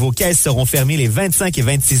noter que vos caisses seront fermées les 25 et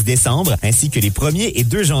 26 décembre, ainsi que les 1er et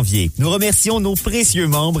 2 janvier. Nous remercions nos précieux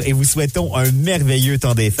membres et vous souhaitons un merveilleux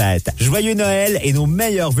temps des fêtes. Joyeux Noël et nos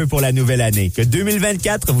meilleurs vœux pour la nouvelle année. Que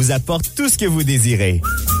 2024 vous apporte tout ce que vous désirez.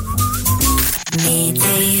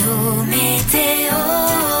 Météo, météo.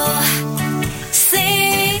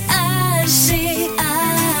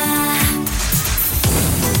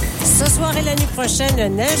 Ce soir et la nuit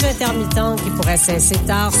prochaine, neige intermittente qui pourrait cesser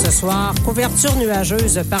tard ce soir. Couverture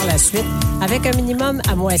nuageuse par la suite, avec un minimum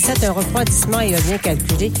à -7, un refroidissement éolien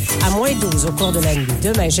calculé à -12 au cours de la nuit.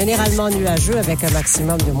 Demain, généralement nuageux avec un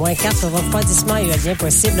maximum de -4, refroidissement éolien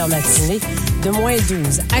possible en matinée de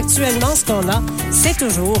 -12. Actuellement, ce qu'on a, c'est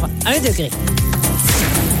toujours 1 degré.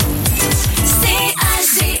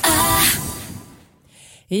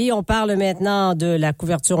 Et on parle maintenant de la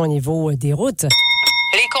couverture au niveau des routes.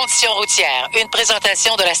 Les conditions routières. Une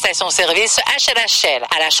présentation de la station-service HLHL.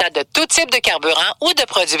 À l'achat de tout type de carburant ou de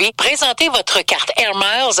produits, présentez votre carte Air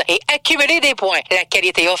Miles et accumulez des points. La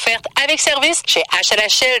qualité offerte avec service chez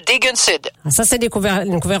HLHL Dégun Sud. Ça, c'est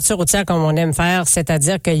une couverture routière comme on aime faire,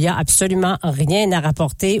 c'est-à-dire qu'il y a absolument rien à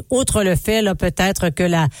rapporter, outre le fait, là, peut-être que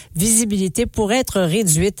la visibilité pourrait être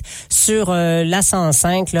réduite sur la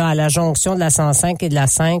 105, là, à la jonction de la 105 et de la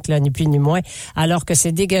 5, là, ni plus ni moins, alors que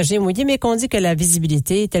c'est dégagé, mouillé, mais qu'on dit que la visibilité,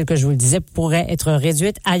 telle que je vous le disais, pourrait être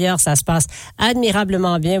réduite. Ailleurs, ça se passe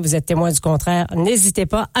admirablement bien. Vous êtes témoin du contraire. N'hésitez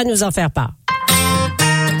pas à nous en faire part.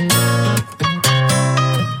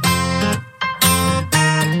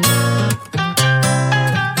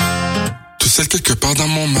 Tout seul quelque part dans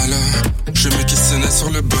mon malheur, je me questionnais sur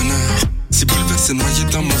le bonheur. Si bouleversé, noyé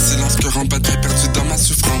dans mon silence, cœur en bataille, perdu dans ma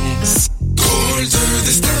souffrance. drôle de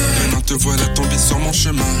destin. Maintenant te voilà tombé sur mon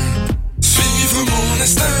chemin. Suivre mon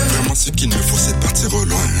instinct. Vraiment ce qu'il me faut c'est de partir au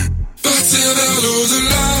loin. Partir vers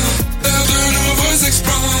l'au-delà, vers de nouveaux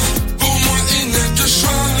exploits. Pour moi il n'y a que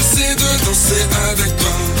choix, c'est de danser avec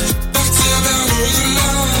toi. Partir vers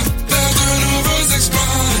l'au-delà, vers de nouveaux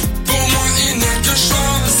exploits. Pour moi il n'y a que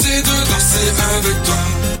choix, c'est de danser avec toi.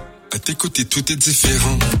 À tes côtés tout est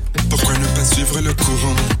différent, pourquoi ne pas suivre le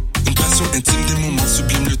courant? Une passion intime, des moments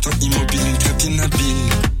sublimes, le temps immobile, une crainte inhabile.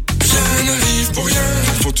 Rien n'arrive pour rien,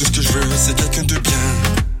 pour tout ce que je veux c'est quelqu'un de bien.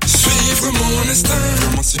 Suivre mon instinct,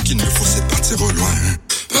 vraiment ce qu'il me faut c'est de partir au loin.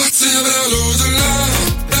 Partir vers l'au-delà,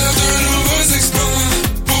 vers de nouveaux exploits.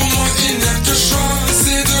 Pour moi il n'y a que choix,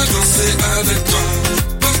 c'est de danser avec toi.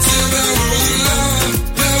 Partir vers l'au-delà,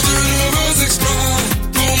 vers de nouveaux exploits.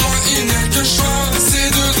 Pour moi il n'y a que choix, c'est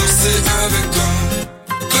de danser avec toi.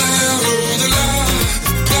 Vers l'au-delà,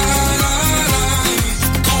 la la la,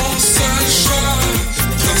 mon seul choix,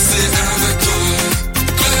 danser avec toi.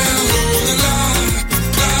 Vers l'au-delà,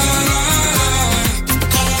 la la la,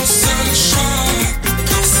 mon seul choix,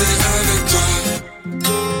 danser avec toi.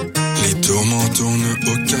 Les tourments tournent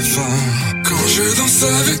au cafard quand je danse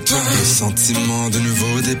avec toi. Le sentiment de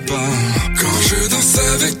nouveau départ quand je danse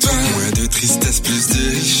avec toi. Moins de tristesse, plus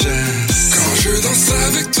de richesse quand je danse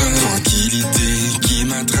avec toi. Tranquillité qui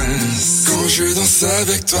m'adresse quand je danse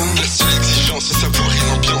avec toi. Laisse l'exigence, savourer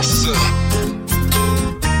l'ambiance.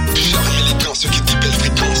 Charme, élégance, qui dit belle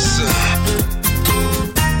fréquence.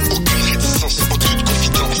 Aucune réticence, en toute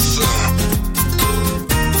confidence.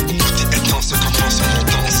 Tout est intense quand on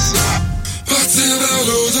danse. Partir vers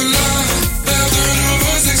l'au-delà, vers de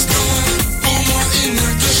nouveaux exploits. Pour moi il n'y a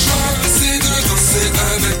que choix, c'est de danser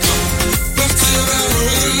avec toi. Partir vers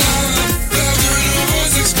l'au-delà, vers de nouveaux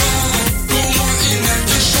exploits. Pour moi il n'y a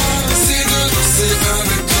que choix, c'est de danser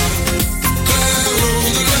avec toi. Vers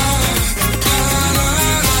l'au-delà, la la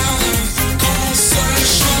la, mon seul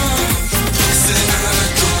choix, danser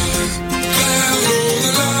avec toi. Vers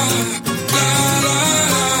l'au-delà, la la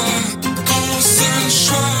la, mon seul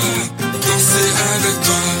choix, danser avec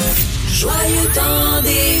toi. Joyeux temps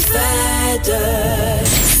des fêtes,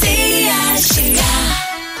 CHK.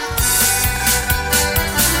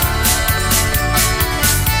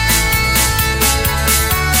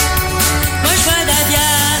 Moi je bois de la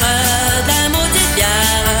bière, de la maudite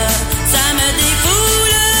bière. Ça me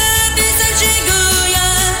défoule, puis ça me gigouille.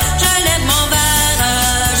 Je lève mon verre,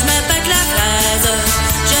 je me pète la fraise.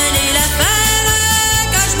 Je l'ai la faire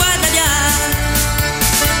quand je bois de la bière.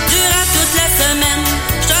 Durant toute la semaine,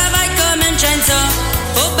 je travaille comme une chainsaw.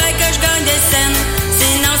 Faut bien que je gagne des scènes,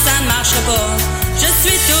 sinon ça ne marchera pas. Je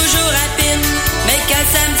suis toujours rapide, mais quand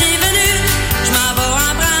samedi est venu, je m'en vais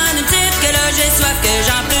en prendre une petite, que là j'ai soif, que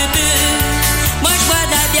j'en peux plus. Moi je bois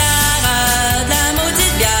de la bière, de la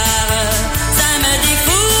maudite bière. Ça me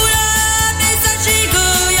défoule, puis ça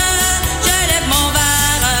gigouille. Je lève mon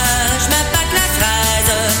verre, je me pâte la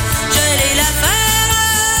fraise. Je l'ai la faire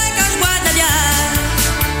quand je bois de la bière.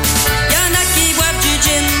 Y'en a qui boivent du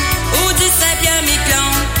gin ou du Saint-Pierre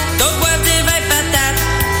Miquelon. D'autres boivent des vins patates,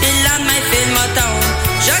 puis le lendemain fait le moton.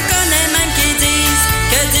 Je connais même qui disent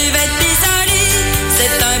que du vin de pissenlit,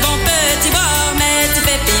 c'est un bon petit boire, mais tu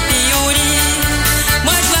fais pipi au lit.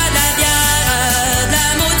 Moi je bois de la bière, de la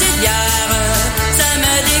maudite bière. Ça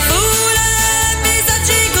me défoule, puis ça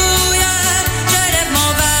gigouille. Je lève mon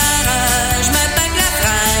verre, je me pâte la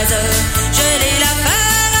fraise. Je l'ai la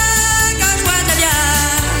faire quand je bois de la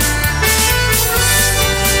bière.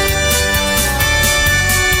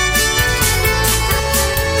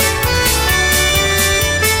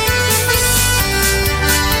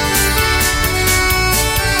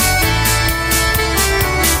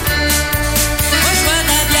 Moi je bois de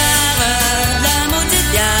la bière, de la maudite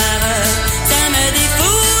bière. Ça me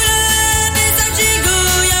défoule, puis ça me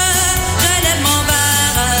gigouille. Je lève mon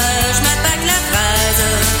verre, je me pâte la fraise.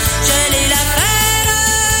 Je l'ai la faire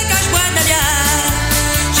quand je bois de la bière.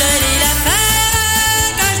 Je l'ai la faire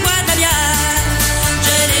quand je bois de la bière.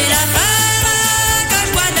 Je l'ai la faire quand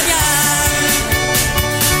je bois de la bière.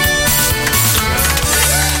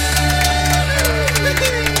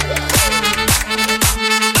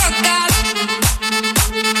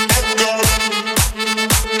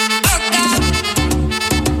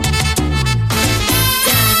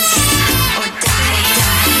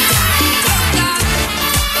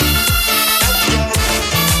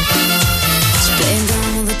 Playing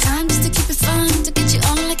down all the time just to keep it fun, to get you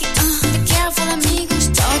on like it, be careful amigos,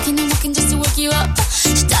 talking and walking just to work you up.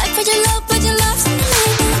 She died for your love, but your love's in the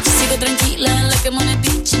label. Just sigo tranquila, like I'm on a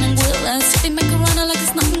beach in Anguilla, sipping macarona like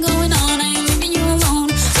there's nothing going on. I ain't leaving you alone.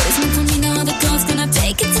 What is meant for me, no other girl's gonna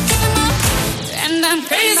take it to give him up. And I'm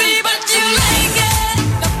crazy, but you like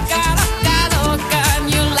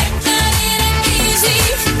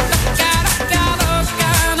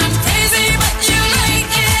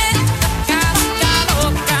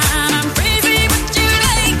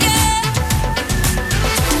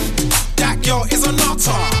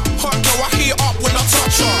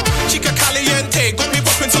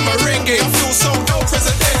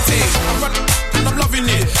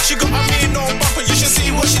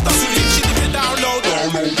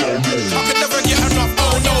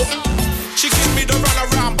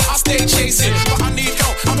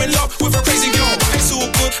love with a crazy girl. It's all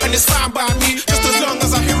good and it's fine by me, just as long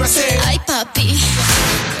as I hear her say, Ay, papi.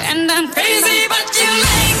 And I'm crazy, but you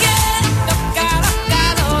like it. Loca, loca,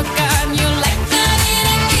 loca, and you like that it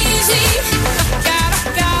ain't easy. Loca,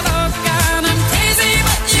 loca, loca, and I'm crazy,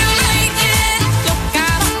 but you like it. Loca,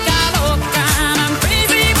 loca, loca, and I'm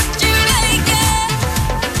crazy, but you like it.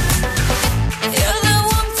 You're the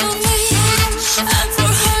one for me, and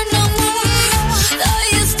for her no more. Though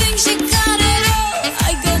you think she got it all,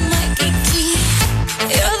 I got my kiki.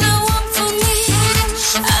 You're the one for me,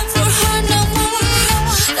 and for her no more.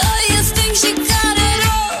 Though you think she got it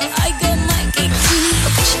all, I got my kiki.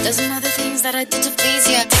 Okay, she doesn't know the things that I did to please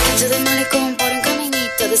ya. Take her to the malecón por un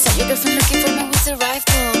caminito. Decide your girlfriend looking for me with the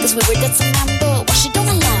rifle. Cause we were dead some mambo, what she doing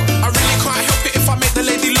alone? I really can't help it if I make the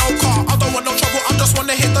lady loca. I don't want no trouble, I just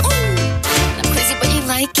wanna hit the I'm crazy, but you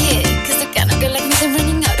like it. Cause the kind of girl like me's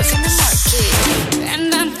running out of in the market.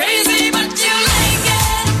 And I'm crazy, but you like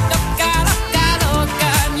it. Loca, loca, loca,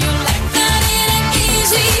 and you like that it ain't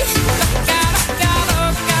easy. Loca, loca,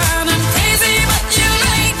 loca, and I'm crazy, but you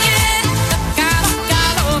like it. Loca, loca,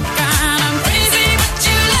 loca, and I'm crazy, but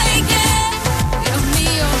you like it. Dios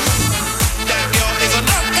mío. That girl is a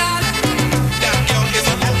nut. That girl is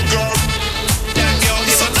a nut girl. That girl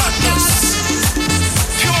is a nut.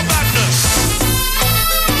 Pure badness.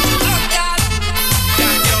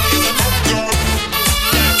 That girl is a nut girl.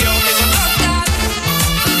 That girl is a nut.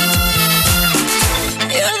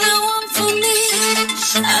 You're the one for me,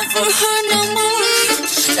 and for her no more.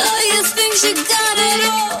 Though you think she got it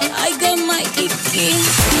all, I got my kiki.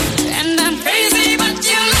 And I'm crazy, but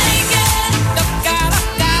you like it. Loca,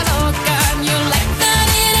 loca, loca, and you like that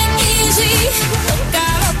it ain't easy. Loca,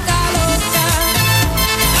 loca, loca.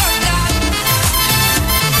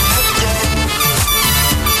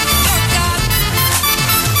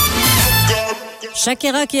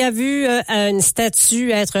 Shakira qui a vu une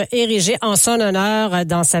statue être érigée en son honneur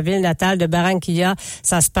dans sa ville natale de Barranquilla.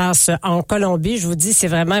 Ça se passe en Colombie. Je vous dis, c'est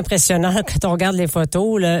vraiment impressionnant quand on regarde les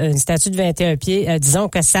photos. Là, une statue de 21 pieds, disons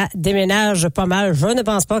que ça déménage pas mal. Je ne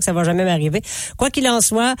pense pas que ça va jamais m'arriver. Quoi qu'il en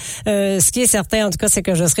soit, ce qui est certain, en tout cas, c'est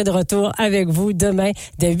que je serai de retour avec vous demain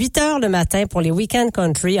de 8h le matin pour les Weekend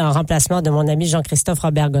Country en remplacement de mon ami Jean-Christophe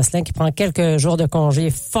Robert-Gosselin qui prend quelques jours de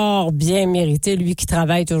congé fort bien mérité. Lui qui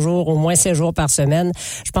travaille toujours au moins 7 jours par semaine.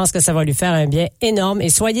 Je pense que ça va lui faire un bien énorme. Et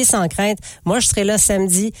soyez sans crainte. Moi, je serai là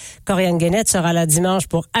samedi. Corianne Guénette sera là dimanche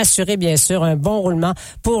pour assurer, bien sûr, un bon roulement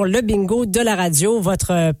pour le bingo de la radio.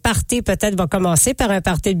 Votre party, peut-être, va commencer par un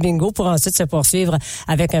party de bingo pour ensuite se poursuivre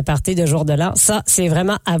avec un party de jour de l'an. Ça, c'est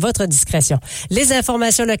vraiment à votre discrétion. Les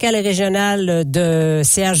informations locales et régionales de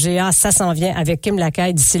CHGA, ça s'en vient avec Kim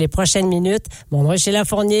Lacaille d'ici les prochaines minutes. Mon nom est Sheila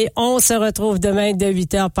Fournier. On se retrouve demain de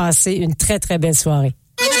 8h. Passez une très, très belle soirée.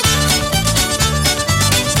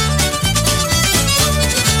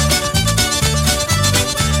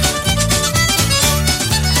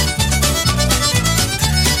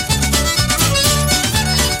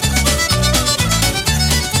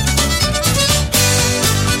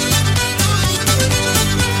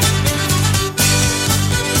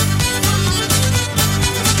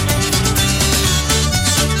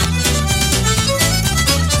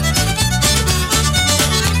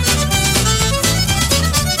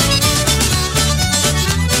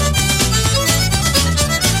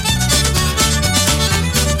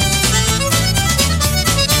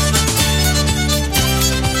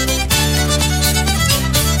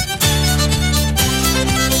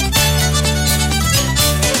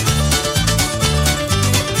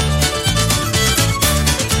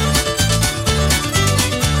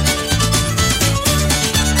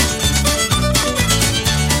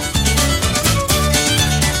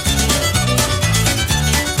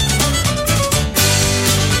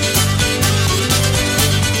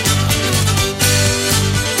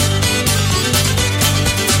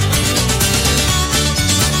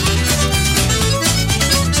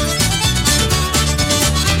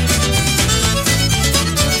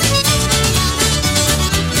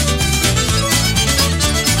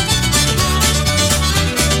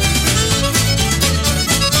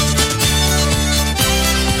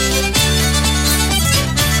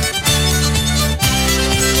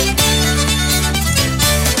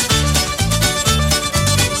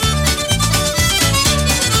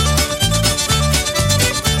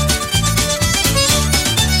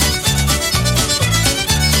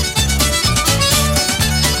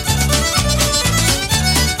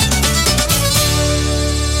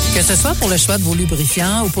 Que ce soit pour le choix de vos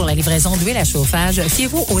lubrifiants ou pour la livraison d'huile à chauffage,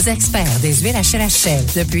 fiez-vous aux experts des huiles HLHL.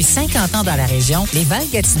 Depuis 50 ans dans la région, les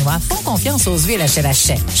Val-Gatinois font confiance aux huiles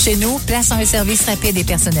HLHL. Chez nous, place à un service rapide et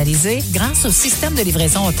personnalisé grâce au système de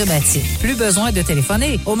livraison automatique. Plus besoin de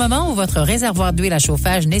téléphoner. Au moment où votre réservoir d'huile à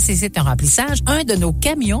chauffage nécessite un remplissage, un de nos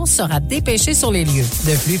camions sera dépêché sur les lieux.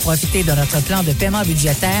 De plus, profitez de notre plan de paiement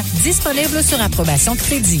budgétaire disponible sur approbation de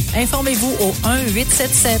crédit. Informez-vous au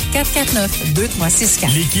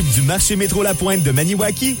 1-877-449-2364. L'équipe du marché métro La Pointe de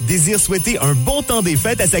Maniwaki désire souhaiter un bon temps des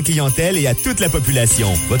fêtes à sa clientèle et à toute la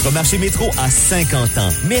population. Votre marché métro a 50 ans.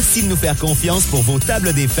 Merci de nous faire confiance pour vos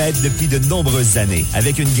tables des fêtes depuis de nombreuses années.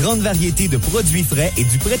 Avec une grande variété de produits frais et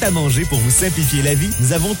du prêt-à-manger pour vous simplifier la vie,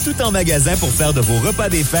 nous avons tout en magasin pour faire de vos repas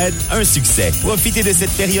des fêtes un succès. Profitez de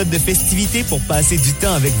cette période de festivité pour passer du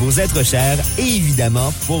temps avec vos êtres chers et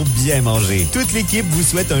évidemment pour bien manger. Toute l'équipe vous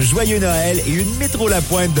souhaite un joyeux Noël et une métro La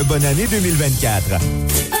Pointe de bonne année 2024.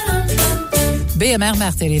 BMR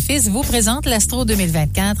Martel et Fils vous présente l'Astro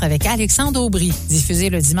 2024 avec Alexandre Aubry, diffusé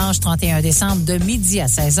le dimanche 31 décembre de midi à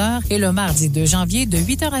 16h et le mardi 2 janvier de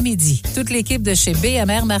 8h à midi. Toute l'équipe de chez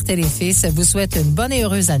BMR Martel et Fils vous souhaite une bonne et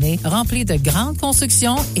heureuse année remplie de grandes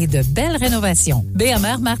constructions et de belles rénovations.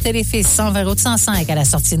 BMR Martel et Fils, 120 route 105 à la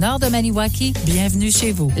sortie nord de Maniwaki, bienvenue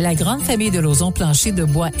chez vous. La grande famille de Lauzon plancher de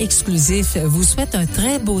bois exclusif vous souhaite un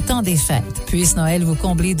très beau temps des fêtes. Puisse Noël vous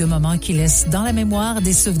combler de moments qui laissent dans la mémoire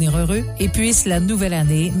des souvenirs heureux et puisse la nouvelle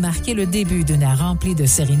année marquer le début d'une ère remplie de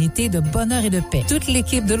sérénité, de bonheur et de paix. Toute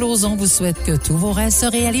l'équipe de Lauzon vous souhaite que tous vos rêves se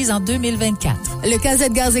réalisent en 2024. Le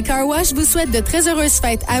Casette Gaz et Car Wash vous souhaite de très heureuses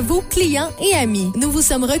fêtes à vous, clients et amis. Nous vous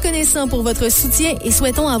sommes reconnaissants pour votre soutien et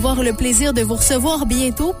souhaitons avoir le plaisir de vous recevoir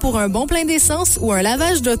bientôt pour un bon plein d'essence ou un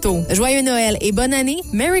lavage d'auto. Joyeux Noël et bonne année.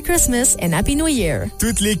 Merry Christmas and Happy New Year.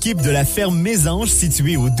 Toute l'équipe de la ferme Mésange,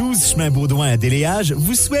 située au 12 chemin Baudouin à Déléage,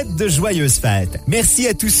 vous souhaite de joyeuses fêtes. Merci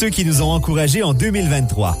à tous ceux qui nous ont encouragés en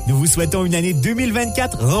 2023. Nous vous souhaitons une année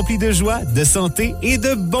 2024 remplie de joie, de santé et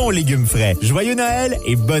de bons légumes frais. Joyeux Noël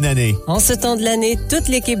et bonne année. En ce temps de l'année, toute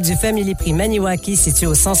l'équipe du Family Prix Maniwaki, située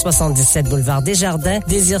au 177 boulevard Desjardins,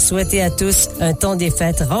 désire souhaiter à tous un temps des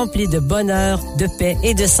fêtes rempli de bonheur, de paix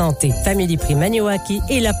et de santé. Family Prix Maniwaki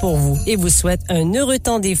est là pour vous et vous souhaite un heureux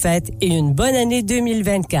temps des fêtes et une bonne année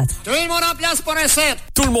 2024. Tout le monde en place pour un set!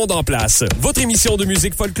 Tout le monde en place. Votre émission de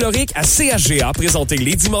musique folklorique à CHGA présentée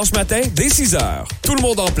les dimanches matins dès 6h. Tout le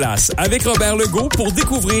monde en place avec Robert Legault pour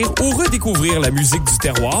découvrir ou redécouvrir la musique du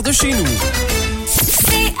terroir de chez nous.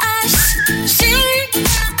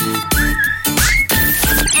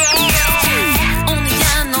 On est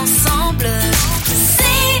bien ensemble.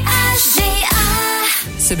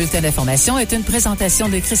 Ce bulletin d'information est une présentation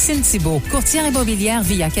de Christine Thibault, courtière immobilière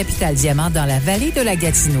via Capital Diamant dans la vallée de la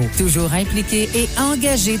Gatineau. Toujours impliquée et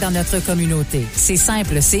engagée dans notre communauté. C'est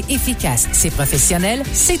simple, c'est efficace, c'est professionnel,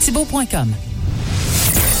 c'est thibault.com.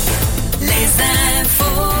 Les infos.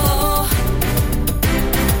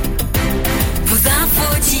 Vos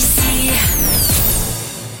infos d'ici.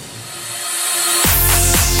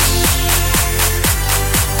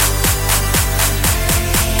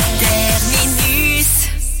 Terminus.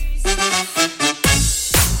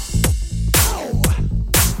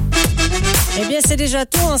 Eh bien, c'est déjà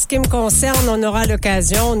tout en ce qui me concerne. On aura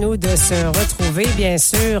l'occasion, nous, de se retrouver, bien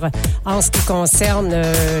sûr, en ce qui concerne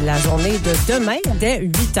la journée de demain, dès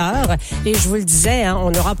 8 heures. Et je vous le disais, hein,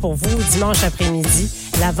 on aura pour vous, dimanche après-midi,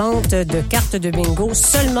 la vente de cartes de bingo,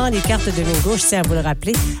 seulement les cartes de bingo, je tiens à vous le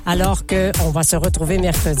rappeler, alors qu'on va se retrouver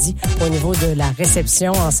mercredi au niveau de la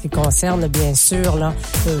réception en ce qui concerne, bien sûr, là,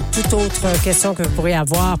 toute autre question que vous pourriez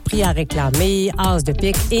avoir, prix à réclamer, as de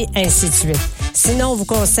pique et ainsi de suite. Sinon, on vous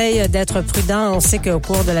conseille d'être prudent. On sait qu'au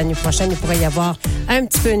cours de la nuit prochaine, il pourrait y avoir un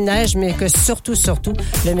petit peu de neige, mais que surtout,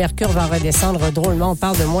 le mercure va redescendre drôlement. On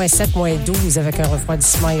parle de -7, -12 avec un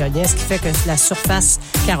refroidissement éolien, ce qui fait que la surface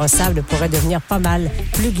carrossable pourrait devenir pas mal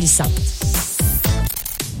plus glissante.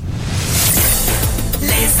 Les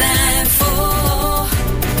infos.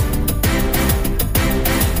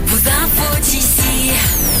 Vos infos d'ici.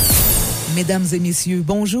 Mesdames et messieurs,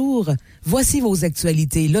 bonjour. Voici vos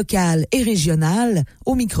actualités locales et régionales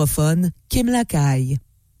au microphone Kim Lacaille.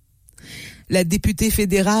 La députée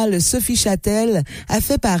fédérale Sophie Châtel a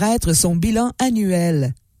fait paraître son bilan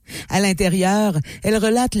annuel. À l'intérieur, elle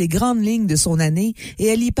relate les grandes lignes de son année et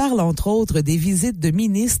elle y parle entre autres des visites de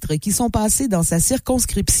ministres qui sont passées dans sa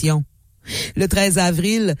circonscription. Le 13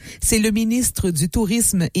 avril, c'est le ministre du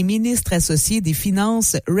Tourisme et ministre associé des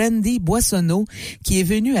Finances, Randy Boissonneau, qui est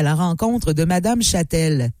venu à la rencontre de Madame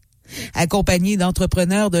Châtel. Accompagné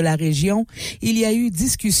d'entrepreneurs de la région, il y a eu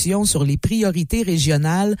discussion sur les priorités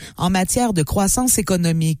régionales en matière de croissance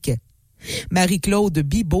économique. Marie-Claude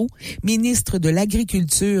Bibeau, ministre de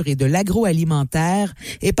l'Agriculture et de l'Agroalimentaire,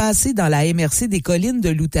 est passée dans la MRC des Collines de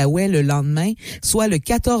l'Outaouais le lendemain, soit le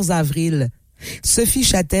 14 avril. Sophie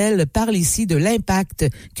Châtel parle ici de l'impact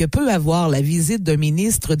que peut avoir la visite d'un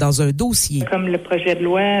ministre dans un dossier. Comme le projet de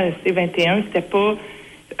loi C-21, c'était pas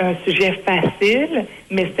un sujet facile,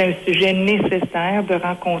 mais c'est un sujet nécessaire de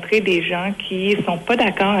rencontrer des gens qui sont pas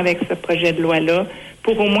d'accord avec ce projet de loi-là,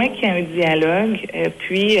 pour au moins qu'il y ait un dialogue.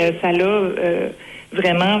 Puis ça l'a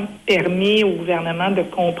vraiment permis au gouvernement de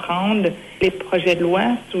comprendre les projets de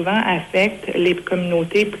loi souvent affectent les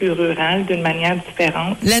communautés plus rurales d'une manière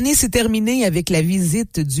différente. L'année s'est terminée avec la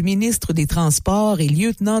visite du ministre des Transports et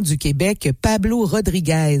lieutenant du Québec, Pablo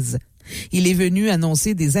Rodriguez. Il est venu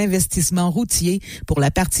annoncer des investissements routiers pour la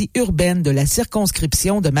partie urbaine de la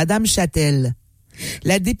circonscription de Madame Châtel.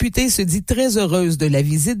 La députée se dit très heureuse de la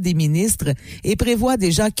visite des ministres et prévoit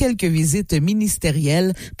déjà quelques visites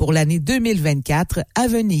ministérielles pour l'année 2024 à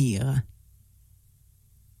venir.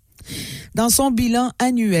 Dans son bilan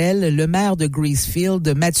annuel, le maire de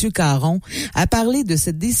Gracefield, Mathieu Caron, a parlé de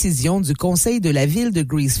cette décision du conseil de la ville de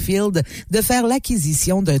Gracefield de faire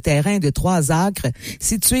l'acquisition d'un terrain de 3 acres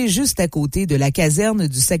situé juste à côté de la caserne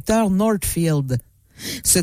du secteur Northfield. Ce